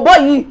bọ̀bọ̀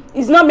yìí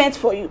is not meant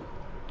for you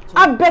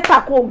a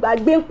bẹ́tà kó o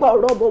gbàgbé ń pa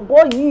ọ̀rọ̀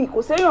bọ̀bọ̀ yìí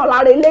kò séèyàn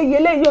lára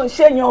eléyìí ò ń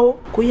ṣèyàn o.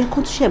 kò yẹ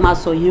kó tún ṣe máa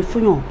sọ yẹn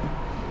fún yàn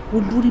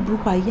olórí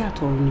burúkú ayé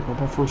àtọ̀run ni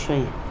bọ̀bọ̀ Fúnṣọ́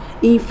yẹn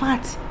in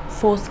fact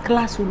first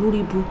class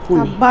olórí burúkú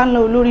ni. àbá ńlá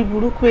olórí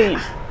burúkú èèyàn.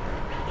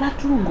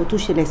 ládùúgbò nǹkan tó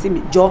ṣẹlẹ̀ sí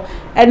mi jọ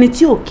ẹni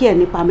tí ò kí ẹ̀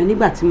nípa mi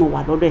nígbà tí mo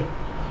wà lọ́dọ̀ ẹ̀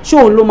ṣé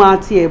òun ló máa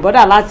tiẹ̀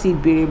bọ́dà láti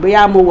béèrè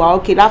bóyá mo wà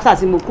okay láfíà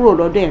tí mo kúrò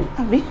lọ́dọ̀ ẹ̀.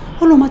 àbí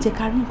ó ló má jẹ́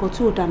ká rí nǹkan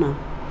tí ò dáná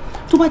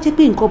tó bá jẹ́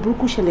pé nǹkan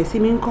burúkú ṣẹlẹ̀ sí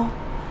mi ńkọ́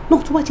náà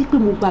tó bá jẹ́ pé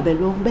mo gbàbẹ̀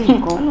lọ bẹ́ẹ̀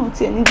nǹkan. ọlọ́run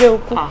tiẹ̀ ní jẹ́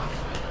okú.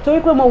 torí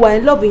pé mo wà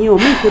in love yẹn ò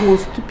mí pé mo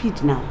stupid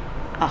now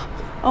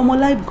ọmọ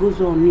life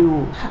goes on ni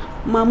o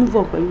máa move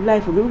on pẹ̀lú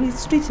life lórí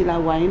street la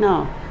wà yín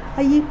náà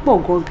ayé pọ̀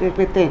gan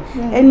gẹpẹtẹ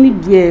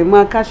anywhere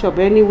máa catch up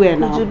anywhere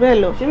now. jù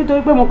bẹ́ẹ̀ lọ. ṣé bí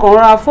torí pé mo kàn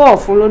rọra fọ́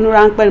ọ̀fun lónú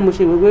ráńpẹ́ ni mo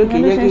ṣe gbogbo kì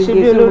í jẹ́ kí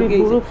n gbé sórí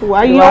burúkú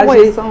ayé ọwọ́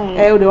ìsọ̀hún.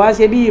 ẹ ò lè wá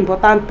ṣe bí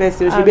important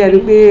person o ṣe bí ẹni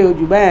pé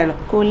ojú báyẹn lọ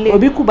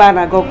òbí kù bá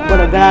nàgọ́ kò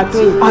gbọ́dọ̀ gara tó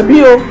yìí. àbí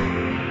o.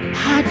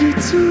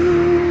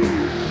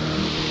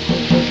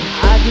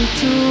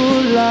 àdìtú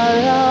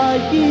lára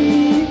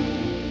yìí.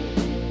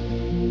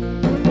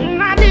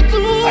 àdìtú.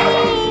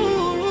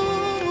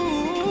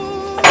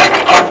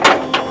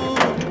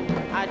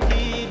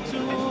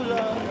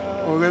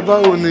 ọ̀rẹ́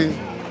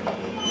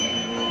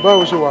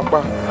báwo ṣe wà pa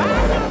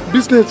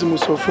business mo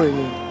sọ fún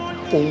ẹ̀yin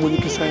òun mo ní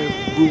kí sáré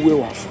gbówó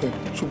ẹ̀wà fún ẹ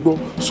ṣùgbọ́n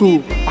so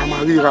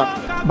àmàríra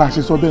bá a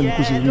ṣe sọ bẹ́ẹ̀ ni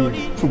kò ṣe rí ẹ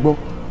ṣùgbọ́n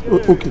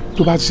ok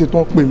tó bá ti ṣe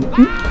tán pè mí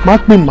má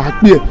pè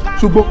ẹ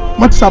ṣùgbọ́n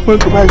má ti sàpẹ́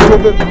tó bá yẹ kó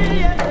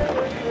bẹ́ẹ̀.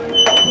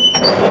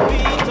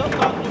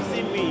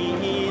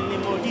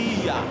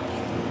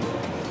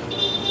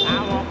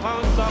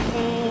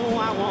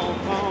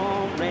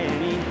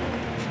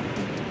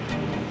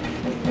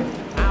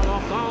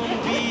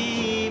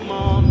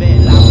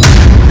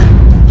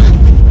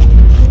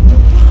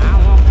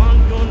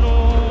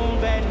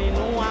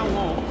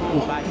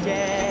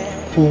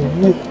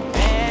 Owó.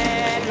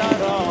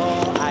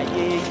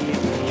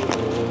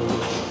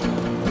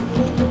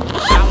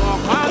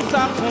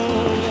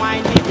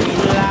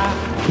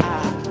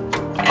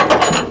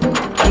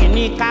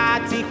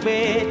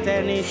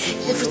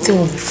 Everything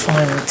will be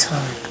fine with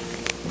time.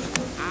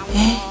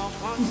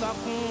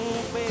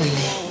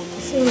 Dele.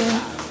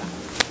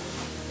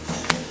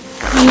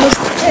 I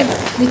lost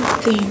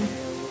everything.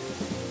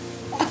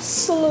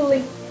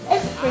 Absolutely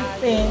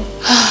everything.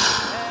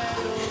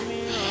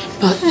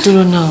 But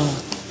Duro now,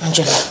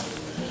 Angela,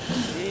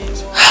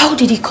 how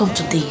did it come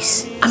to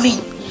this? I mean,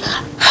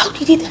 how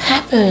did it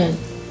happen?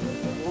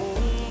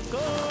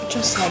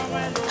 Just like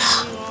that.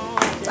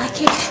 I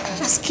keep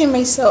asking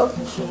myself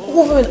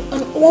over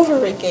and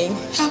over again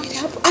how it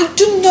happened. I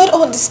do not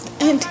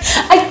understand.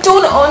 I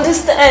don't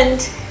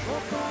understand.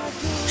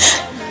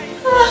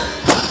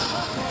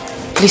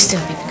 Listen,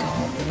 baby girl.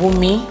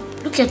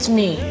 Wumi, look at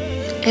me.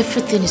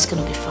 Everything is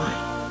gonna be fine.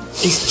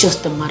 It's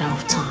just a matter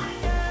of time.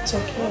 It's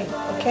okay,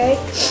 okay?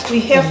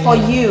 We're here for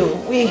you.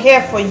 We're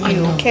here for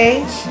you,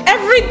 okay?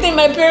 Everything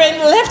my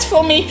parents left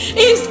for me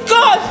is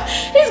gone.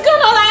 It's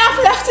gone. All I have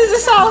left is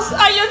this house.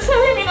 And you're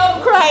telling me not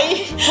to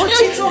cry. But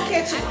it's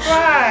okay to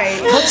cry.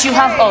 But you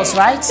have us,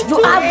 right?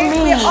 You have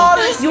me.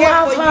 You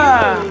have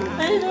her.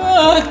 I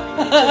know.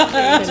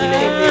 It's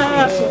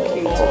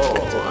okay.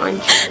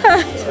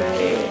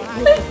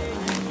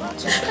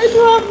 I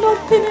don't have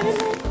nothing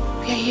anymore.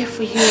 We are here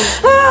for you.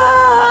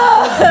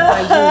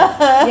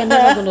 We are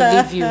never going to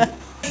leave you.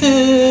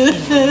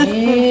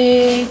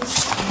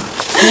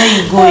 There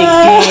you go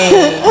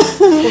again.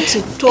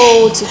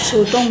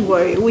 Otito, don't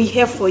worry. We're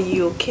here for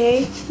you,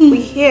 okay? We're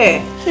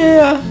here.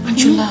 Yeah.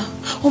 Angela,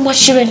 ó máa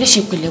ṣe rẹ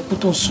léṣe pẹ̀lẹ́ kó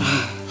tó sùn.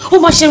 Ó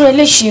máa ṣe rẹ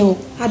léṣe o.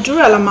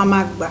 Àdúrà la máa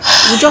máa gbà.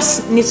 We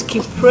just need to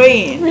keep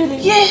praying. Really?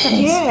 Yes.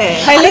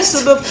 Yeah. I need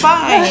to be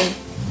fine.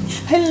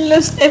 I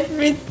lost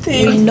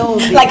everything. We know.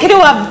 Like I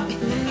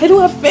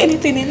don't have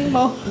anything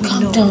anymore.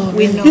 Calm down.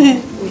 We know. We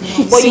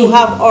know. But you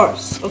have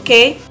us,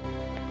 okay?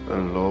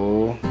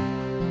 Hello.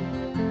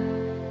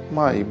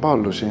 máa ìbá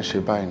ló ṣe ń ṣe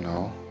báyìí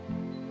náà.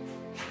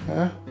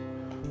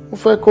 Mo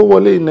fẹ́ kó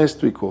wọlé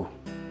next week o.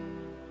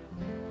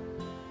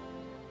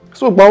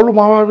 So gba ó ló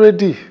máa wá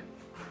ready.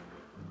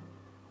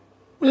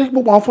 Ó yẹ kí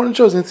gbogbo àwọn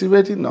furnitures ti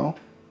ready now.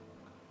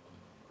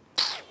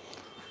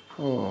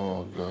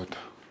 Oh God.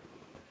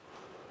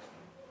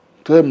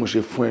 Tó ẹ̀ mo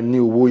ṣe fún ẹ ní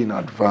owó in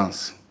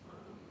advance.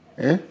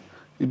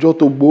 Ìjọ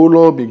tó gbowó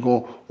lọ́wọ́ mi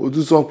gan, o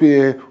tún sọ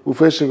pé o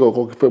fẹ́ ṣe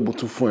kankan kí fẹ́ mo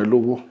tún fún ẹ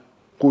lówó.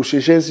 Kò ṣe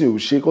iṣẹ́ sí ò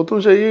ṣe kan tó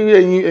ń ṣe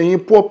ẹ̀yin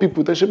poor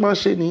people tẹ́ ṣe máa ń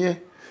ṣe nìyẹn.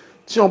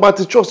 Tí wọ́n bá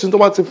ti trust tó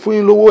bá ti fún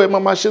yín lówó ẹ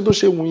máa ṣe tó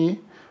ṣe wù yín.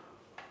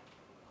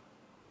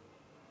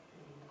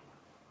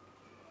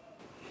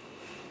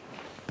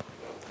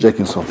 Jẹ́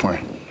kí n sọ fún ẹ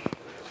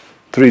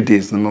 3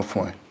 days ni mo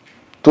fún ẹ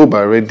tó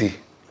bá ready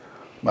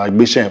máa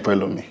gbéṣẹ́ yẹn fẹ́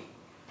lómi.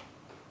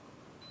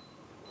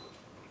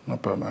 No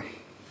problem.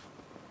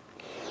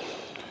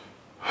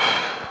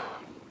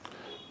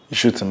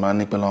 Issue tí máa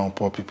ní pẹ̀lú àwọn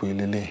poor people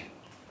ilé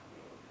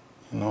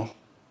you know.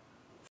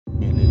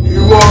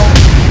 Ìwọ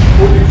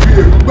o ti fi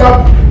èkú gbá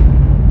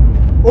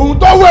ohun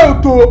tó wẹ̀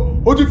òtò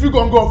o ti fi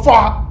gàngàn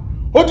fa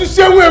o ti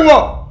ṣé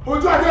wéwọ̀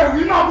ojú àti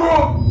ẹ̀rí náà bọ̀.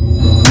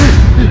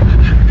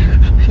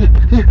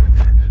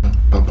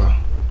 Bàbá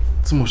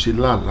tí mo ṣe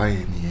láàlá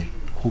yẹn nìyẹn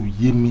kò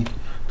yé mi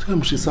tí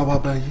mo ṣe sáwá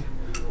báyìí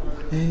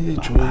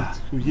ẹjọ́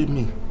kò yé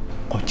mi.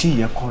 Kò tí ì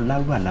yẹ kó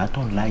lárú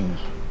àlátọ̀ láyé.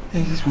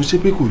 Kò ṣe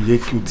pé kò yẹ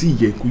kí o tí ì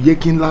yẹ kò yẹ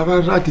kí n la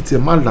rárá kí tiẹ̀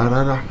má la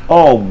rárá.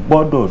 O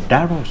gbọ́dọ̀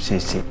dárò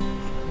ṣẹ̀ṣẹ̀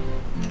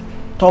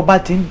tó bá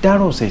ti ń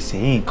dárò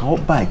ṣẹ̀ṣẹ̀ nǹkan ó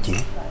bàjẹ́.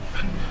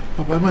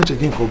 Bàbá ẹ má jẹ́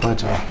kí nǹkan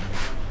bàjẹ́.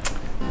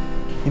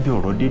 Níbi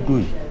ọ̀rọ̀ dédò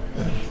yìí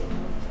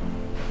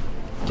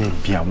jẹ́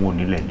bí àwọn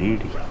onílẹ̀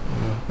léèrè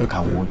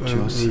káwọn tí ó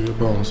sì.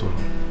 Bá wọn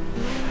sọ̀rọ̀.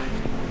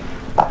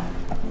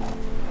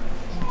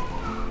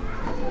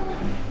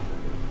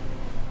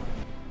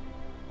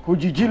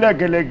 Òjìjí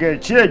lẹ́gẹ̀lẹ́gẹ̀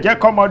tí ẹ̀jẹ̀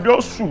kọ́mọdé ó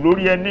sùn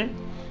lórí ẹni.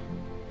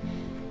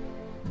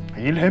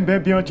 Èyí lẹ́ ń bẹ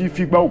bí wọ́n ti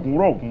fi gba ògùn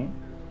rọ̀gùn.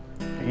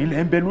 Èyí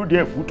lẹ́ ń bẹ lóde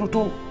ẹ̀fú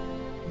tótó.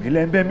 Èyí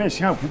lẹ́ ń bẹ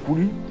mẹ́sìn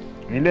àkúkúrí.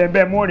 Èyí lẹ́ ń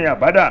bẹ mọ́rin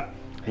àbádà.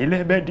 Èyí lẹ́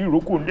ń bẹ dín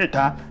ìrókò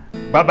níta.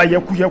 Bàbá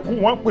yẹkuyẹku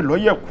wọ́n pè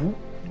lọ́yẹ̀kú.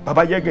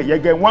 Bàbá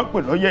yẹgẹyẹgẹ wọ́n pè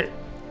lọ́yẹ̀.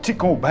 Tí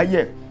kan ò bá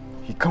yẹ,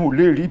 ìkan ò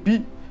lè rí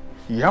bí.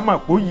 Ìyá mà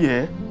pò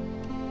yẹ.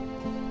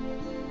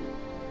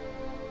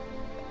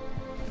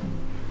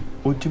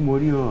 Ó tí mo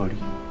rí ọ rí.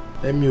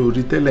 Ẹ̀mi ò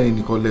rí tẹ́lẹ̀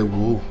ẹnìkan lẹ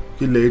wò ó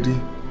kí lẹ rí.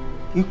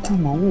 Ikú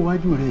mọ̀ owó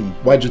wájú rẹ̀ yìí.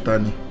 Wájú ta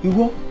ni?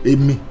 Ìwọ.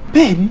 Èmi.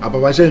 Bẹ́ẹ̀ni.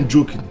 Àbàbàṣẹ́ ń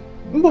jókì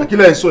ni.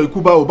 Àkílẹ̀ sọ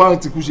ikú báwo báwọn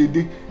ti kú ṣe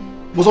dé.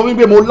 Mo sọ fún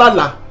pé mo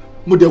lálàá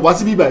mo dẹ̀ wá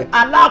síbí báyìí.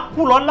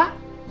 Alákùlọ́lá.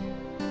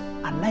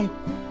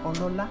 Aláìkú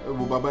ọlọ́lá. Ẹ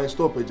wo bàbá ẹ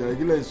stop ẹ̀jà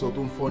àkílẹ̀ sọ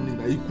tó ń fọ́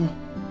nìyà ikú.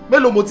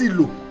 Mélòó mo ti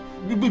lò?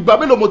 Ìgbà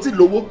mélòó mo ti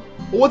lówó?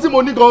 Owó tí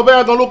mo ní gan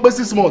bẹ́ẹ̀ gan ló pé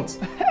 6 months.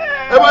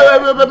 Ẹ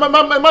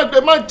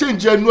má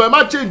change ẹnu ẹ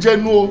má change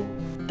ẹnu o.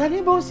 Ta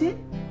ni bó ṣe?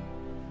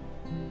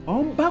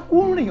 Ọ̀ ń bá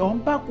kú rìn, ọ̀ ń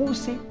bá kú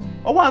ṣe.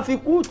 Ọwọ́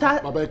àfikún ta.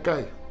 Bàbá ẹ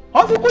káì.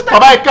 Ọ̀ fi kú ta.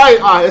 Bàbá ẹ káì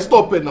ẹ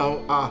stop ẹ náà.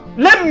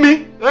 Lẹ́mi.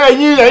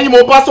 Ẹ̀yin mo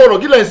bá sọ̀rọ̀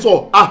kí lẹ̀ ń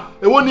sọ.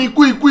 Èwo ni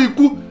ikú. Wọ́n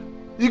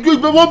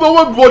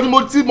ni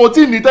mo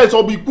ti ní tẹ́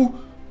sọ bí ikú.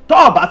 Tọ́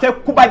ọ̀ bá fẹ́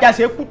kú bá já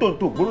ṣe kú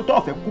tòǹtò gbóró tọ́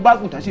ọ̀ fẹ́ kú bá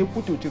gùn tá ṣe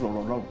kú tòǹtò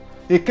rọ̀rọ̀ lọ́rùn.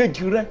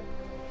 Èkejì rẹ̀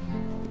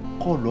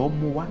kọ́ lọ́ọ́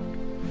mú wá.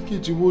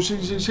 Kejì wo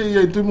ṣé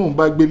yẹ tí mò ń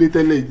bá gbélé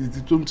tẹ́lẹ̀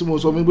tí mo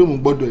sọ fún pé mò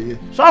ń gbọ́dọ̀ yẹ.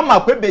 Sọ́ọ̀mà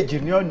pé bèjì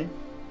ni ọ́ ni.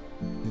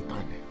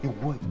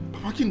 Ìwọ yìí.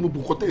 Bàbá kí ni gbogbo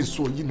nǹkan tẹ́ ẹ̀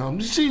sọ yìí náà?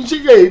 Ṣé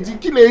yẹ èdè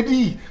kí lè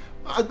rí?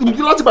 Láti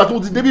ìgbà tó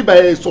ti dé bíbá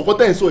ẹ̀ sọ̀kọ́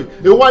tẹ́ ẹ̀ sọ yìí.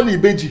 Èwo wá ní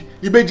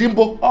ìbejì ń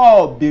bọ̀.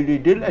 Ọ bèrè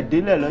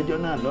délẹ̀ lọ́jọ́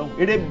náà lọ́hùn.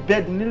 Eré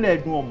bẹ́ẹ̀dùn nílẹ̀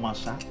ẹ̀dùn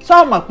ọ̀màṣá.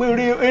 Sọ́ọ̀mà pé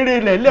eré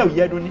ilẹ̀ ilẹ̀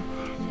òyẹ́dùn ni.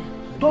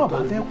 Tọ́ ọ̀ bá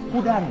fẹ́ kú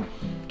dànù,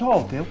 tọ́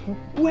ọ̀ fẹ́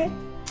kú ẹ́.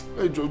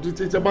 Ẹ jọ tí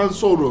ẹ bá ń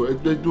sọ̀rọ̀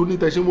ẹgbẹ́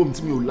onítẹ̀ṣẹ́ mọ̀ mi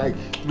tí mi ò like.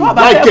 Tọ́ ọ̀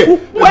bá fẹ́ kú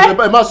ẹ́.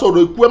 Ẹ má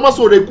sọ̀rọ̀ ikú.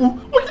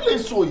 Wọ́n kí lè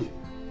sọ yìí?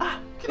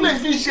 Kí lè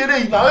fi ṣeré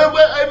yìí náà?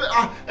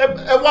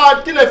 Ẹ wá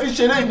kí lè fi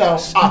ṣeré yìí náà?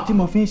 Ṣé tí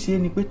mo fi ń ṣe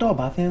ni pé tọ́ ọ̀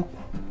bá fẹ́ kú,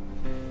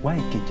 wá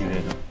ìkejì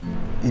rẹ̀ lọ.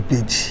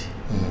 Ìbejì.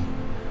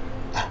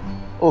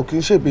 O kì í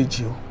ṣe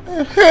ìbejì o.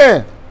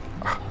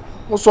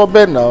 Mo sọ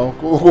bẹ́ẹ̀ náà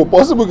kò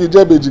possible kì í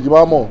jẹ́ ìbejì kì í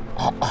má mọ̀.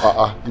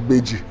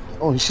 Ìbejì.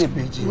 O ń ṣe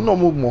ìbejì. Mo náà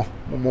mo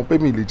mọ̀ pé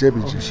mi lè jẹ́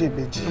ìbejì. O ń ṣe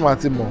ìbejì. Ṣé màá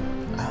ti mọ̀?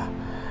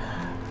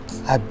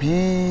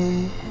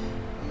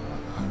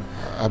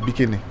 Àbí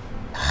kí ni?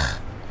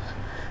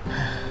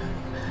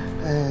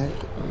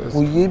 Kò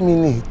yé mi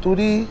nì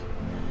torí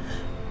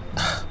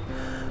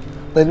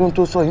pẹ̀lú ohun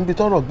tó sọ yìí bí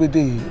tọ́rọ̀ gbédè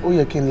yìí ó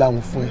yẹ kí n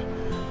lahùn fún ẹ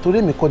torí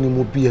èmi kọ́ ni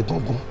mo bí ẹ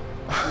gangan.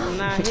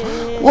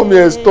 Wọ́n mi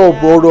ẹ̀ stop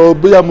ọ̀rọ̀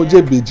bóyá mo jẹ́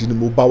ìbejì ni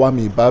mo bá wá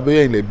mi ìbá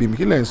bóyá ilẹ̀ bí mi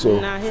kí lẹ̀ ń sọ.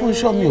 Fún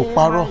iṣọ́ mi ò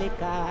parọ́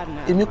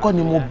èmi kọ́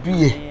ni mo bí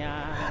ẹ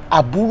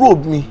àbúrò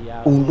mi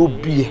òun ló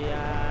bí ẹ.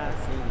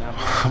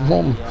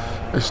 Mom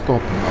ẹ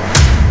stop now.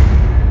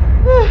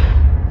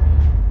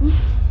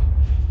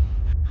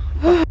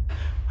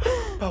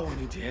 Báwo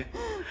ni díẹ̀?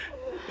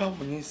 Báwo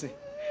ni sìn?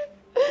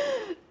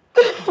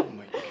 Oh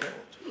my God.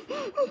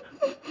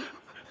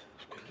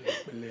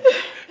 Pẹ̀lẹ́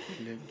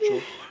jọ.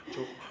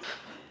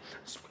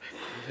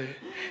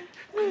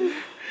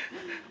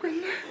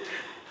 Pẹ̀lẹ́.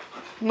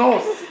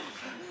 Nọ́ọ̀sì.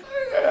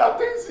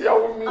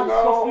 Àtẹ̀síyàwó mi.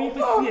 sọ fún yín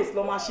pé CS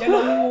lọ máa ṣe lọ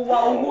mú wá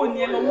owó ni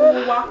ẹ lọ mú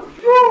wá.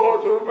 Yóò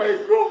tó bá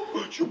igbó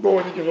ṣùgbọ́n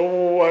wọn ni kì í lọ mú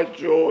wá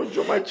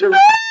jọ máa jẹ́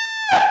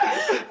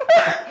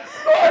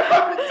ẹ bá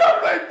mi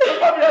jábọ̀ ẹ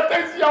bá mi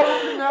àtẹ́sí àwọn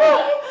mi náà.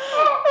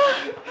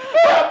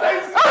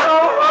 Àtẹ́sí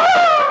àwọn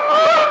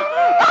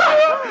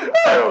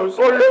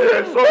sorry.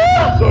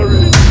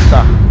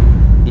 Sir,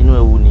 inú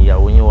ewu ni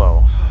ìyàwó yín wà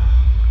o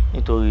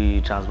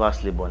nítorí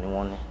transverse labour ni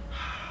wọ́n ní.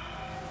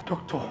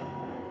 Doctor,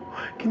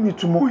 kí ni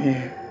ìtumọ̀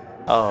yẹn?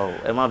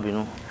 Ẹ má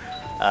bínú,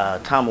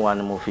 táàmù wa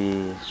ni mo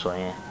fi sọ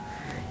yẹn.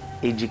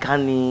 Èjìká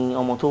ni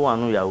ọmọ tó wà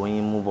nínú ìyàwó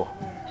yín mú bọ̀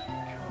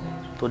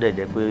tó dẹ̀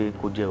jẹ́ pé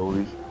kó jẹ́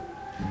orí.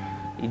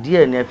 Ìdí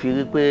ẹ̀ ni ẹ fi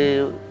rí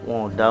pé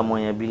wọn ò dá ọmọ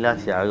yẹn bí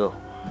láti àárọ̀.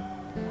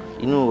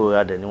 Inú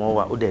ìrora dẹ̀ ni wọ́n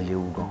wà, ó dẹ̀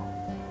léwu gan.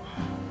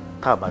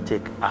 Tá a bá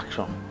take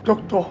action.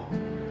 Doctor,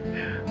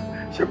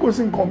 ṣé kò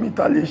sí nǹkan mi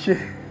ta lè ṣe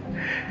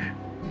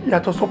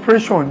yàtọ̀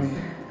suppression ni?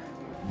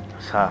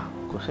 Sir,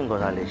 kò sí nǹkan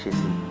ta lè ṣe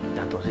sí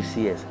yàtọ̀ sí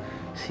CS.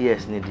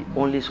 CS ni the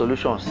only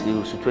solution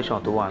sí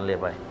situation tó wà nílẹ̀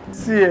báyìí.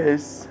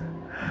 CS,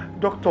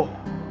 doctor,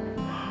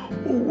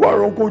 owó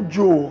àrọ́kọ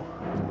jò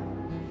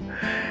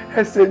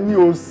ẹsẹ̀ ni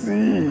ò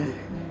sí.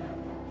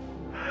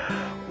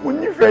 Mo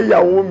nífẹ̀ẹ́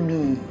ìyàwó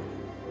mi.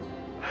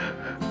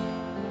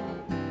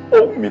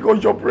 Ó mi kàn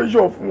ṣe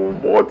operation fún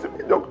but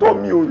doctor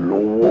mi ò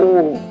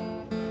lówó.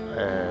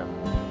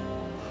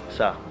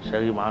 Sir,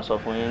 ṣẹ́rí máa sọ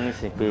fún yín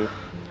nísìnyí pé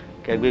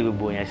kẹgbẹ́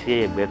gbogbo yẹn sí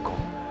ẹ̀gbẹ́ kan.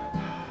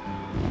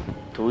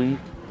 Torí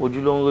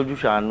ojú ló ń rojú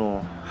ṣàánú.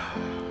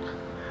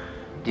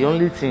 The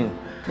only thing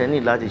tẹ́ ní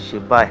láti ṣe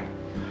báyìí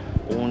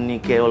òun ni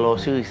kẹ́ lọ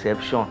sí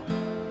reception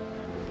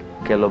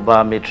kẹ́ lọ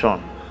bá matron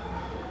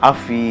á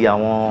fi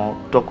àwọn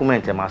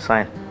document ẹ̀ máa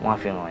sign wọ́n á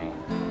fi ràn yín.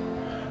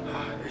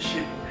 Ẹ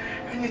ṣe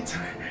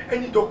anytime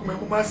any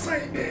document mo máa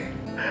sign ẹ̀.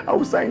 I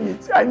will sign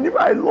it. I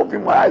love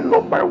him. I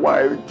love my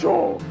wife,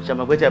 Joe. Ṣé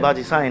mo pé tí ẹ bá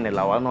ti sign ẹ̀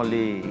làwa náà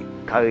lè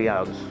carry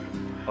out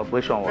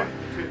operation wa.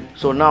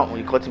 So now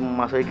nǹkan tí mo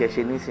máa sọ kẹ́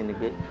ṣe nísìnyí ni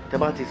pé tẹ́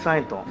bá ti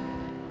sign tán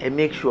ẹ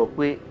make sure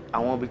pé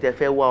àwọn ibi tẹ́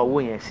fẹ́ wá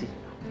owó yẹn sí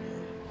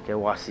kẹ́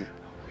wá sí.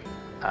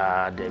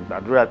 Àdẹ̀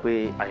gbàdúrà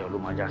pé ayọ̀ ló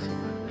máa já sí.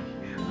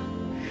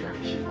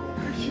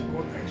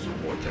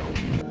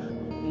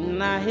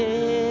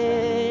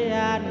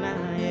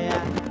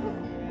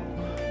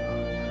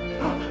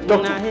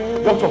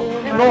 Doctor,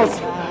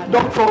 nurse,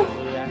 doctor,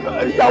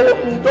 ìyàwó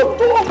mi,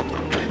 doctor.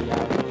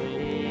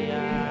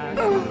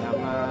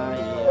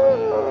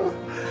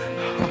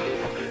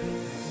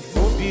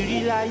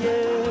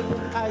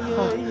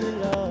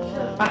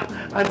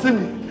 Àǹtí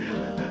mi.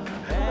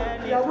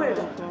 Ìyàwó ẹ̀.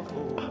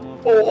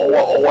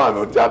 Ọwọ́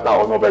àná tíátà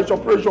ọ̀nà fẹ́ ṣe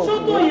operation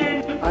fún mi.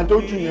 Àǹtí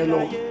ojú yẹn lọ.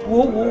 Wo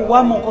wá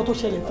mọ nǹkan tó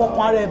ṣẹlẹ̀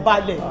fọkàn ara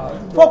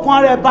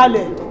ẹ̀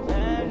balẹ̀.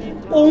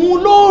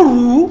 Òun ló rù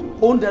ú,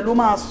 òun dẹ̀ ló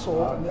máa sọ.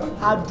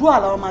 Àdúrà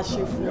làwọn máa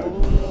ṣe fún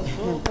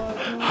un.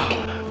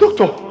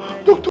 Doctor,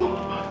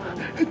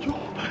 ẹ jọ̀ọ́,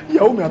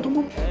 ìyàwó mi àtọmọ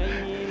mi.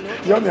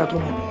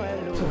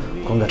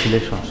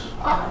 Congratulations.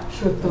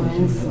 Ṣòtàn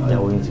ẹ̀ ń sìn.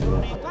 Ìyàwó yín ti lọ.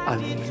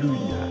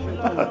 Hallelujah.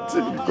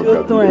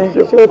 Ṣòtàn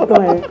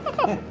ẹ̀.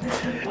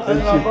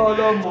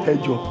 Ẹ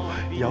jọ̀ọ́,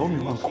 ìyàwó mi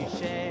wà kọ́.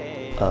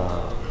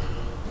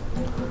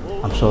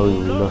 I'm sorry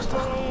we lost her.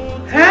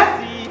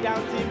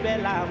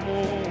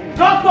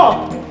 Doctor!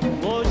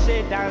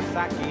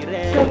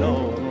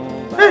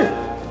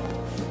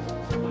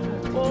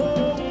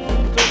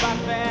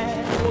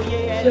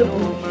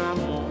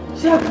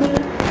 Ṣẹ́gun.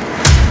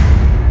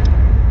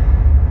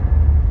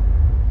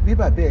 Bí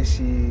bàbá ẹ̀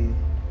ṣe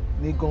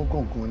ní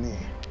gángangan ni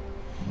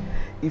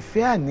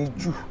ìfẹ́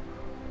àníjù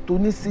tó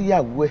ní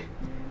síyàwó ẹ̀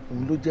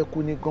òun ló jẹ́ kó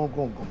ní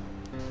gángangan.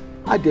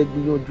 A dẹ̀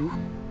gbìyànjú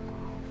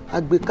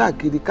a gbé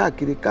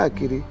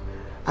káàkiri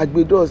a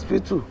gbé dé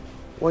hospital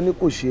wọ́n ní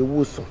kò ṣe é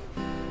wòsàn.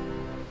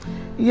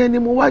 Ìyẹn ni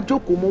mo wá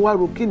jókòó mo wá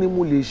ro kí ni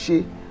mo lè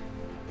ṣe.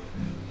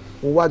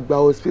 Mo wá gba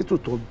hospital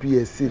tó bí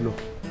ẹ sí lọ.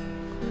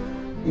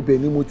 Ibẹ̀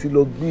ni mo ti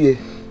lọ gbé ẹ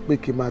pé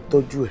kí n máa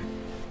tọ́jú ẹ.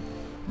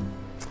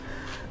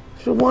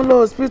 Ṣùgbọ́n lọ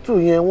hospital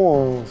yẹn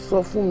wọ́n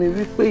sọ fún mi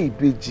wípé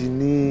ìbejì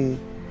ni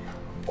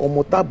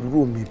ọmọ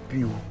tábúrò mi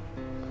bí o.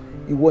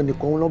 Ìwọ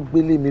nìkan ló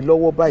gbélé mi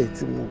lọ́wọ́ báyìí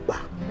tí mo gbà.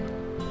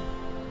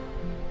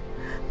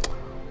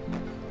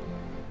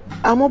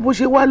 Àmọ́ bó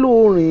ṣe wá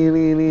ló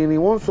rìn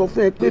wọ́n sọ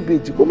fún ẹ pé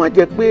ìbejì kó má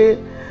jẹ́ pé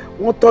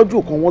wọ́n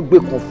tọ́jú kan wọ́n gbé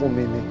kan fún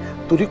mi ni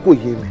torí kò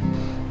yé mi.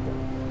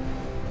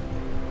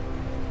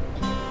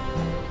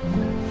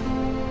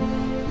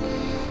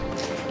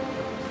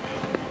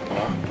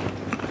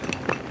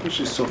 Ó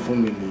ṣe sọ fún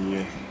mi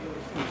nìyẹn.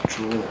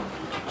 Jọ̀ọ́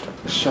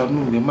ṣàánú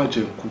mi má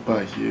jẹ́ kú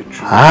báyìí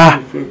jù.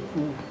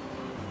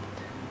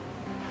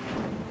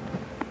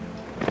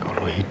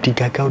 Ọ̀rọ̀ yìí dí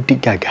gàgá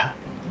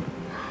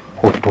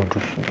ó tọ́jú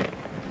sí i.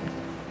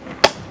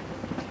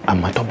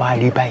 Àmọ́ tó bá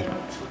rí báyìí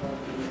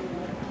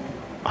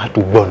a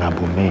tún gbọ́nà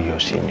bòmí yọ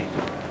sí ni.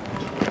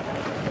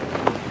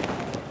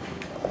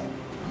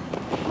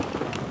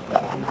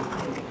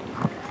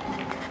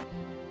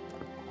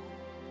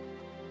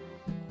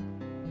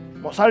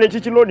 Mo sáré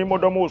títí lónìí mo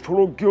dánmọ́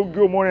òṣòro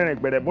gíógíó mo rìnrìn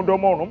gbẹ̀rẹ̀ mo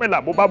dánmọ́ ọ̀run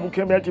mẹ́la bó bá bú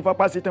kẹ́mi ẹ ti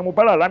fapá sí tẹ mo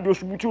bára lábí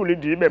oṣù tí ò lè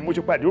dìé bẹ́ẹ̀ mo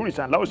ti pàdé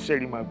òrìṣà ńlá òṣìṣẹ́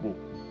rí màgbò.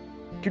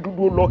 kí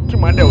dúdú lọ kí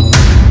màdà ó.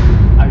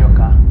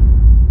 Àyọ̀ká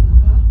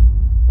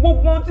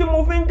gbogbo ohun tí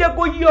mo fi ń jẹ́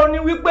kó yí ọ ni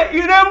wípé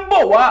ire ń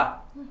bọ̀ wá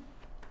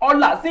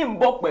ọlà sì ń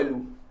bọ̀ pẹ̀lú.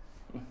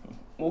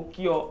 Mo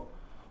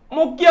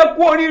kí ẹ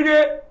kú oríire.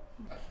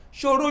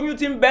 Ṣòro oyún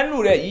tí ń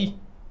bẹ́nu rẹ̀ yìí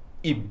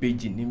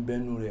ìbejì ní ń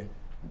bẹ́nu rẹ̀.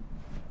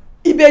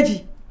 Ìbejì?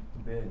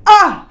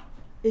 Ah!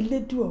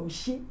 Elédùà ò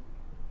ṣe.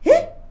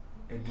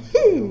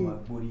 Ẹ̀dùn ló máa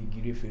gbórí igi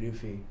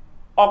réferéfe.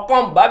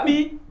 Ọ̀kan bá bí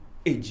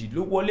èjì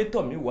ló wọlé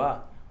tọ̀ mí wá.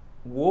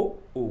 Wo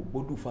ò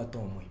gbódù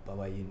fátàn ọmọ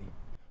ìbáwáyé ni.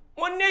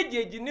 Mo ní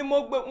èjèèjì ni mo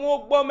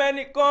gbọ́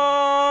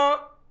mẹ́nìkan.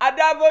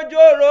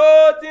 Adáfojóró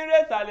tí ń rè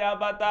sàlẹ̀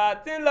àbàtà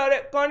tí ń lọ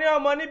rẹ̀ kan ní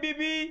ọmọ ní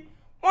bíbí.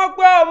 Wọ́n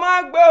pé ọmọ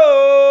àgbẹ̀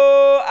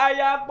o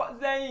aya pọ̀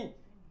sẹ́yìn.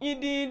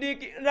 Ìdí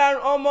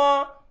rárun ọmọ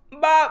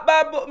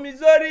bá bomi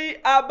sórí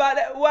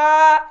abalẹ̀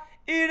wá.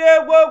 Ire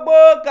gbogbo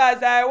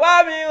kàṣà ìwá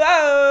mi wá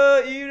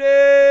o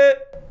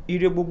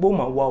ire gbogbo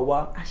máa wá wá.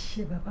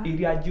 Àṣẹ bàbá.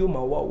 Ire ajé ó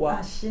máa wá wá.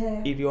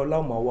 Àṣẹ. Ire ọlá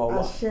ó máa wá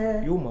wá.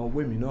 Àṣẹ. Yóò máa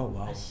wé mi náà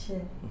wá. Àṣẹ.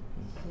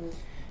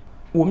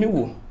 Wò mí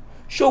wò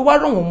ṣó wá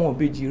rán wọn ọmọ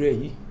ìbejì rẹ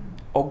yìí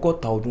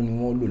 100 ọdún ni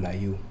wọ́n lò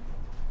láyé o.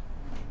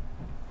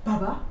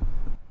 Bàbá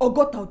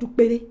 100 ọdún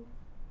péré.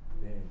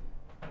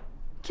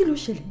 Kí ló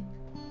ṣẹlẹ̀?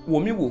 Wò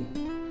mí wò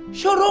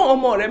ṣọ́rọ́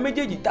ọmọ rẹ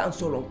méjèèjì tá à ń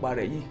sọ̀rọ̀ nípa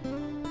rẹ̀ yìí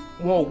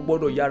wọn ò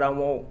gbọ́dọ̀ yára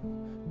wọn o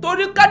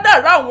torí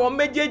kádàrá àwọn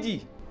méjèèjì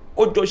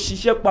ó jọ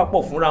ṣiṣẹ́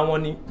papọ̀ fúnra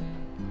wọn ni.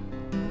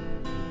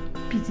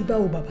 Bí ti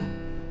báwo bàbá?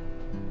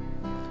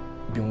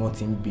 Bí wọ́n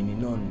ti ń bini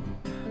náà nù.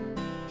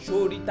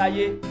 Sórí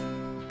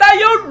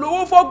Táyé ó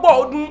lówó fọ́gbọ̀n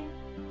ọdún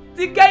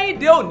tí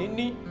Kẹ́hìndé òní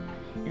ní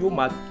yóò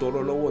máa tọrọ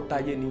lọ́wọ́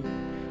Táyé ni.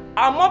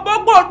 Àmọ́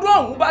bọ́gbọ̀n ọdún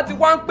ọ̀hún bá ti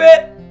wá ń pé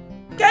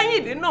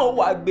Kẹ́hìndé náà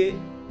wà gbé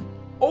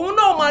òun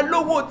náà máa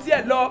lówó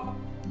tiẹ̀ lọ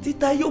tí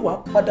Táyé wá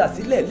padà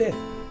sílẹ̀lẹ̀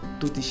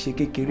tó ti ṣe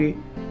kékeré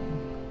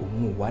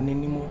òun ò wá ní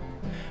nímọ́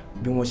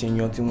bí wọ́n ṣe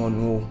yan tí wọ́n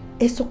nu o.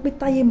 Ẹ sọ pé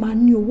Táyé máa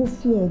ní owó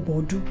fún 30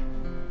 ọdún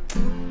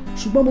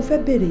ṣùgbọ́n mo fẹ́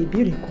béèrè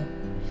ìbéèrè kan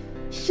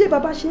ṣé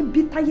bàbá ṣe ń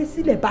bí Táyé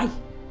sílẹ̀ báyìí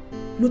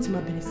ló ti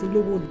máa bẹ̀rẹ̀ sí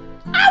lówó ni.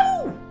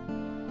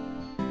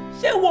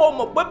 Ṣé wo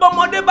mọ̀ pé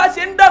bọ́mọdé bá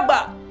ṣe ń dàgbà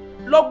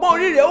lọ́gbọ́n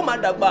orí rẹ̀ ó máa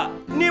dàgbà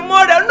ni ìmọ̀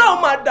rẹ̀ náà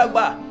máa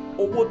dàgbà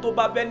owó tó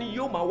bá fẹ́ ni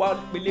yóò máa wá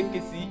peléke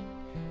sí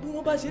bí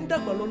wọ́n bá ṣe ń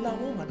dàgbà lọ́la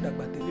wọn máa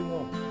dàgbà tẹ̀lé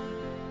wọn.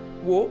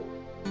 Wo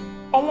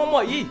ọmọ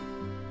yìí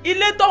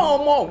ilé tọ́wọn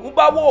ọmọ ọ̀hún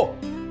bá wọ̀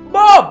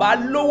bọ́ọ̀ bá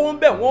lówó ń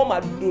bẹ̀ wọ́n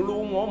máa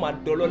dolówó wọn máa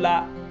dọlọ́lá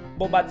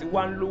bọ́ bá ti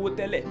wá ń lówó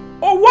tẹ́lẹ̀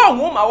owó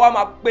ọ̀hún máa wá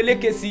máa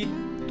peléke sí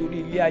torí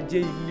ilé ajé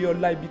ilé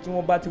ọlá ibi tí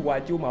wọ́n bá ti wà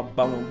ajé ó máa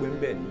bá wọn gbé ń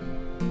bẹ̀ ni.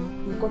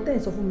 Nǹkan tẹ́ ẹ̀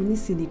sọ fún mi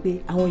nísìn ni pé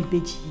àwọn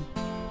ìbejì yìí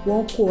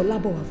wọ́n kó ọlá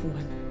bọ̀ wá fún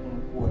wa ni.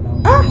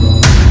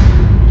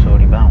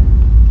 Sọ̀rí báwọn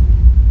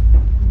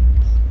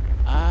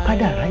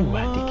kádàrá ìwà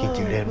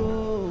àdìkejì rẹ nù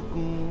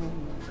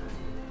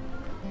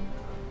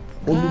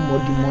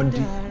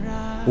olúmọdímọdí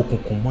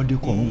òkùnkùn mọdí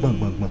kọrùn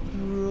gbọngbọngbọn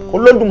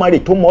Olódùmarè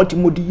tó mọ tí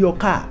mo di yọ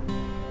ká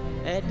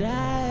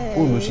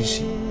fóònù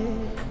ṣíṣí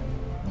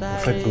mo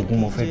fẹ́ dogun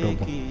mo fẹ́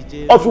dọ́gbọ́n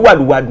ọ fi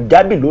wàdùwàdù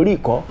jábì lórí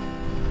ìkọ́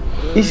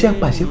iṣẹ́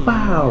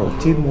pàṣípààrọ̀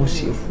tí mo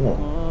ṣe fún ọ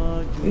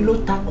ló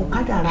takò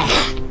kádàrá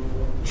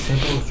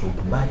ìṣẹ́jọ́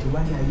òṣògùn bá ti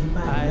wáyé ayé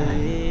báyìí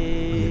láàyè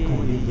òye kan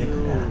ò lè yẹ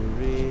kádàrá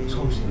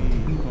sọ́ọ̀sì rẹ̀ ti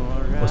gbé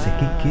ọ̀sẹ̀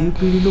kékeré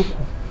péré ló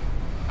kù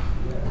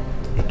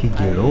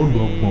èkejì ẹ̀rọ ó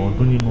lo 30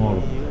 ọdún nínú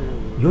ọrọ̀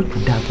yóò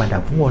tún dá padà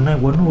fún ọ náà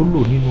ìwọ náà ó lò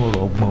nínú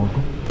ọrọ̀ 30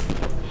 ọdún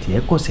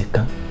tiẹ̀ kọ̀sẹ̀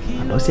kan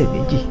àlọ́sẹ̀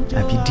méjì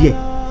àbí díẹ̀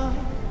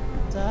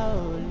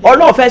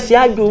Ọlọ́run fẹ́ ṣe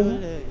àjò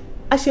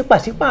á ṣe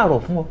pàṣípààrọ̀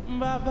fún ọ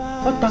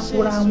ọ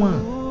takora wọn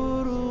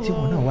tí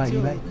wọn náà wá rí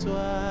báyìí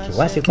kì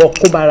wá ṣe pọ̀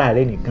kó bára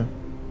rẹ nìkan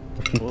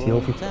ó fi tiẹ̀ ó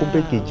fi kó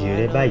bẹ́kejì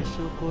rẹ báyìí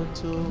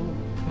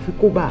ó fi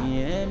kó bá.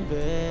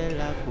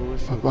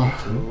 Bàbá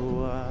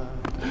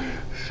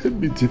ṣé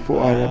mi ti fọ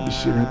ara mi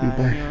ṣe rẹ bí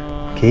báyìí.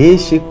 kìí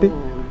ṣe pé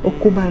ó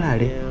kó bára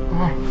rẹ.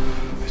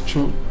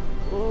 ẹjọ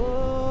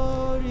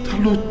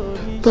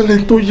ta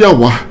lẹni tó yà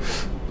wá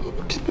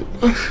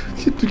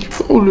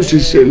báwo ló ṣe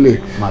ṣẹlẹ̀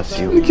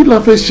kí la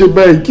fẹ́ ṣe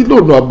báyìí kí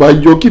lọ́nà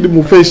àbáyọ kí ni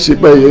mo fẹ́ ṣe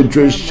báyìí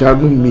ẹjọ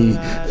ìṣàánú mi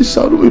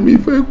mi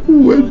fẹ́ kú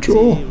ẹjọ.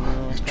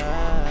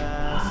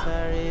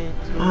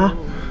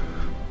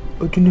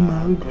 ojú ni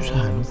màá rí dùn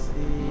ṣàánú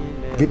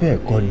bí bẹ́ẹ̀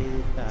kọ́ ni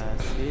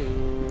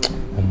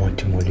ọmọ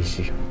tí mo lè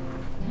ṣe.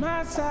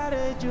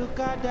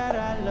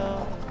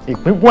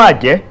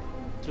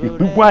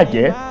 ìpínpín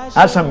àjẹ́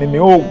aṣàmìmí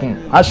oògùn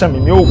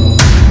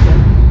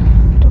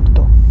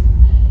dókítà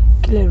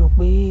kí lẹ rò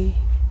pé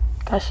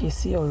ká ṣe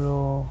sí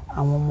ọ̀rọ̀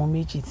àwọn ọmọ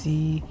méjì tí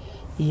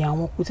ìyá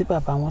wọn kú tí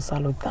bàbá wọn sá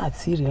lọ tá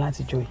àti rí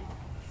látijọ́ yìí.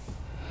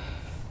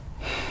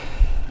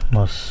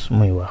 nurse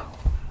Mayowa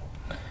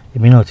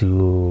èmi náà ti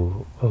ro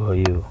ọ̀rọ̀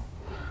yìí o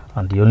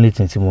and the only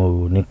thing tí mo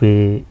rò ni pé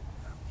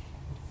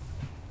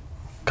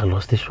ká lọ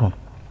station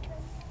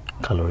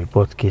ká lọ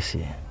report case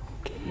yẹn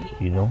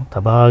you know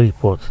taba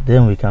report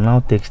then we can now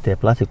take step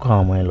láti kó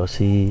àwọn ọmọ yẹn lọ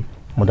sí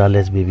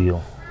motherless baby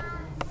home.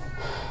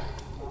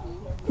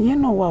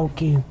 ìyẹn náà wà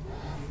òkè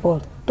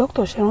but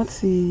doctor ṣe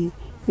rántí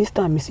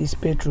Mr and Mrs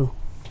Pedro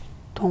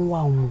tó ń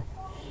wá wọn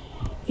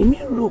èmi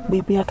rò pé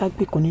bí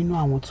akágbé kan nínú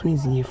àwọn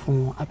twins yẹn fún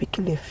wọn àbí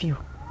kí lè feel.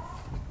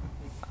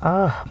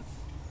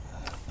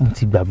 mo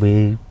ti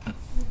gbàgbé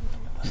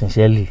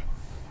sincerely.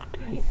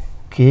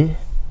 Okay,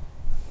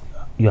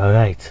 you are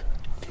right.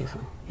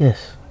 Yes.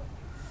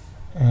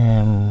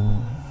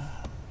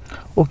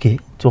 Okay,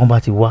 tí wọ́n bá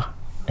ti wá,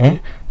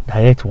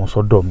 direct wọn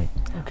sọ́dọ̀ mi.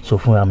 So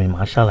fúnra mi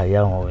máa ṣàlàyé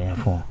àwọn ọ̀rọ̀ yẹn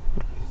fún wọn.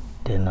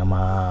 Then a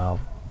máa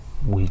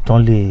wò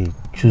tán lè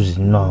choose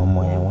nínú àwọn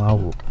ọmọ yẹn wọ́n á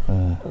wò.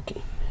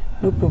 Okay,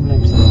 no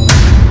problem, sir.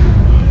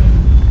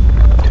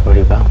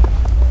 Sorry, bá.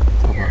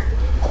 Bàbá,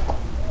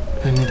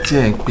 ẹni tí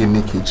ẹ̀ ń pè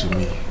ní kejì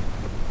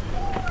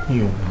mi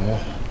ò mọ̀,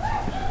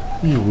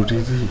 mi ò rí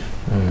rí.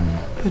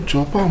 Ẹ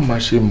jọ̀ọ́ báwo máa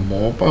ṣe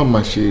mọ̀, báwo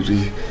máa ṣe rí.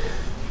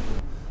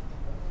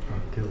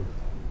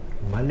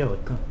 Ìmọ́lẹ̀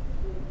ọ̀tán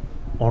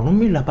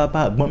Ọ̀rúnmìlà bàbá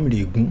àgbọ́n mi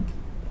rè gún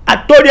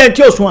àtọ́rí ẹ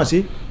tí ò sún àṣẹ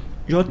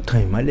yóò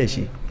tan ìmọ́lẹ̀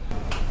ṣe.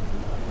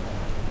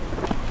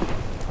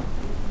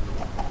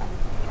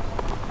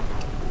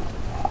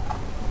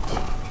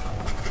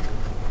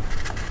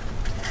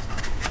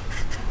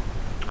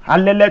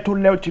 alẹ́lẹ́ tó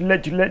lẹ́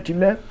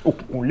tilẹ̀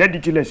òkùnkùn lẹ́dí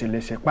tilẹ̀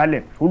ṣẹlẹ̀ṣẹ̀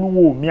palẹ̀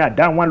olúwo mi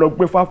àdá wọn lọ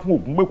gbé fá fún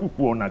ògún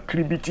gbẹ́kùkù ọ̀nà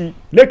kiribiti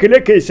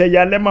lékeléke ìṣẹ̀yẹ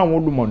alẹ́ mọ́ àwọn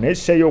olùmọ̀ọ́nà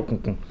ìṣẹ̀yẹ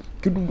òkùnkùn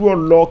kí dúdú ọ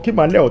lọ kí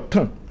màálẹ̀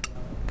ọ̀tàn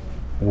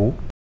wò ó.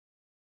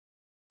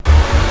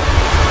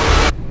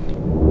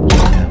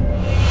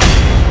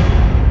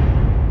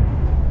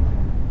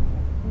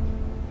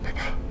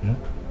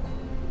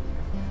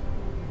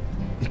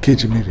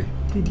 Ìkejì mi rè.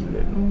 Kejì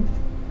rẹ nù.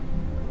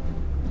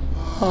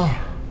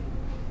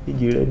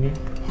 Kejì rẹ ní.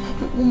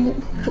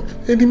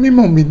 Ẹni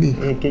mímọ̀ mi ni.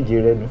 Kejì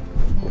rẹ nù.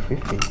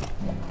 Òféèfé.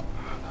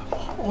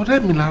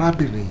 Ọ̀rẹ́ mi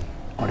lárábìnrin.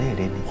 Ọ̀rẹ́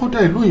rẹ ni. Kódà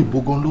ìlú òyìnbó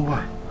gan ló wà.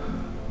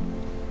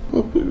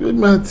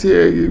 Èmi àti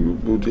ẹ̀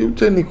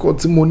jẹ́ nìkan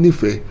tí mo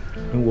nífẹ̀ẹ́.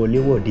 Ní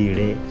wọléwọ̀de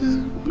rẹ.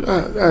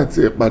 Àti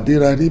ìpàdé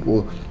ra rí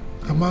bọ̀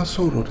a máa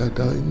sọ̀rọ̀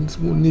dáadáa ẹni tí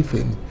mo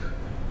nífẹ̀ẹ́ ni.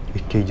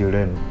 Ìkejì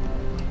rẹ nù.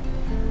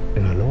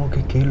 Ìrànlọ́wọ́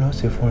kékeré ló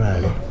ṣe fúnra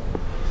rẹ̀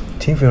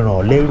tí ń fi ràn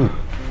ọ́ lẹ́rù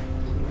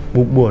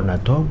gbogbo ọ̀nà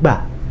tó gbà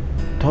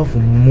tó fi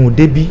mú un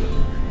débí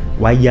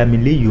wàá ya mi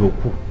léyìí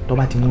òkú tó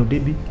bá ti mú un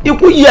débí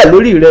ikú yẹ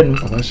lórí rẹ nu.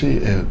 Bàbá ṣe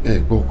ẹ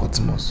gbọ́ ọkọ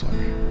tí mo sọ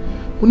ni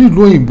ó ní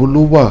ìlú òyìnbó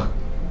ló wà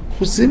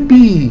kò sí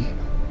bí.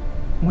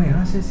 Wọ́n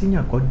ìránṣẹ́ sí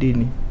yàn kọ́ dé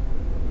ni.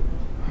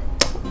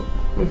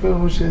 Mo fẹ́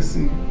ránṣẹ́ sí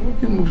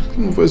kí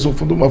mo fẹ́ sọ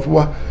fún tó máa fi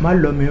wá. Má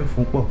lọ mi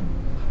fún pọ̀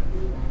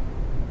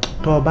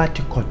tó o bá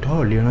ti kọ̀ tó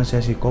o lè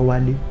ránṣẹ́ sí kọ́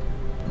wálé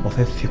mo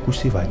fẹ́ fi kú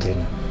sí ìbàjẹ́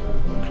ni.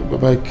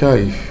 Bàbá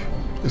káì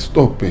ẹ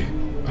stop ẹ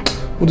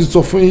mo ti sọ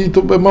fún yín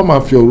tó bẹ́ẹ̀ má máa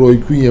fi ọ̀rọ̀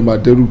ikú yẹn máa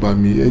dẹ́rù bà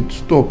mí ẹ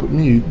stop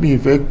mi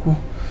fẹ́ kú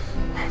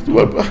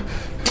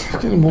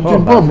kí ni mo kí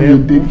n bá mi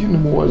èdè kí ni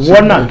mo wá ṣe.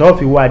 wọ́n náà tó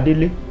fi wá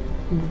délé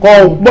kọ́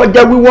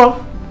gbọ́jẹ́ wíwọ́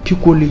kí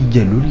kò lè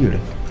jẹ lórí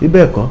rẹ̀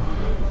bíbẹ̀ kọ́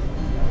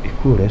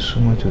ikú rẹ̀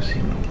súnmọ́ tòsí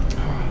ni.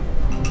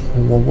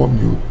 Mo wọ́wọ́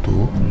mi ò tó.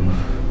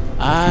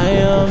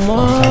 Àyànmọ́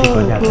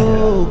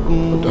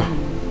ògùn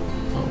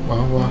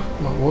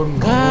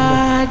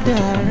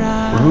kádàrá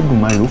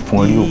Olódùmarè ó fún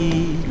ọ rí o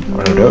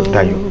ọ̀rọ̀ rẹ̀ ó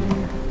tayọ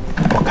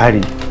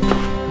ọ̀kárí.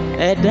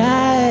 Ẹ̀dá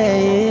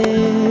ẹ̀yẹ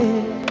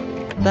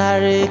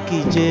tàrẹ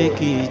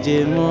kìjekìje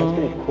mọ́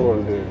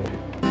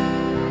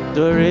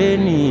torí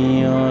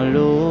ènìyàn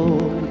ló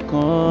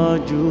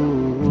kánjú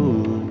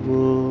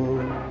wò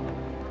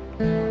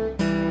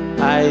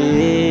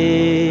ayé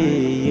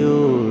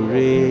yóò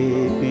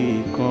rebi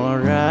kan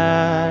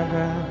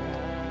rárá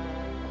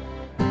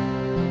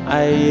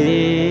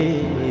ayé.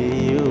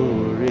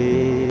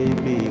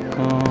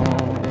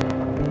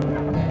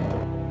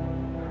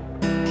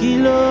 Kí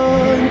ló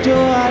ń jó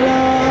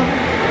alọ́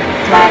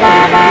bàbá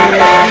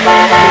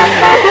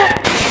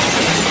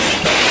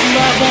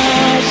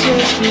ṣe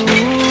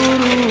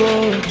sùúrù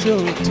ohun tó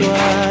tó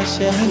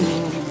aṣẹ́kù.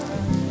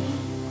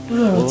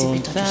 Lórí ọ̀rọ̀ tí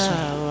Peter tó sọ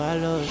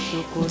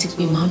mo ti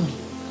pe màmí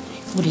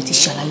mo dẹ̀ ti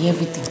ṣàlàyé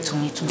everything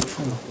tónítóní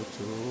fún wọn.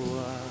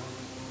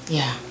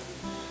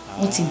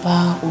 Wọ́n ti bá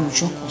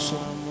olùṣọ́kọ̀ sọ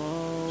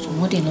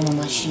wọ́n dẹ̀ náà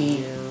máa ṣe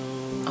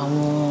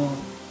àwọn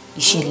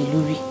ìṣẹ̀lẹ̀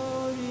lórí.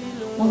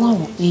 Wọ́n wá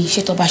wò pé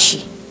iṣẹ́ tó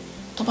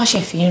bá ṣe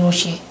fi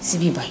ránṣẹ́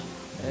síbí báyìí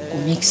kò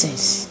make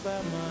sense.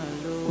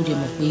 Ó dẹ̀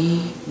mọ̀ pé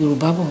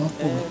Yorùbá bọ̀ wọ́n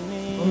pọ̀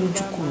wọ́n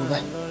lójú kòrò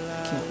báyìí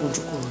kí n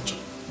ojú kòrò jẹ.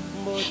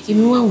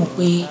 Èmi wá wò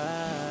pé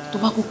tó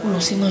bá kúkú lọ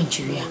sí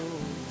Nàìjíríà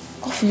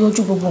kó fi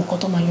yọjú gbogbo nǹkan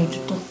tó máa yọjú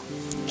tán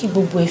kí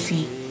gbogbo ẹ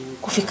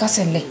kó fi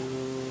kásẹ̀ lẹ̀.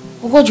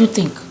 What do you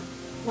think?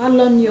 Wá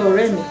lọ ní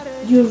ọ̀rẹ́ mi,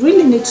 you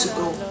really need to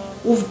go.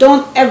 We've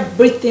done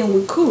everything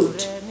we could.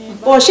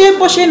 Bó ṣe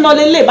ń lọ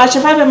lélẹ̀ bá ṣe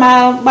fẹ́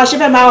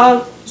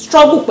máa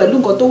struggle pẹ̀lú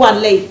nǹkan tó wà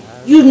lẹ́yìn.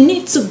 You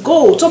need to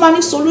go. Tó bá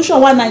ní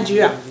solution wá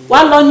Nàìjíríà.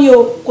 Wá lọ ní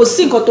o, kò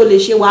sí nǹkan tó lè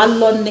ṣe wá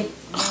lọ ní.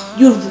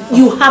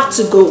 You have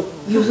to go.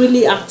 You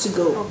really have to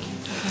go. Okay.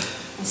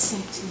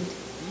 Accepted.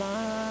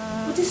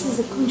 But this is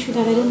a country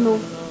that I don't know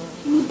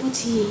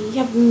anybody.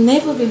 I've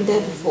never been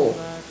there before.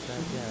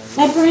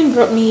 My parents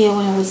brought me here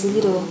when I was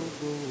little.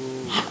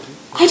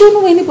 I don't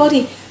know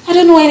anybody. I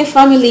don't know any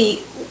family.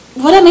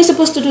 What am I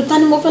supposed to do?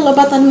 Tani mo fẹ́ lọ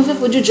bá, tani mo fẹ́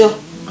fojú jọ.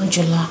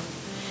 Angela,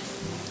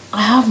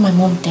 I have my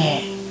mom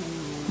there.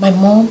 My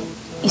mom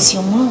is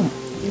your mom.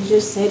 You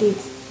just said it.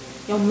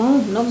 Your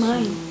mom, not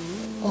mine.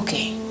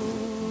 Okay.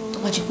 Tó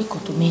bá jẹ́ pé kan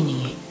tó mẹ́ni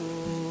yẹn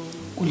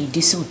o lè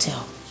dé sí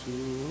hòtẹ́ẹ̀lì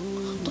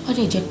tó bá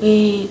dẹ̀ jẹ́ pé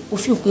o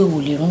fi òpé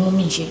o lè rán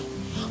mọ́mí iṣẹ́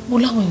mo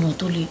láwọn èèyàn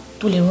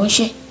tó lè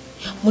ránṣẹ́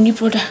mo ní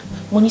brother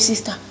mo ní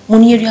sister mo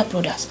ní area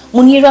brothers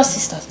mo ní area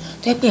sisters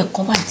tó yẹ pé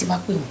ẹ̀kan báyìí ti bá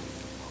pè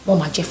wọ́n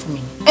máa jẹ́ fún mi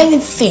ní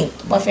anything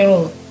tó bá fẹ́ràn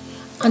wọn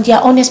and they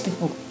are honest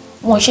people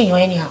wọ́n ṣe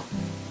èèyàn anyhow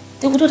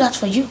they will do that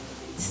for you.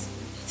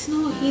 It's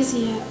not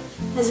easy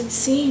as it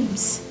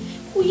seems.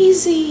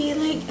 Easy,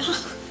 like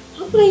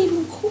how would I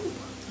even cope?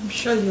 I'm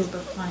sure you'll be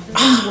fine.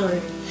 Don't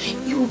worry.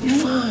 You will be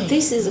fine.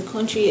 This is a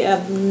country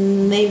I've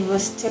never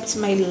stepped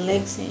my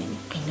legs in.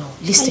 I know.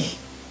 Listen,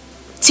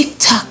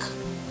 tick-tock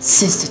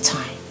says the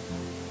time.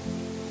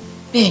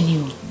 Bẹ́ẹ̀ni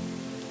o,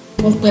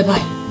 wọ́n pẹ́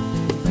báyìí,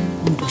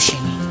 wọ́n dọ̀ ṣe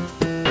ni.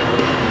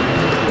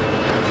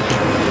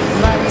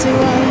 Bàtí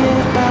wáyé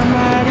bá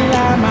máa rí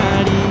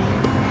àmàrí,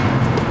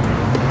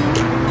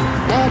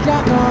 ẹja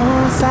kan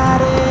ń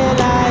sáré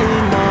láì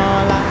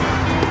mọ́la.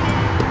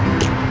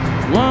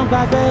 Wọ́n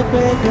gbàgbé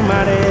pé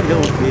Jùmọ̀rè ló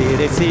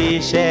fèrè sí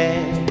iṣẹ́.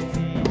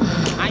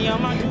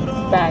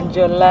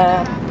 Banjola,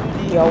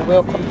 you are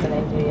welcome to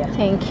Nigeria.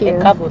 Thank you. Ẹ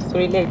káàbọ̀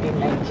sórílẹ̀-èdè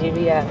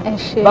Nigeria.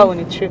 Báwo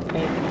ni trip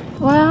yẹn?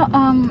 Well,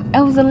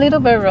 it was a little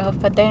bit rough,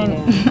 but then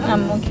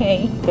I'm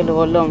okay. Pẹ̀lú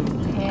Ọlọ́run.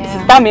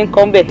 Sister mi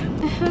ńkọ́ ńbẹ̀.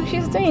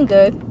 She's doing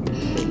good.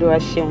 Olúwa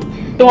ṣeun.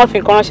 Bí wọ́n fi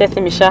nǹkan ránṣẹ́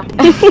sí mi ṣá.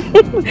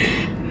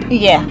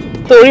 Yeah.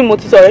 Torí mo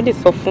ti sọ already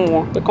sọ fún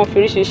wọn pé kàn fi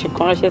oríṣiríṣi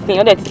nǹkan ránṣẹ́ sí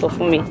yín, ó dẹ̀ ti sọ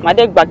fún mi. Màá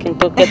dẹ̀ gbà kí n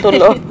tó kẹ́ tó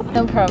lọ.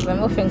 No problem.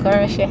 Mo fi nǹkan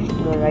ránṣẹ́.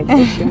 All right,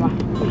 ṣe ma.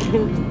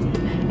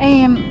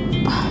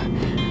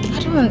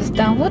 I don't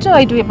understand. What do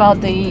I do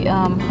about the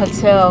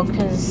hotel?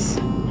 Because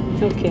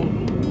okay,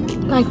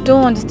 like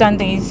don't understand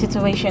the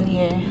situation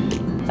here.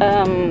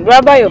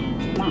 Rabayo,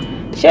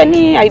 ṣé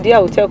ní idea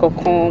hotel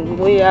kankan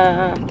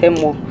bóyá tẹ́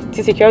mọ̀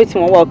tí security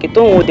wọn wà òkè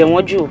tó ń wò dẹ̀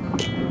wọ́n jù?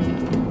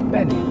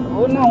 Bẹ́ẹ̀ni,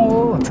 ó náà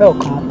hotel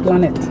kan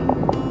Planet.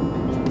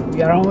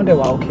 Yàrá wọn dẹ̀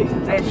wà òkè.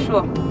 Ẹ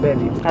sure.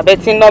 Bẹ́ẹ̀ni. Àbẹ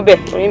tí ń ná bẹ̀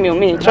orí mi ò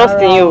mí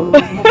trust in you. Mo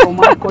kò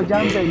máa kọjá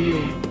ń bẹ̀ ni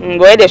o.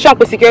 Ǹbọ̀ ẹ̀dẹ̀ ṣọ́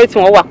pé security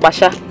wọn wà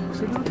pàṣá.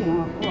 Security wọn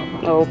wà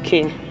pàṣá.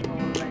 Okay.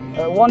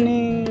 Wọ́n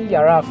ní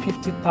yàrá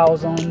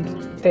 50,000,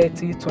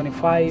 30,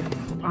 25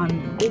 and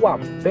ó wà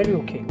very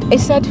okay. It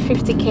said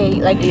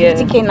 50k, like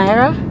 50k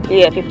naira?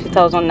 Yeah,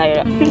 50,000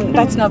 naira.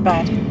 That's not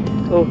bad.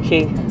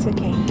 Okay. It's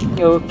okay.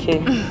 Okay,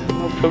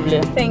 no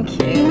problem. Thank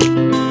you.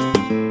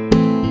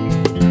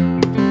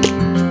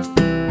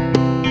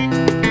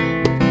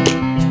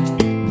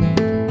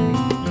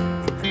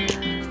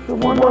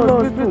 Ṣùgbọ́n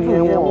náà bíbí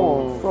yẹn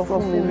wọ́n sọ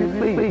fún mi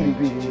wípé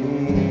ìbejì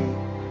ni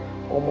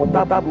ọmọ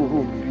dábàbòrò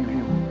mi rí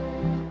o.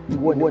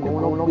 Ìwọ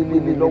nìkan ló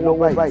gbélé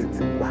lọ́wọ́ báyìí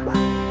ti gbà.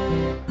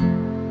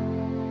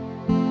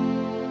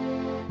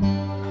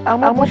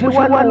 Àmọ́ bó ṣe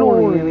wá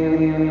lóhùn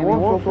ìrìn wọ́n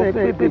sọ fún ẹ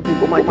pé bèbè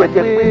kó máa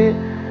jẹ́ pé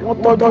wọ́n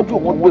tọ́jú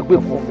wọn gbégbé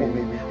fún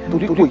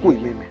mi torí kò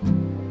yé mi.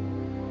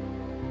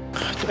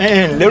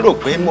 Ẹ ń lérò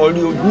pé mo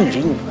rí ojú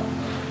ìrí o.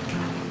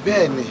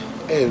 Bẹ́ẹ̀ni,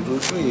 ẹ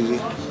rojú ìrí.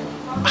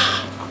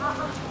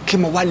 Kí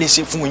mo wá lè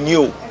ṣe fún yín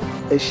o.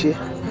 Ẹ ṣé.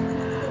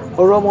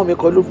 Ọ̀rọ̀ ọmọ mi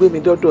kan ló gbé mi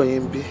dọ́dọ̀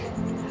yín bí.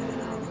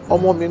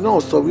 Ọmọ mi náà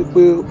sọ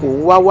wípé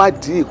òun wá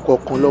wádìí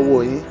ìkọ̀kan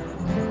lọ́wọ́ yín.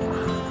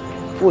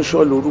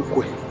 Fúnṣọ́ lórúkọ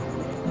ẹ̀.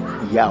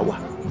 Ìyá wa.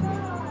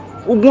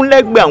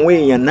 Ogúnlẹ́gbẹ̀ àwọn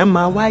èèyàn náà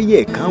máa wáyé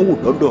ẹ̀kan wò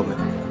lọ́dọ̀ mi.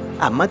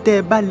 Àmọ́ tẹ́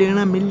ẹ bá lè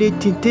rán mi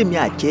létí tèmi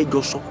àti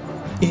ẹjọ́ sọ.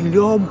 Ilé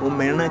ọmọ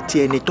mi rántí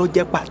ẹni tó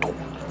jẹ́ pàtó.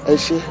 Ẹ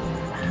ṣé.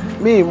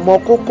 Mi ì mọ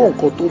kókó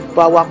nǹkan tó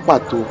bá wá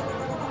pàtó.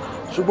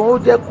 Ṣùgbọ́n ó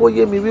jẹ́ kó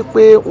yé mi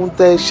wípé ohun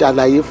tẹ́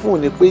ṣàlàyé fún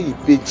ni pé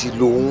ìbejì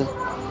lòun.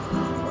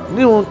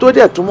 Ní ohun tó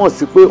dẹ̀ túmọ̀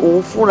sí pé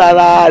òun fúnra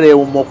rẹ̀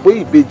ò mọ̀ pé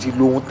ìbejì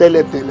lòun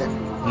tẹ́lẹ̀tẹ́lẹ̀.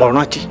 Mo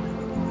rántí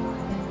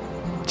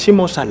tí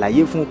mo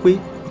ṣàlàyé fún un pé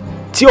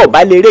tí ó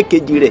bá lè ré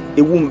kejì rẹ̀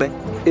ewu ń bẹ.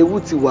 Ewu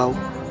ti wà o.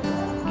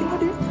 Kí ló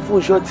dé?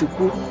 Fúnṣọ́ ti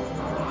kú.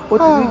 Ó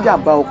ti ní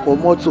ìjàmbá ọkọ̀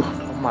mọ́tò. Ó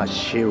mà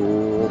ṣe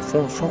o,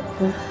 Fúnṣọ́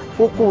kú.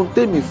 Kókó ohun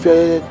tèmi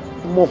fẹ́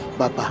mọ̀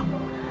bàbá.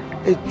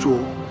 Ẹ jọ̀ọ́,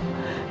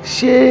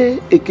 ṣé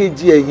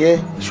èkejì ẹ̀ yẹn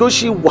ṣó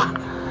ṣì wà?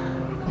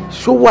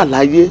 Ṣó wà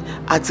láyé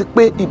àti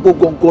pé ibo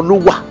gangan ló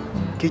wà?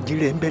 Kejì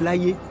rẹ̀ ń bẹ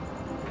láyé.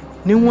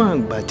 Níwọ̀n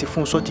ìgbà tí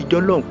Fúnṣọ́ ti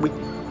jọ́ lọ́hùn pé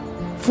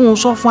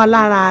Fúnṣọ́ fún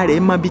alára rẹ̀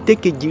mọ ibi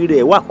tẹ́kejì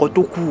rẹ̀ wà kó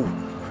tó kú.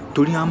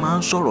 Torí a máa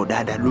ń sọ̀rọ̀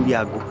dáadáa lórí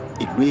aago.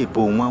 Ìlú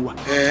èbó wọn wà.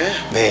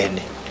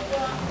 Bẹ́ẹ̀ni.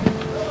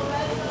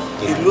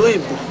 Ìlú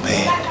èbó?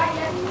 Bẹ́ẹ̀ni.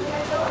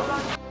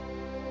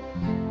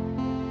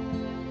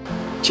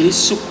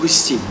 Jésù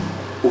Kristi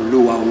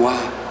Olúwa wa.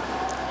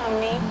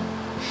 Àmín.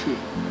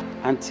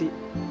 Àǹtí,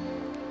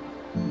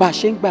 bá a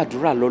ṣe ń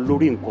gbàdúrà lọ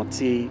lórí nǹkan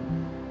tí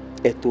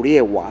ẹ torí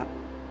ẹ̀ wá,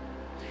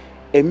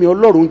 ẹ̀mí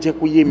Ọlọ́run jẹ́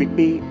kó yé mi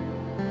pé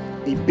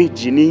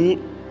ìbejì ni yín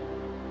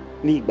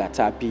ní ìgbà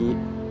tá a bí yín.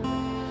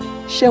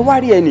 Ṣé wá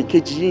rí ẹnì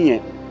kejì yín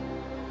yẹn?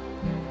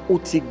 Ó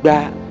ti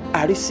gba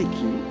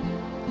arísìkí,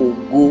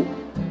 ògo,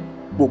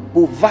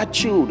 gbogbo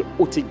virtue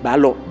ó ti gbà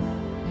lọ.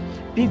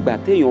 Bí ìgbà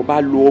téèyàn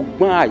bá lo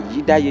ọgbọ́n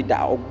àyídáyédà,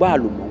 ọgbọ́n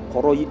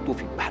àlùmọ̀ǹkọ́rọ́ yìí tó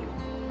fi gbà lọ.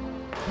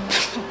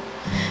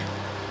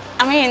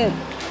 I mean,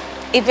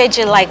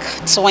 Ibeji like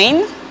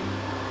twin?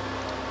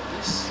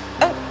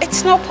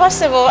 It's not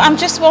possible. I'm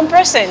just one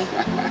person.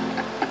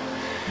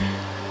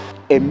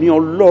 ẹ̀mí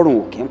Ọlọ́run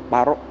ò kí ń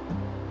parọ́.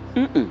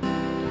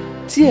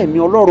 Tí ẹ̀mí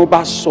Ọlọ́run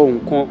bá sọ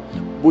nǹkan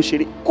bó ṣe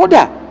rí,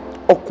 kódà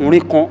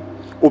ọkùnrin kan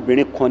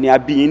obìnrin kan ni a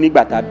bí yín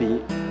nígbà tá a bí yín,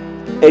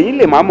 ẹ̀yin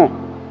lè má mọ̀,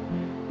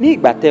 ní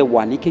ìgbà tẹ́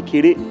wà ní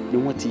kékeré ni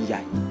wọ́n ti yà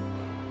yín.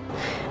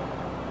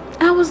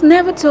 I was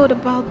never told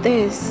about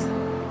this.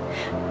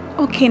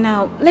 Okay,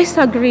 now let's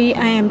agree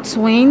I am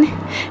twin.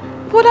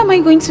 What am I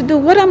going to do?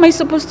 What am I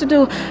supposed to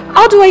do?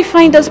 How do I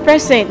find this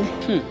person?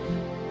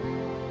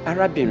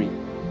 Arábìnrin,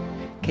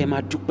 kẹ́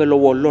máa dúpẹ́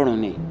lọ́wọ́ Ọlọ́run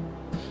ni.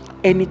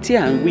 Ẹni tí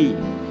à ń wí,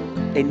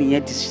 ẹni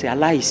yẹn ti ṣe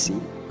aláìsí,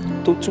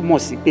 tó túmọ̀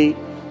sí pé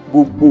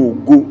gbogbo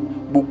ògo,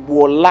 gbogbo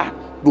ọlá,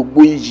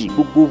 gbogbo iyì,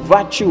 gbogbo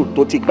virtue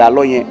tó ti gbà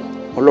lọ yẹn,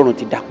 Ọlọ́run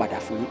ti dá padà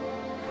fún yín.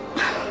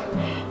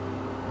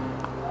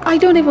 I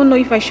don't even know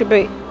if I should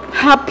be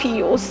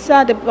happy or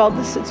sad about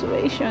the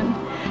situation.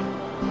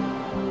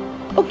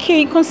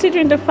 Okay,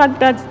 considering the fact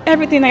that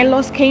everything I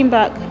lost came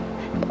back,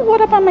 but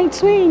what about my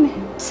twin?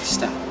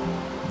 Sister,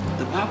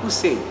 the Bible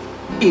says,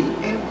 in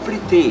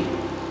everything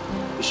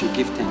we should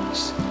give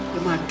thanks. Ẹ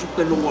máa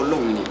dúpẹ́ lọ́wọ́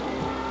Ọlọ́run ni.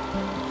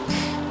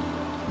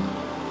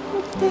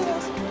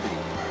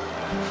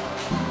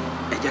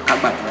 Ẹ jẹ́ ká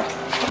gbàdúrà.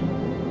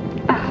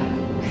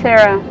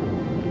 Sarah,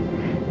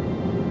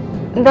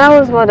 that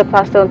was what the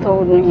pastor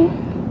told me.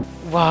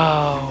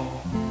 Wow.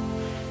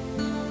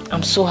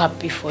 I'm so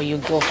happy for you,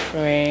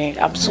 girlfriend.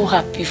 I'm so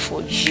happy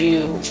for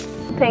you.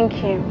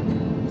 Thank you.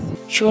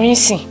 Ṣorin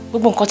sìn,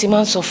 gbogbo nǹkan tí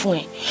máa ń sọ fún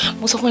ẹ.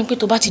 Mo sọ fún ẹ pé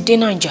tó bá ti dé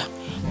Naija,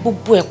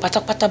 gbogbo ẹ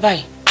pátápátá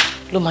báyìí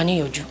ló máa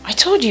níyànjú. I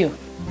told you.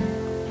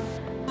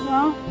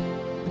 Well,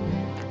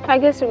 I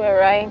guess you were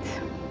right.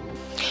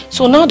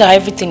 So now that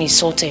everything is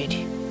sorted,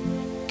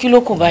 kí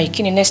ló kù báyìí?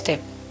 Kí ni next step?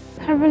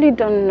 I really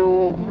don't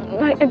know.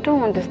 Like, I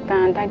don't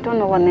understand. I don't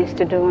know what next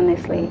to do,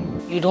 honestly.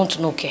 You don't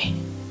know, okay?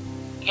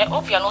 I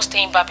hope you're not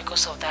staying back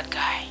because of that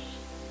guy.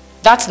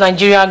 That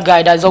Nigerian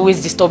guy that's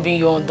always disturbing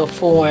you on the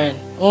phone.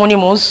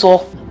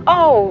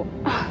 Oh,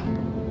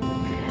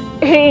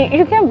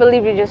 you can't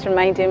believe you just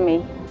reminded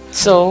me.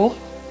 So?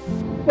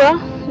 Well,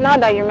 now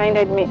that you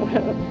reminded me,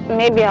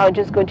 maybe I'll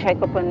just go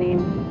check up on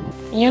him.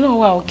 You know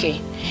what, okay.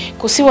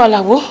 Kò sí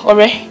wàhálà wo,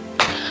 ọ̀rẹ́.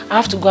 I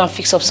have to go and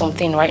fix up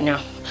something right now.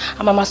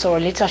 I'm gonna sọ̀rọ̀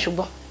later,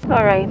 ṣùgbọ́n.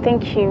 All right,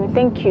 thank you.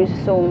 Thank you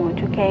so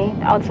much, okay?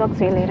 I'll talk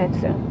to you later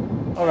too.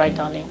 All right,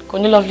 darling. Kò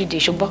ní lovely day,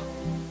 ṣùgbọ́n.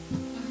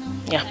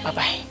 Yeah,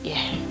 bye-bye. Yeah.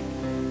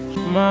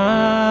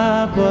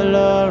 Má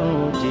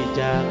bọ́lọ́run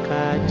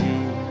jìjàkadì.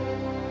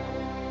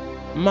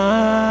 Má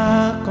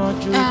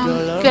kánjú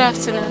jọlọ́run. Good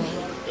afternoon.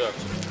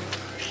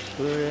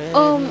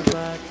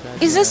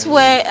 Is this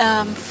where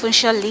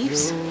Funsho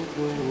lives?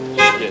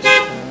 Yes.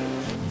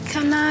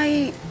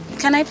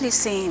 Can I please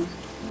see him?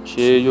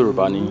 Ṣé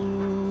Yoruba ni?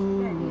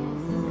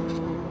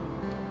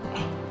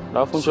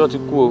 Funsho ti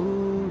kú o.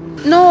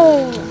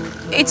 No,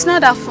 it's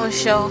not that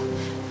Funsho.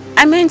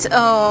 I meant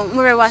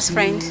Murewa's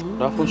friend.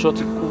 Funsho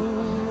ti kú.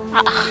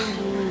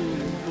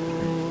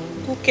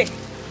 Okay.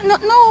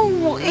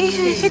 No,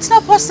 it's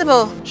not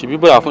possible. Ṣebí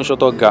bóyá Funsho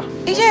tó ga.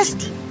 Yes,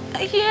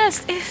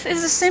 it's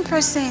the same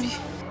person.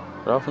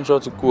 Funsho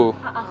ti kú o.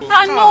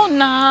 No,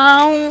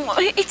 now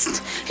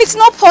it's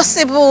not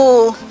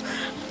possible.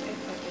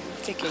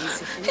 Take it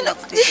easy. You know,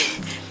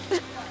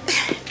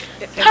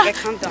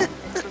 calm down.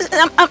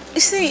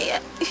 See,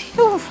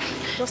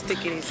 Just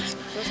take it easy.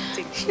 Just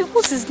take it.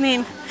 What's his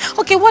name?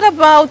 Okay, what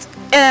about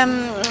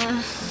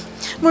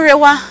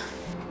Murewa?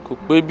 Kò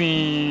pé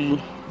bí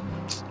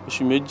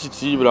oṣù méjì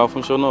tí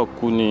Funsho náà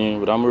kú ni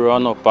Murewa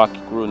náà páàkì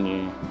kúrò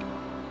ní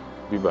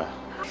bíbá.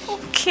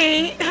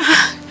 Okay,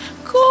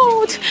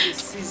 good.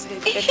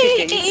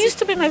 He used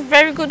to be my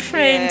very good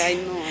friend. Yeah, I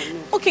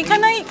know. Okay,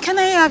 can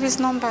I have his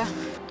number?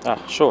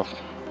 Sure.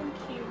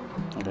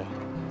 Okay.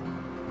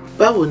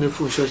 Báwo ni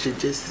Funsho ṣe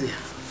jẹ́ sí?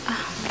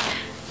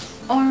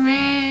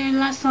 Ọ̀rẹ́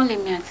lásán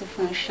lèmi àti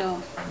Funsho.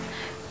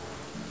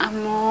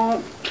 Àmọ́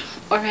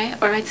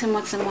ọ̀rẹ́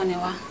tímọ́tímọ́ ni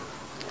wá.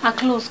 A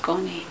close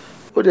gan ni.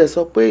 Ó dẹ̀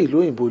sọ pé ìlú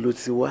òyìnbó ló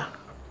ti wá.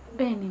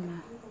 Bẹ́ẹ̀ ni mà.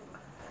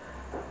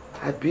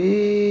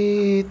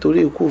 Àbí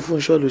torí ikú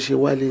Funsho ló ṣe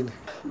wálé ni?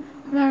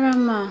 Rárá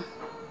mà.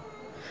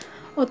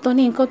 Ọ̀tọ̀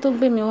ni nǹkan tó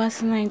gbé mi wá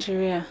sí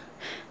Nàìjíríà.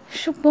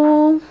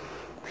 Ṣùgbọ́n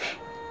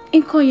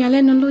nǹkan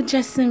ìyàlẹ́nu ló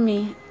jẹ́ sí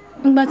mi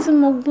nígbà tí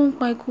mo gbọ́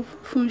nípa ikú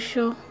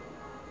Funsho.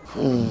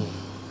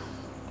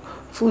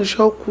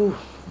 Funsho kú.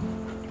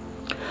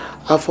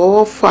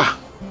 Àfọwọ́fà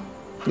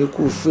ni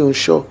ikú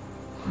Funsho.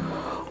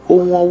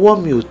 Ohun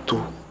ọwọ́ mi ò tó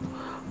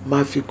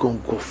máa fi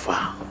gọ̀ǹgọ̀ fà.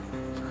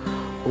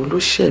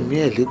 Olóṣèmí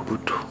ẹ̀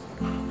légbodò.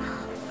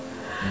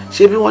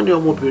 Ṣé bí wọ́n ní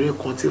ọmọbìnrin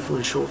kan tí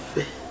Funsho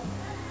fẹ́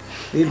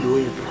nílùú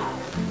òyìnbó?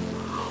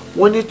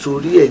 Wọ́n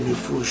nítorí ẹ̀ ní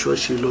Funsho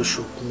ṣe lọ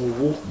ṣògùn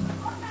owó.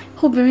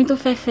 Obìnrin tó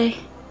fẹ́.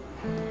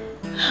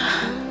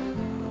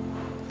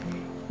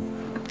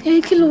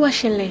 Kí ló wá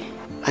ṣẹlẹ̀?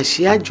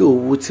 Àṣíájò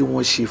owó tí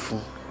wọ́n ṣe fún.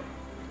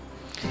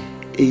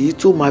 Èyí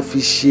tó máa fi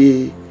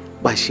ṣe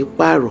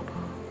pàṣípààrọ̀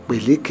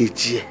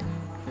pẹ̀lẹ́kejì ẹ̀.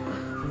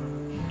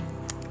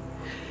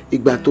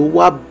 Ìgbà tó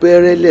wá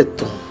bẹ̀rẹ̀lẹ̀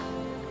tán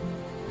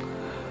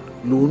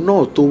lòun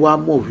náà tó wá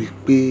mọ̀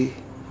wípé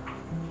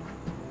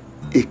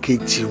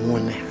èkejì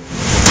wọn ni.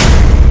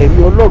 ẹ̀mí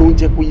Ọlọ́run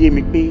jẹ́ kó yé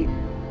mi pé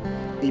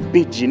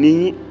ìbejì ni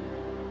yín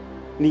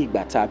ní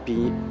ìgbà tá a bí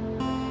yín.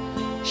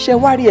 Ṣé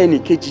wá rí ẹnì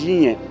kejì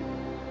yín yẹn?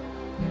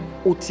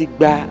 Ó ti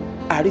gba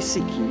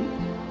àrísìkí,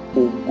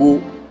 ògo,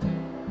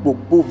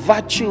 gbogbo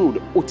virtue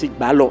ó ti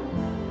gbà lọ.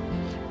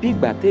 Bí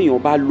ìgbà téèyàn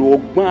bá lo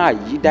ọgbọ́n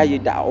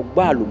àyídáyédà,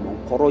 ọgbọ́n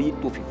àlùmọ̀ǹkọ́rọ́ yìí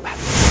tó fi gbà.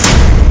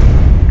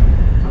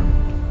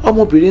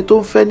 Ọmọbìnrin tó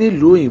ń fẹ́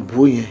nílùú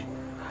òyìnbó yẹn,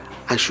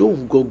 àṣé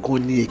òun gangan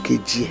ni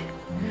èkejì ẹ̀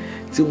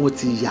tí wọ́n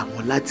ti yà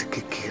wọ́n láti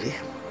kékeré.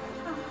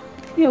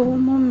 Yẹ̀wò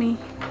mọ́ mi.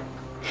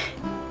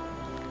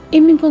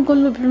 Èmi gangan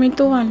lóbìnrin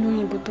tó wà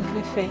lóyìnbó tó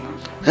fẹ́ fẹ́.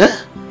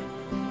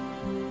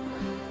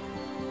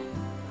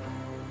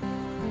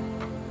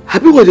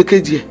 Àbí wọ́n lè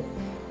kejì ẹ̀?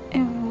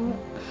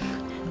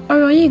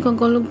 Ọ̀rọ̀ yìí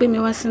gangan ló gbé mi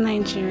wá sí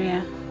Nàìjíríà.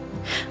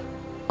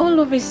 All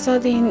of a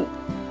sudden,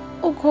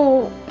 ó kọ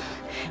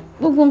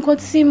gbogbo nǹkan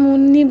tí mo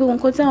ní, gbogbo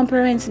nǹkan tí àwọn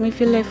parents mi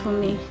fi lẹ̀ fún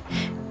mi.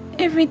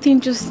 Everything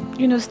just,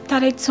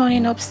 started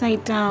turning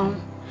upside down.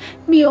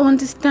 Me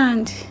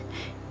understand.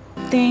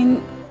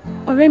 Then,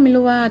 ọ̀rẹ́ mi ló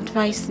wá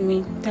advise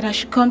me that I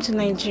should come to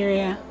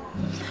Nigeria.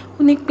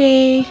 Ó ní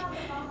pé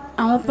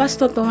àwọn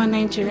pastor tó wà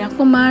Nigeria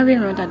kó máa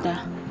ríran dáadáa.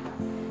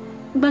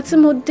 Ìgbà tí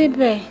mo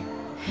débẹ̀,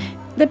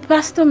 the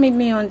pastor made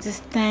me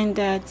understand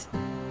that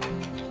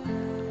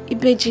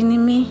ìbejì ni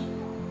mí.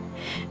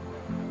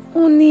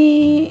 Ó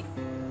ní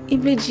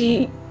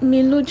ìbejì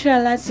mi ló try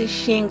láti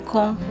ṣe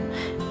nǹkan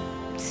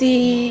tí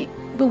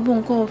gbogbo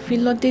nǹkan ò fi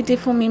lọ déédéé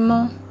fún mi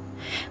mọ́.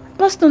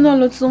 Pastor náà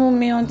ló tún mú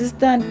mi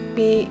understand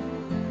pé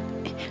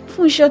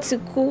Fúnṣọ́ ti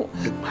kú.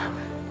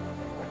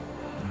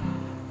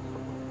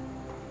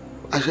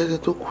 Àṣẹ́ni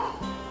tó kú,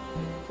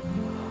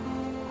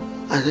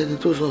 àṣẹ́ni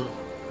tó sọ̀rọ̀,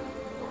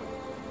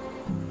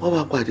 wọ́n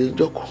máa pàdé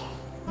ìjọkọ̀.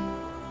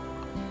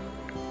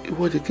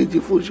 Ìwọ́de kejì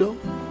Fúnṣọ́.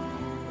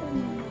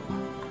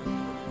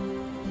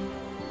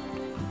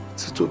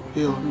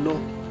 Títóbi ọ̀nà.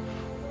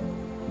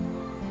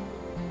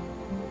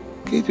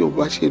 Kí ni o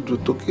bá ṣe dùn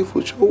tó kí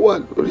Fúnṣọ́ wà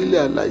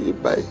lórílẹ̀ aláyé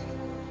báyìí?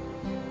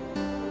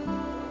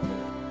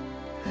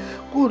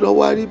 Kó lọ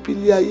wá rí bí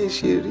ilé ayé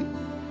ṣe rí.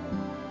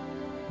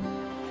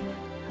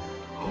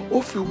 Ó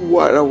fi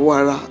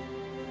wàràwàrà,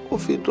 ó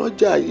fi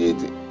dọ́jà ayé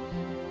ni.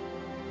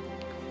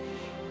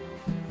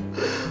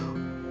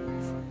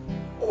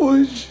 Ó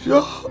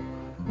yọ.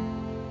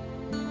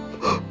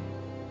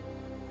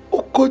 Ó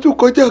kọjú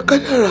kọjá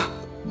kádàrá.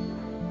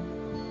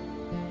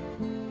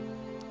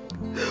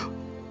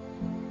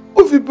 Ó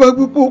fi bà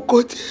gbogbo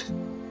nǹkan jẹ́.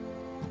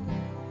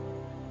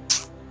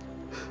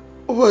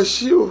 Ó wá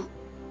ṣí o.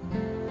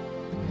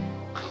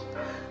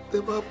 Tẹ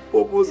bá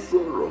bọ́mọ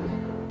sọ̀rọ̀,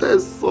 tẹ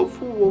sọ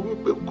fún wọn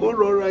wípé kó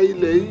rọra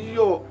ilẹ̀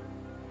yọ̀.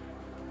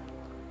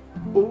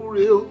 Òun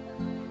rèé o.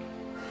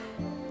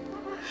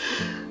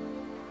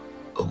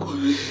 Ọkọ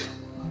mi,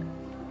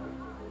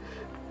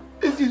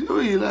 èjì ló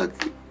yìí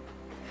láti.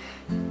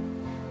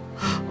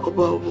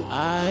 Ọba ọmọ.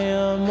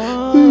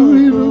 Ìwé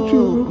lójú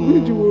ọ̀rọ̀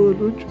méjì wọ̀rọ̀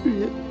lójú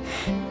yẹn.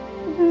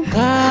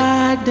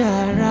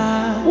 Kádàrá.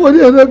 Wọ́n ní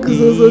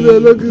alákìsọ́sọ́ ní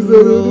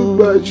alákìsọ́sọ́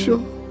nígbà aṣọ.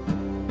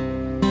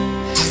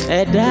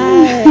 Ẹ̀dá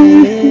ẹ̀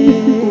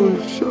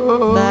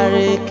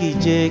sáré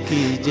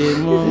kìjekìje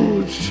mọ́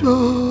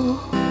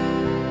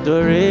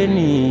torí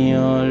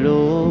ènìyàn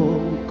ló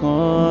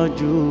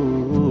kánjú.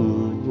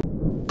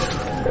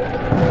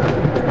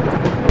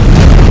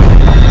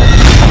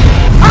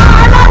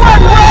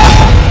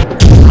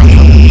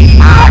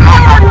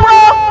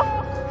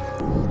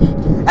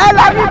 Ẹ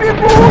làbí bí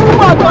búrú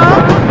ọ̀gbọ́n.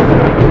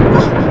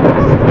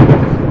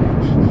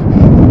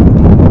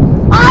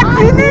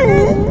 Àti níyì.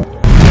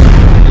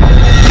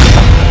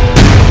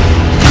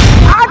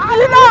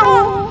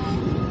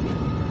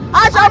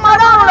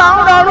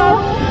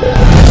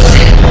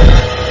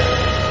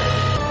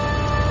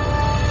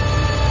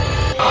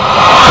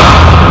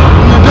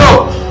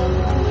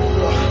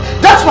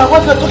 That's my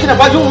wife you're talking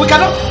about. We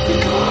cannot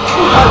kill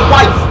my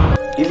wife.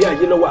 Ilé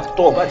ayé ló wà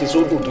tó bá ti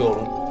sódò di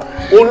ọ̀run.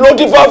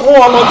 Olódìfá fún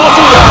ọmọ tó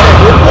sì yà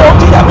rẹ̀ ó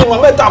ti yà bímọ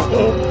mẹ́ta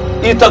fún.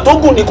 Ìtàn tó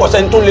gùn ní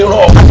kọ̀sẹ̀ tó lè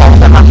rọ̀.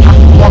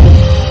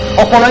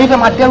 Ọpọlọ yín fẹ́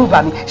máa dẹ́rù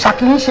bà mí,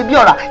 ṣàkí yín ṣe bí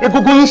ọ̀rá,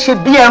 egungun yín ṣe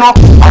bí ẹran.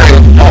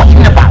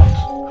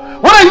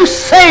 What are you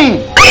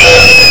saying?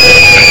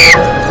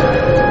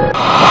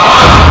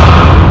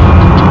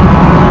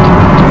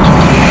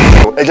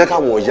 Ẹ jẹ́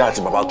káwọn ìyá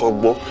àti bàbá tó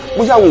gbọ́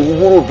bóyá àwọn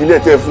òwúrò òbílẹ̀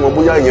tẹ́ fún wọn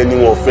bóyá ìyẹn ni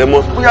wọ́n fẹ́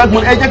mọ́ bóyá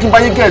gbọ́n ẹ jẹ́ kí n bá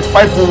yín get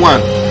 5-1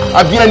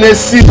 àbí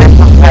NSC.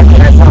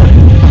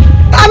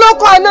 Ta ló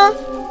kọ́ iná?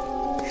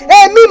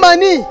 Èmi mọ̀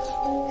ni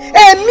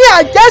èmi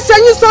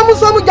àjẹsẹ́yìn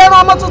sọ́músọ́mú jẹran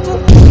ọmọ tuntun.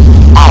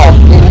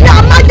 Èmi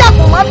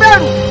amájàpọ̀ mọ́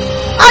bẹ̀rù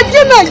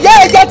ajínà yẹ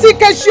ẹ̀jẹ̀ tí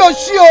ké ṣí o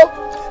ṣí o.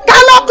 Ta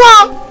ló kọ́?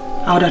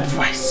 I would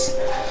advise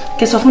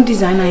kẹ́ sọ fún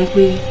designer yín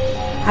pé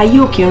ayé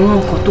òkè ń rán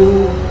nǹkan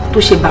tó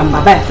ṣe bàǹbà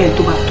báyìí fẹ́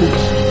tó bá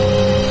tóbi.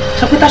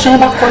 Sọpé táṣọ yẹn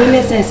bá kọ ní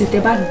lẹ́sẹ̀nsì tẹ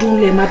bá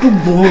dún lẹ̀ máa dùn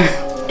gbòòrùn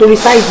torí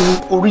sáìzì ni.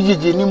 Orí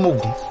yeye ní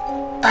mògùn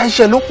ta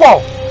iṣẹ́ ló pọ̀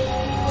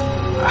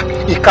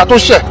ìka tó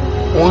ṣẹ̀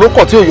òun ló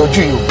kọ̀ tí ò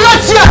yọjú yìí o.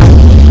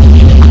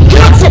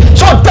 Kílọ̀tì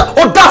ṣó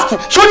daft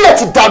ṣó ní ẹ̀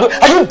ti dàrú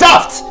are you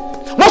daft?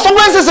 Mo sọ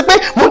fún ẹ̀ pé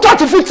mo tún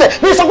àti fix ẹ̀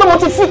mi sọ pé mo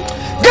ti fix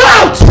get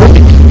out.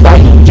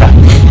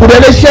 dẹ̀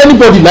lè ṣe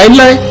anybody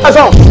láíláí.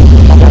 ẹ̀sán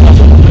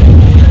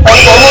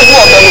ẹ̀sọ́ lójú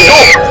ọ̀tẹ̀lódò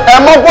ẹ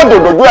má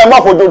fòdòdòdó ẹ má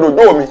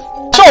fòdòdòdó mi.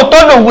 ṣé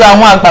òótọ́ lòwe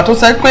àwọn àgbà tó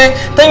sọ pé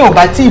téèyàn ò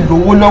bá tí ì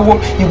lówó lọ́wọ́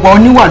ìwà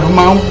oníwà ló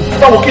máa ń wù.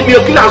 báwo kí ni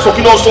à ń sọ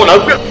kí ni ó sọ náà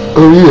gbé.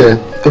 orí ẹ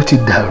ó ti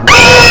dàrú.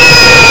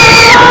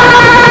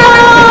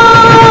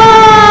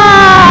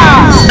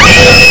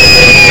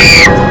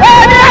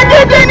 ẹni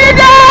agídí ní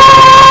dá.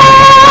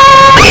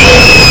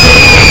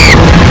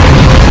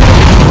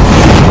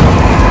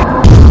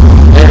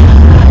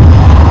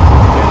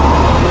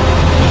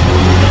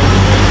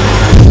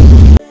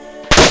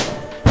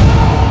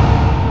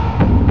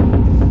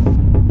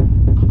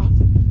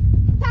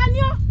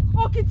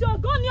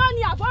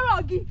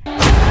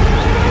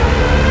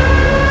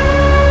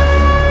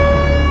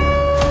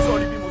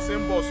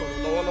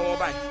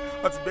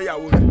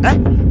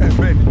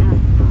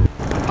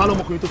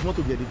 Ọmọkùnrin tó fi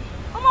mọ́tò jẹ débi.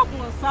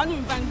 Ọmọkùnrin sánú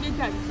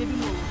ìbánigbéjà yìí ṣe bí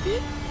mo rò pé.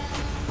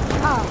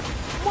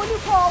 Mo ní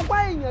kó ọwọ́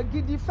èèyàn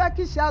gidi fẹ́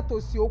kí ṣe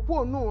àtòsí òkú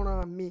òun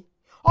ràn mí.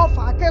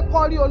 Ọfà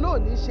akẹ́kọ̀ọ́rí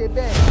olóòní ṣe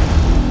bẹ́ẹ̀.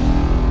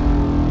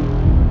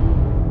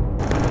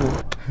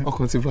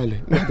 Ọkàn ti balẹ̀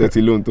nígbà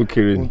tí lóhun tó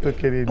kéré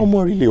ni. Ọmọ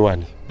orílẹ̀ wa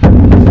ni.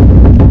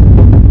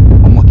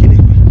 Ọmọ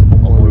kìnìún pé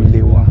ọmọ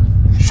orílẹ̀ wa.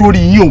 Sórí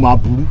yín ò máa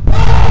burú.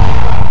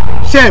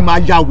 Ṣé ẹ máa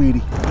ya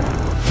wèrè?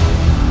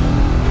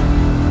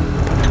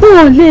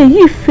 Wọ́n lè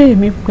yí ìfẹ́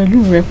mi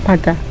pẹ̀lú rẹ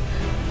padà.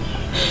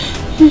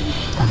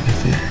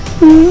 Àbẹ̀fẹ́,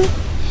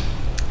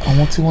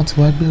 àwọn tí wọ́n ti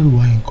wá gbẹ́rù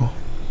wa nǹkan.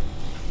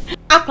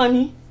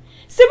 Akànní,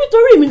 ṣé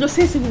nítorí mi ló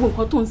ṣe é ṣe gbogbo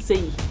nǹkan tó ń ṣe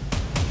yìí?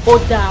 Ó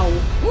dáa o,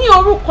 ní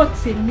orúkọ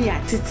tèmi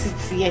àti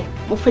títì ẹ,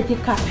 mo fẹ́ jẹ́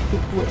ká fi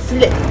gbogbo ẹ̀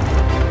sílẹ̀.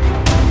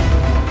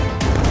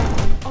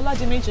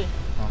 Ọládiméjì,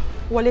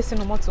 wọlé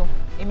sínú mọ́tò,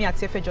 èmi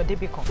àti ẹ fẹ́ jọ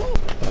débì kan.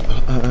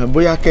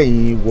 Bóyá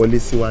kẹ́yìn wọlé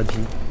síwájú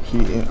kí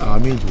àwọn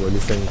méjì wọlé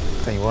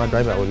sẹ́yìn wá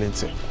driver wọlé ń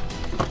tẹ̀.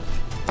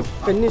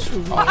 Ẹni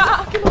sùúrù.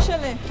 Kí ló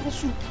ṣẹlẹ̀?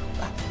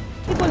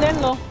 Ibo lẹ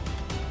ń lọ?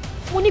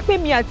 Mo ní pé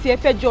mi àti ẹ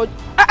fẹ́ jọ.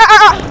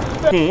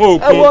 Ẹ wo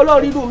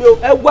Ọlọ́run inú mi o,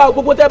 ẹ wá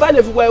gbogbo tẹ bá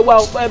lè fi wá ẹ wá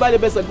o, ẹ bá lè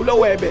bẹsẹ̀ gún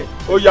lọ́wọ́ ẹ bẹ̀.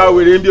 Ó ya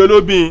wèrè ń bí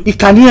olóbìn.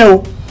 Ìkànnì ẹ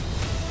o,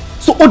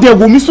 so ó dẹ̀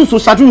wò mí sùn so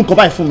ṣáájú nǹkan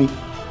báyìí fún mi.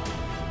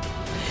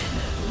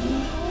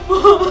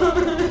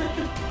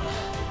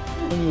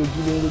 Wọ́n ní ojú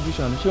ló ń rojú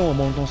ṣàánú, ṣé wọ́n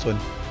mọ ohun tó ń sọ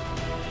ni?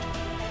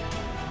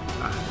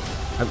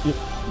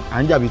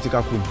 À ń jàbí tí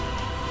ká kú ni.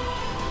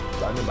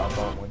 Ta ni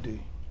bàbá ọmọdé?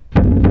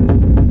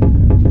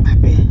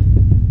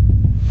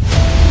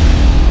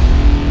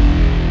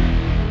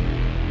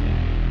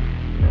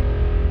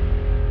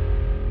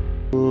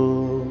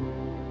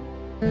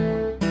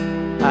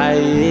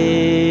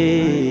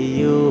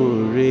 Ayé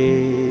yóò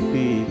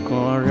rebi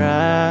kan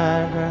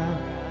rárá.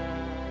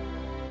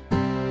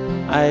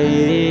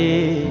 Ayé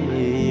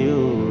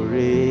yóò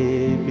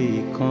rebi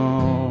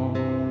kan.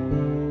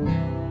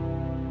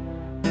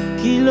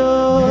 Kí ló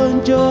ń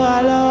jó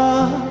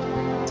alọ́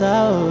tá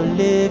ò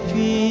lè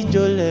fi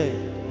jólẹ̀?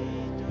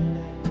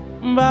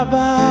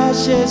 Bàbá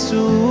ṣe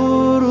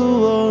sùúrù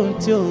ohun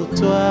tí ó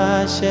tó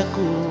a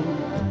ṣẹ́kù.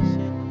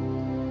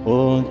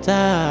 Ohun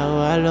tá a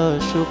wá lọ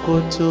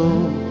ṣòkòtò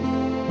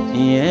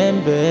ìyẹn ń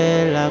bẹ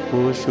lápò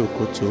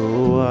ṣòkòtò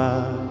wa.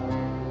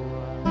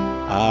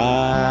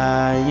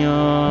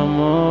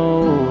 Àyànmọ́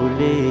ò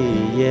lè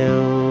yẹ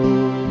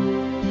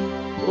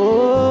o,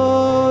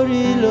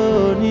 orí ló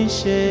ní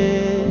ṣe.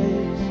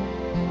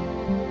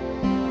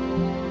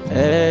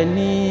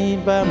 Ẹni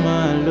bá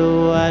máa lo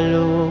wá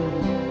lò,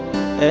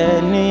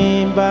 ẹni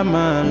bá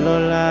máa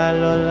lọ́lá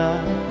lọ́lá.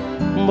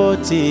 Bó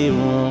ti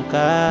mú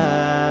ká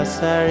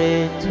sáré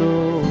tó,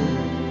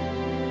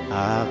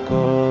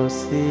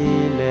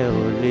 àkọsílẹ̀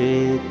ò lè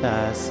tà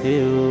sí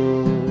o.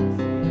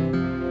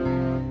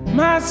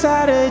 Má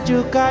sáré ju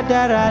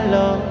kádàrá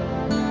lọ,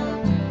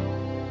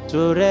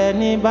 torẹ́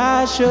ní bá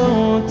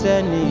ṣóhun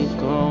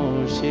tẹnìkan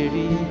ò ṣe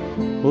rí.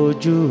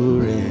 Ojú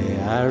rẹ̀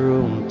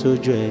àròhùn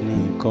tójú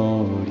ẹnìkan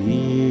ò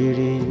rí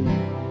rí.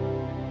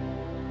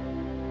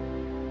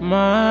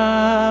 Má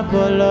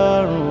bọ́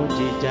lọ́rùn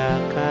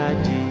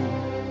jìjàkadì,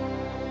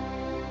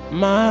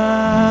 má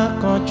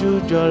kánjú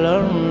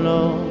jọlọ́run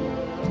lọ,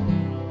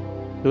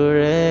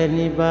 torẹ́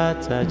ní bá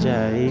tajà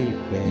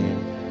ìpẹ́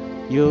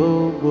yóò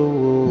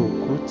gbowó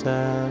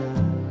òkúta.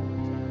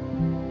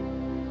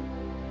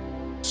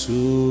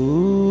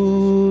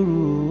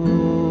 Sùúrù,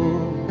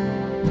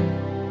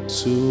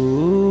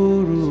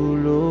 sùúrù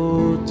ló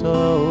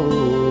tọ́ o.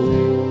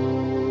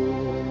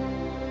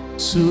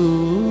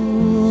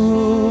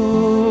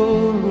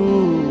 Sùúrù,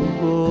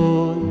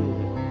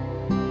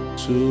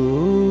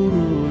 sùúrù.